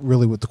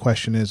really what the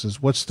question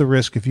is what's the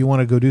risk if you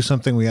want to go do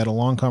something? We had a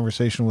long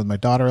conversation with my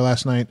daughter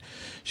last night.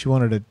 She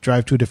wanted to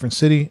drive to a different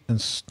city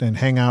and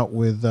hang out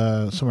with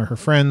some of her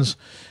friends.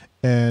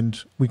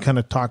 And we kind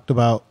of talked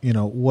about,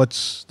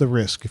 what's the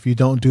risk? If you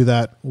don't do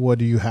that, what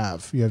do you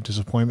have? You have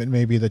disappointment,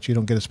 maybe, that you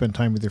don't get to spend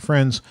time with your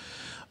friends.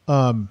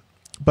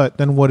 But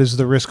then what is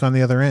the risk on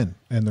the other end?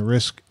 And the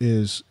risk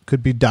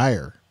could be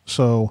dire.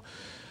 So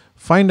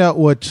find out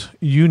what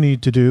you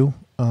need to do.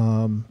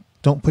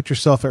 Don't put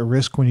yourself at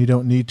risk when you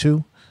don't need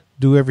to.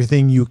 Do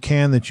everything you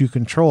can that you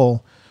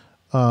control.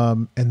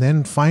 And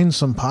then find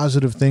some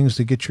positive things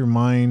to get your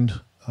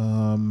mind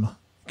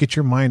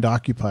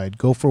occupied.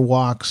 Go for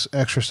walks,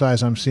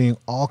 exercise. I'm seeing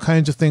all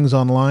kinds of things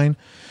online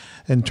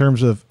in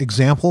terms of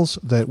examples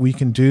that we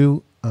can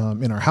do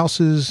in our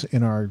houses,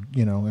 in our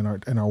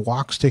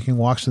walks, taking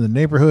walks in the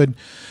neighborhood,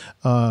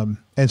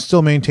 and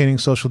still maintaining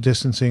social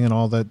distancing and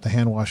all that, the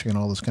hand washing and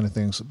all those kind of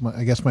things.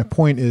 I guess my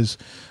point is,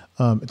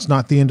 it's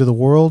not the end of the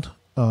world.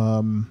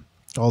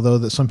 Although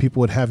that some people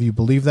would have you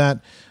believe that.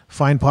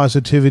 Find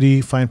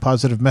positivity, find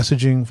positive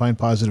messaging, find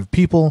positive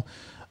people.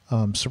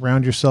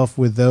 Surround yourself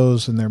with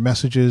those and their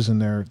messages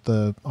and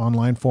the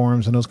online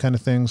forums and those kind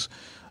of things,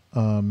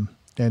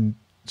 and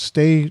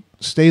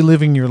stay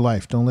living your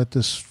life. Don't let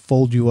this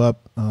fold you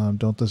up.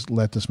 Don't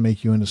let this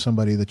make you into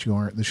somebody that you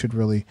aren't. This should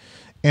really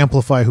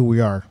amplify who we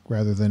are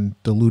rather than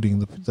diluting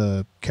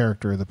the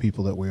character of the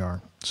people that we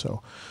are.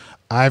 So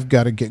I've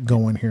got to get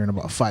going here in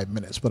about 5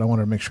 minutes, but I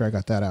wanted to make sure I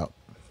got that out.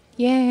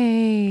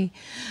 Yay.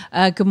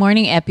 Good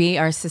morning, Epi.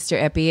 Our sister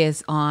Epi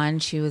is on.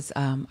 She was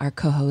our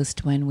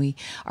co-host when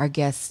our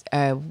guests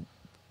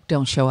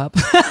don't show up.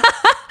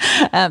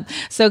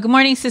 So good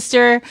morning,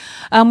 sister.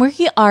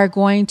 We are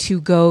going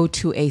to go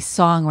to a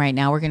song right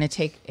now. We're going to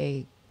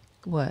take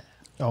what?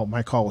 Oh,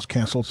 my call was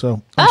canceled,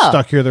 so I'm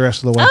stuck here the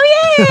rest of the way.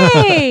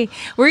 Oh, yay.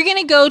 We're going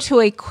to go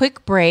to a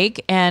quick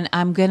break, and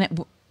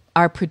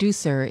our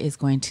producer is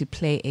going to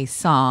play a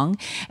song,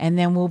 and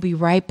then we'll be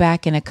right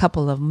back in a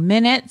couple of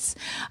minutes.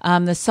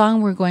 The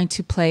song we're going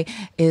to play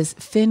is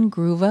Finn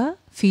Groova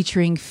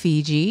featuring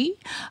Fiji,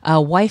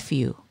 Wife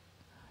You.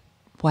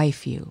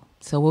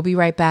 So we'll be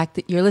right back.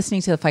 You're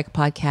listening to the FICA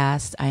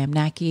podcast. I am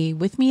Naki.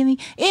 With me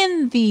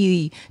in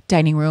the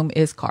dining room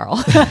is Carl.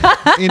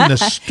 In the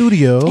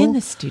studio. In the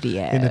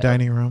studio. In the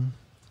dining room.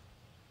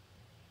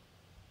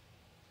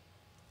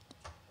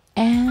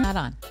 And not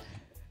on.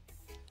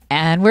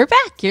 And we're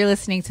back. You're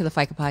listening to the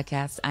FICA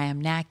podcast. I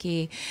am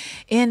Naki.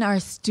 In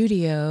our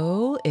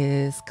studio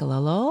is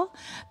Kalolo.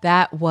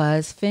 That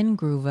was Finn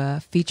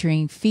Groova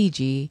featuring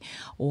Fiji,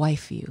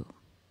 Wife You.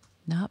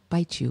 Not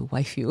Bite You,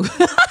 Wife You.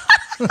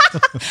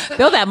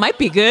 Though that might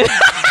be good.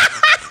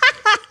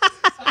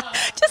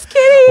 Just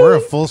kidding. We're a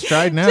full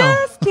stride now.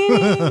 Just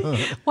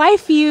kidding.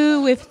 Wife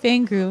You with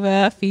Finn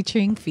Groova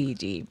featuring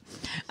Fiji.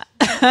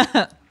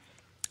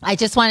 I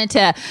just wanted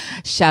to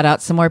shout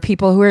out some more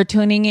people who are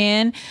tuning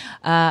in.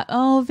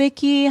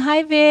 Vicky.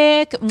 Hi,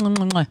 Vic.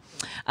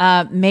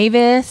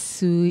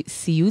 Mavis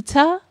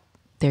Siuta.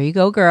 There you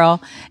go,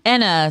 girl.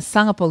 Anna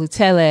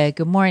Sangapolutele.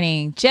 Good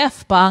morning.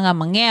 Jeff Banga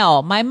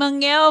Mangel. My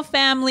Mangel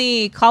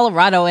family.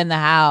 Colorado in the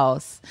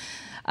house.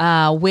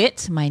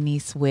 Wit, my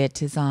niece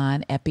Wit is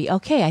on. Epi.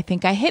 Okay, I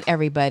think I hit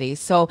everybody.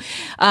 So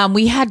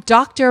we had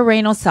Dr.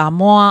 Raynald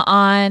Samoa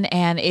on,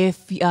 and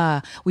if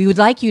we would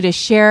like you to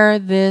share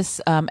this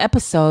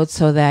episode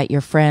so that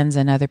your friends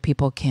and other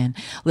people can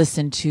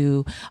listen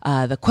to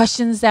the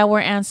questions that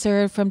were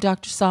answered from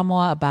Dr.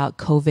 Samoa about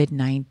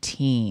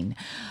COVID-19.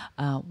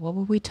 What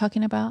were we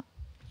talking about?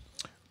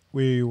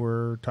 We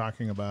were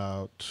talking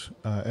about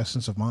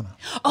Essence of Mana.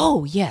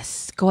 Oh,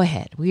 yes. Go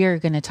ahead. We are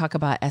going to talk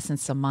about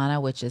Essence of Mana,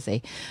 which is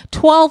a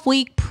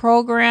 12-week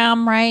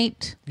program,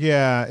 right?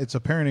 Yeah, it's a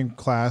parenting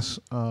class.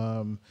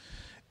 And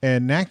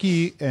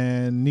Naki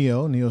and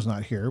Neo's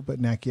not here, but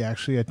Naki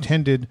actually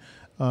attended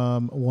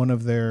one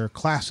of their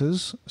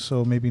classes.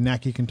 So maybe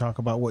Naki can talk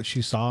about what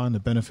she saw and the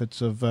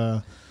benefits of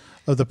the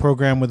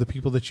program with the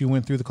people that you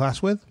went through the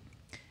class with.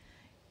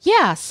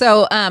 Yeah,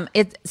 so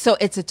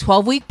it's a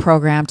 12-week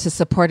program to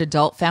support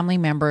adult family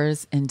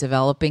members in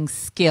developing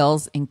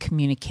skills in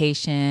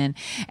communication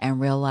and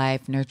real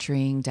life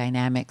nurturing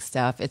dynamic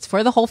stuff. It's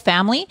for the whole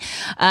family.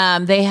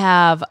 They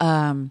have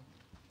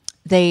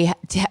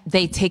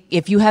they take,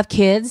 if you have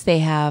kids, they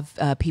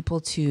have people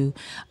to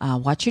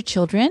watch your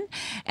children,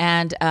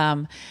 and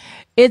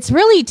it's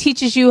really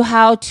teaches you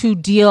how to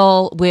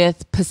deal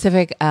with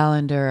Pacific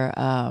Islander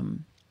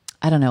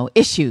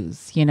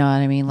issues. You know what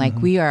I mean? Like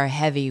we are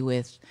heavy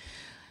with,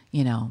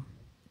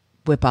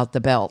 whip out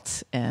the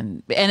belt,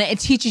 and it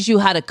teaches you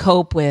how to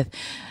cope with,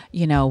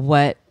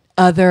 what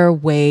other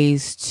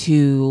ways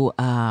to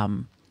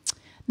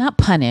not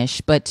punish,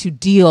 but to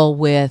deal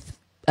with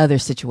other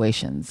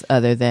situations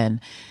other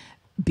than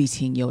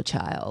beating your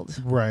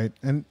child. Right.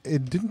 And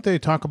didn't they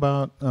talk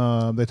about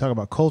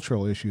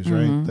cultural issues,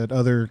 right? That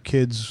other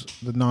kids,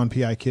 the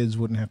non-PI kids,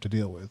 wouldn't have to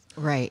deal with.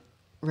 Right.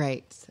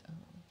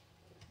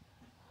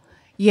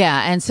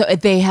 Yeah, and so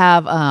they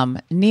have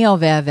Neo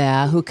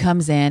Veva, who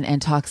comes in and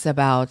talks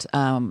about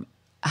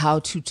how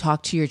to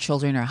talk to your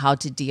children, or how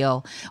to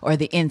deal, or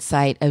the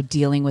insight of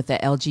dealing with the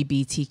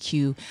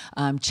LGBTQ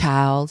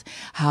child,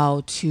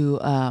 how to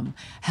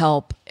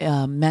help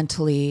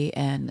mentally,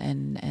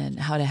 and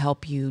how to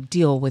help you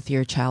deal with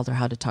your child, or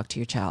how to talk to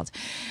your child.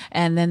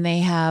 And then they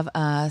have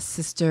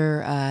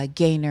Sister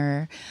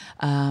Gaynor,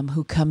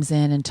 who comes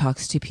in and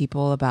talks to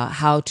people about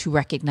how to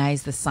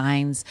recognize the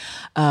signs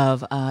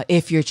of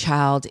if your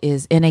child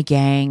is in a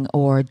gang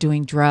or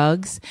doing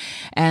drugs.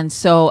 And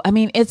so, I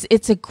mean,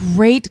 it's a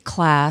great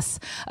class. class,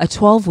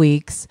 12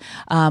 weeks,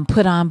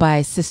 put on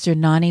by Sister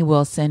Nani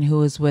Wilson,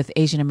 who is with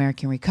Asian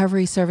American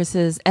Recovery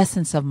Services,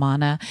 Essence of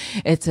Mana.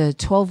 It's a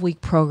 12-week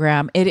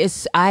program. It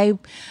is, I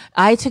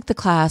took the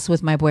class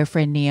with my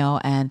boyfriend, Neo,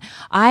 and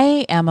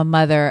I am a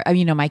mother.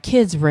 You know, my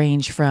kids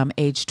range from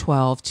age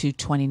 12 to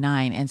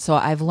 29. And so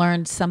I've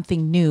learned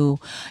something new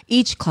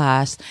each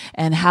class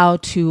and how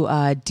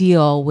to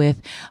deal with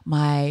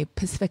my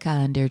Pacific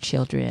Islander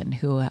children,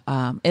 who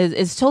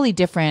is totally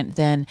different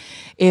than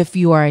if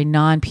you are a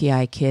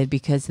non-PI kid,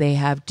 because they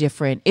have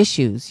different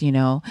issues. You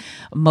know,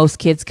 most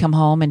kids come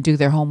home and do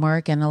their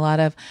homework, and a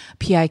lot of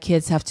PI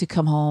kids have to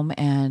come home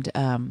and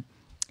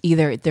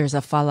either there's a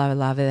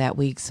fala'alava that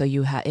week, so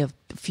you have a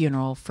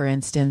funeral, for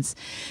instance,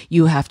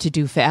 you have to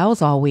do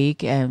fe'aus all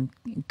week and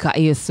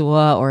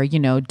ka'iyasua, or, you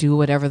know, do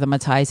whatever the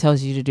matai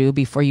tells you to do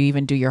before you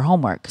even do your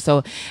homework.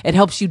 So it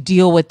helps you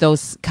deal with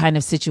those kind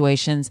of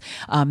situations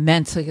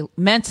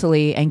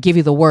mentally and give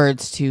you the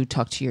words to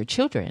talk to your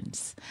children.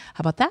 How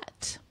about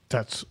that?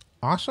 That's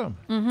awesome.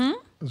 Mm-hmm.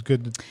 It's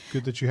good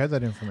that you had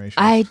that information.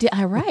 I did.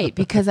 Right,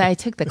 because I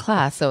took the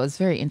class, so it was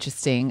very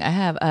interesting. I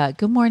have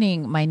good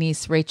morning, my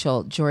niece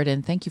Rachel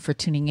Jordan. Thank you for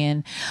tuning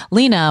in.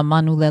 Lena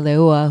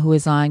Manuleleua, who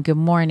is on. Good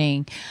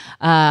morning.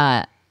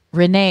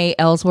 Renee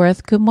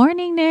Ellsworth. Good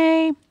morning,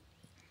 Nay.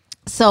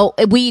 So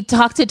we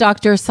talked to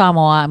Dr.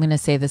 Samoa. I'm going to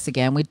say this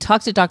again. We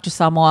talked to Dr.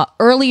 Samoa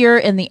earlier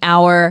in the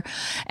hour,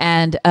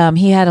 and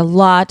he had a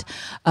lot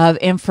of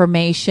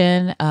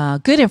information,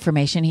 good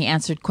information. He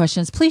answered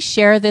questions. Please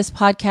share this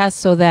podcast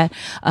so that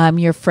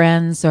your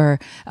friends or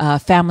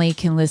family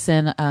can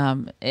listen.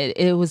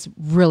 It was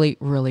really,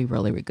 really,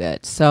 really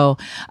good. So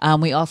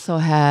we also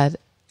had,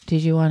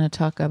 did you want to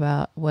talk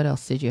about, what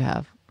else did you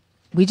have?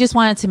 We just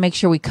wanted to make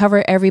sure we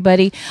cover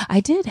everybody. I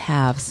did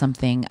have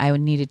something I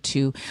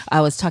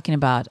was talking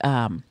about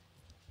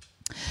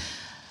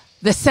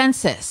the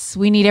census.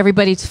 We need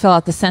everybody to fill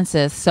out the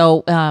census.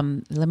 So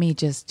let me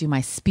just do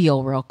my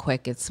spiel real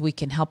quick. We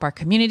can help our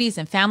communities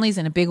and families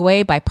in a big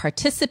way by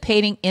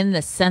participating in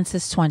the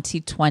Census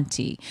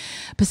 2020.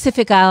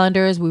 Pacific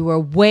Islanders, we were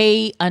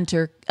way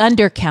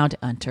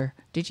undercounted.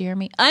 Did you hear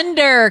me?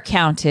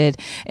 Undercounted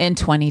in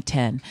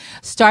 2010.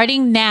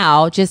 Starting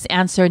now, just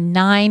answer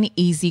 9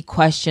 easy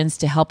questions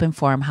to help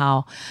inform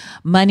how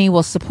money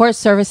will support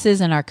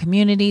services in our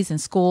communities and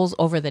schools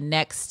over the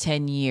next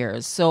 10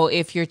 years. So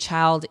if your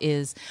child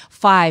is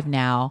 5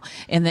 now,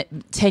 in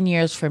 10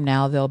 years from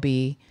now, they'll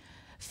be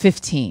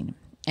 15.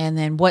 And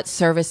then what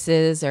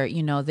services are,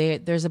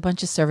 there's a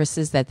bunch of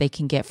services that they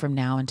can get from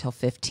now until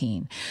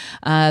 15.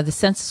 The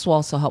census will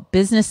also help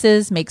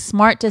businesses make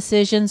smart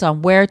decisions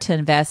on where to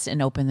invest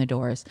and open the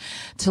doors.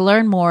 To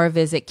learn more,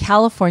 visit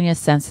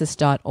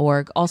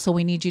californiacensus.org. Also,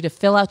 we need you to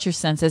fill out your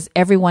census.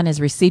 Everyone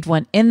has received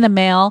one in the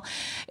mail.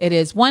 It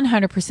is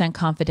 100%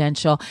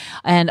 confidential.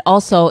 And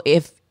also,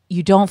 if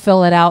you don't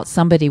fill it out,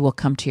 somebody will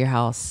come to your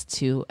house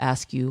to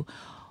ask you,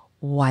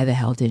 why the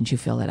hell didn't you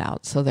fill it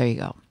out? So there you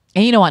go.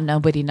 And you don't want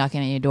nobody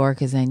knocking on your door,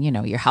 because then,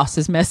 your house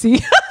is messy.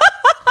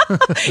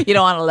 You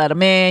don't want to let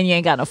them in. You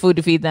ain't got no food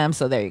to feed them.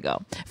 So there you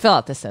go. Fill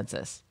out the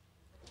census.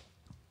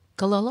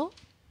 Kalolo?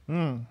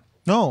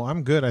 No,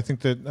 I'm good. I think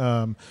that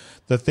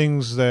the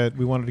things that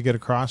we wanted to get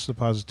across, the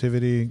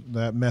positivity,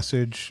 that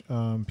message,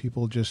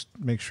 people just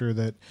make sure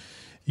that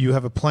you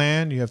have a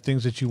plan. You have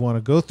things that you want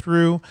to go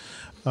through.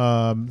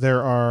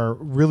 There are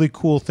really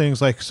cool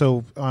things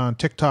so on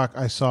TikTok,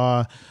 I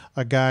saw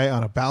a guy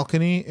on a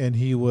balcony, and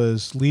he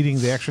was leading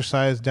the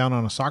exercise down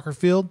on a soccer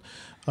field,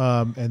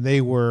 and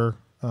they were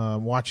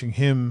watching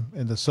him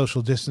and the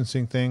social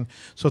distancing thing.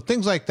 So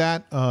things like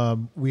that.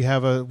 We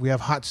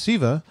have Hot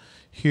Siva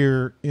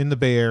here in the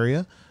Bay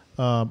Area.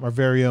 Our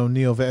very own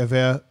Neo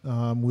Ve'eve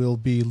will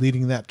be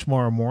leading that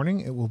tomorrow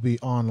morning. It will be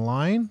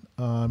online.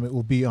 It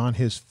will be on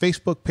his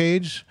Facebook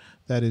page.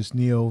 That is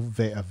Neo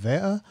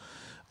Ve'eve.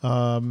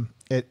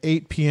 At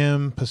 8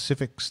 p.m.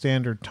 Pacific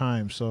Standard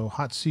Time. So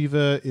Hot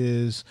Siva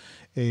is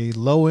a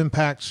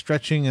low-impact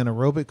stretching and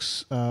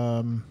aerobics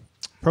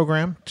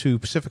program to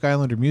Pacific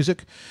Islander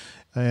music.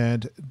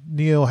 And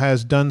Neo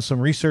has done some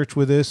research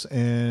with this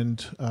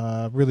and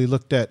really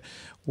looked at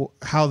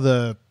how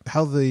the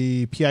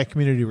PI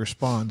community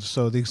responds.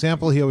 So the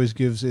example he always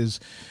gives is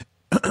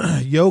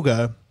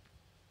yoga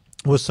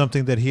was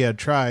something that he had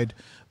tried,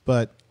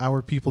 but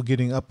our people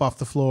getting up off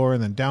the floor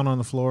and then down on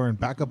the floor and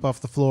back up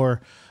off the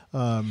floor.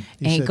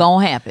 Ain't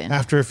gonna happen.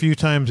 After a few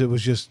times, it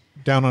was just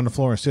down on the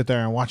floor and sit there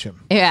and watch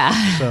him.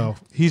 Yeah. So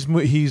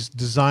he's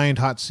designed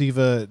Hot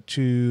Siva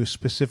to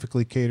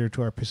specifically cater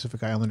to our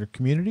Pacific Islander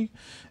community,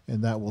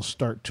 and that will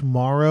start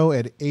tomorrow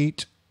at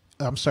 8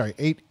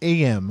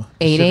 a.m.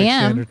 Pacific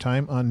Standard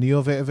Time on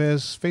Neo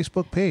Ve'eve's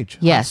Facebook page.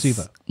 Yes. Hot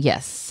Siva.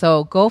 Yes.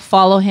 So go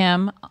follow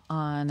him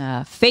on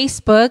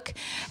Facebook.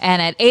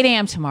 And at 8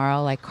 a.m.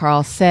 tomorrow, like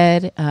Carl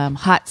said,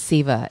 Hot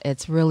Siva.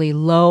 It's really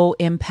low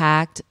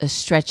impact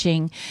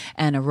stretching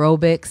and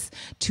aerobics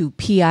to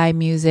PI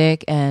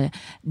music. And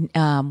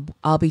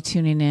I'll be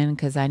tuning in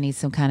because I need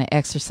some kind of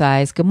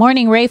exercise. Good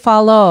morning, Ray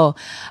Follow.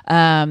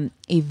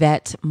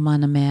 Yvette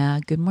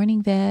Monamer. Good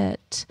morning,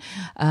 Yvette.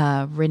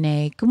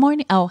 Renee. Good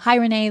morning. Oh, hi,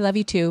 Renee. Love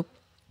you too.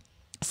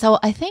 So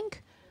I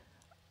think,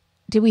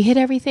 did we hit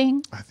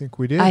everything? I think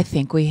we did. I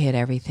think we hit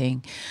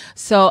everything.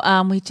 So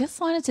we just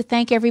wanted to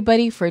thank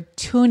everybody for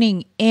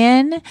tuning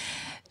in.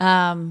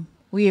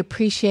 We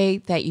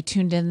appreciate that you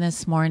tuned in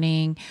this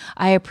morning.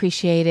 I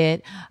appreciate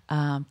it.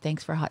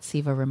 Thanks for Hot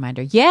Siva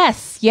reminder.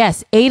 Yes,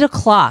 8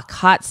 o'clock,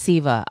 Hot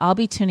Siva. I'll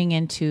be tuning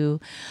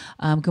into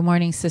Good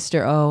Morning,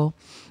 Sister O.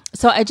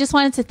 So I just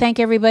wanted to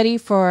thank everybody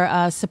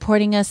for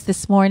supporting us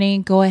this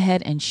morning. Go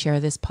ahead and share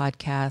this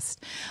podcast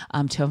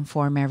to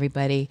inform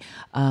everybody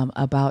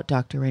about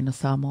Dr. Raynald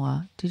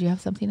Samoa. Did you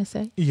have something to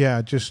say?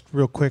 Yeah, just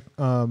real quick.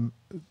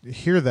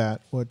 Hear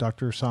that, what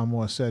Dr.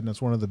 Samoa said, and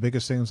it's one of the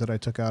biggest things that I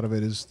took out of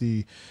it is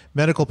the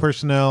medical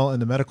personnel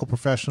and the medical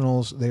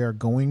professionals, they are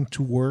going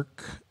to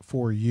work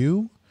for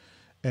you.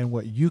 And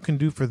what you can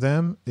do for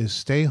them is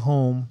stay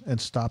home and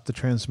stop the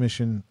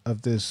transmission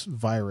of this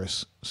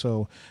virus.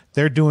 So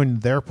they're doing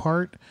their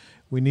part.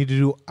 We need to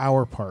do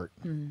our part.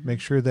 Mm-hmm.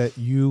 Make sure that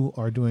you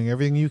are doing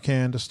everything you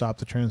can to stop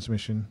the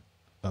transmission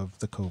of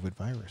the COVID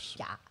virus.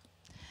 Yeah.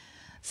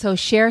 So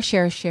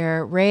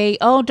share. Ray,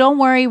 oh, don't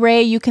worry,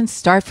 Ray. You can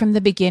start from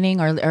the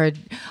beginning or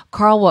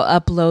Carl will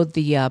upload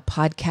the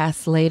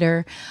podcast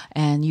later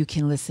and you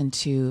can listen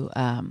to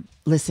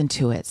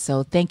it.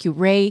 So thank you,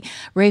 Ray.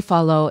 Ray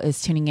Follow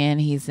is tuning in.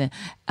 He's an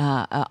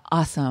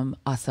awesome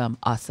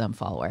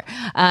follower.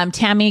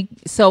 Tammy,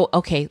 so,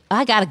 okay,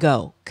 I got to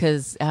go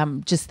because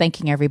I'm just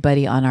thanking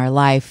everybody on our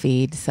live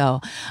feed. So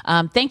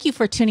thank you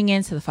for tuning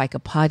in to the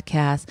FICA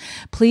podcast.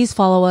 Please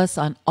follow us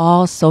on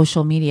all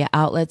social media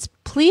outlets.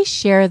 Please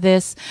share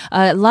this.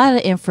 A lot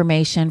of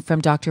information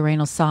from Dr.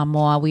 Raynald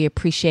Samoa. We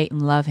appreciate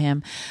and love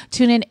him.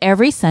 Tune in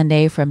every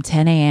Sunday from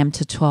 10 a.m.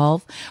 to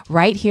 12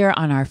 right here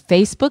on our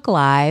Facebook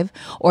Live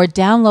or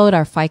download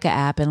our FICA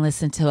app and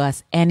listen to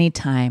us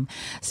anytime.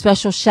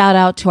 Special shout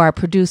out to our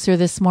producer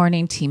this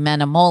morning,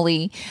 Timena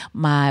Moli,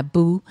 my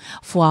boo,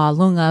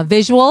 Fualunga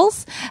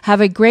Visuals.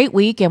 Have a great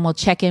week and we'll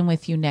check in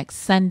with you next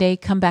Sunday.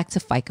 Come back to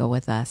FICA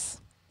with us.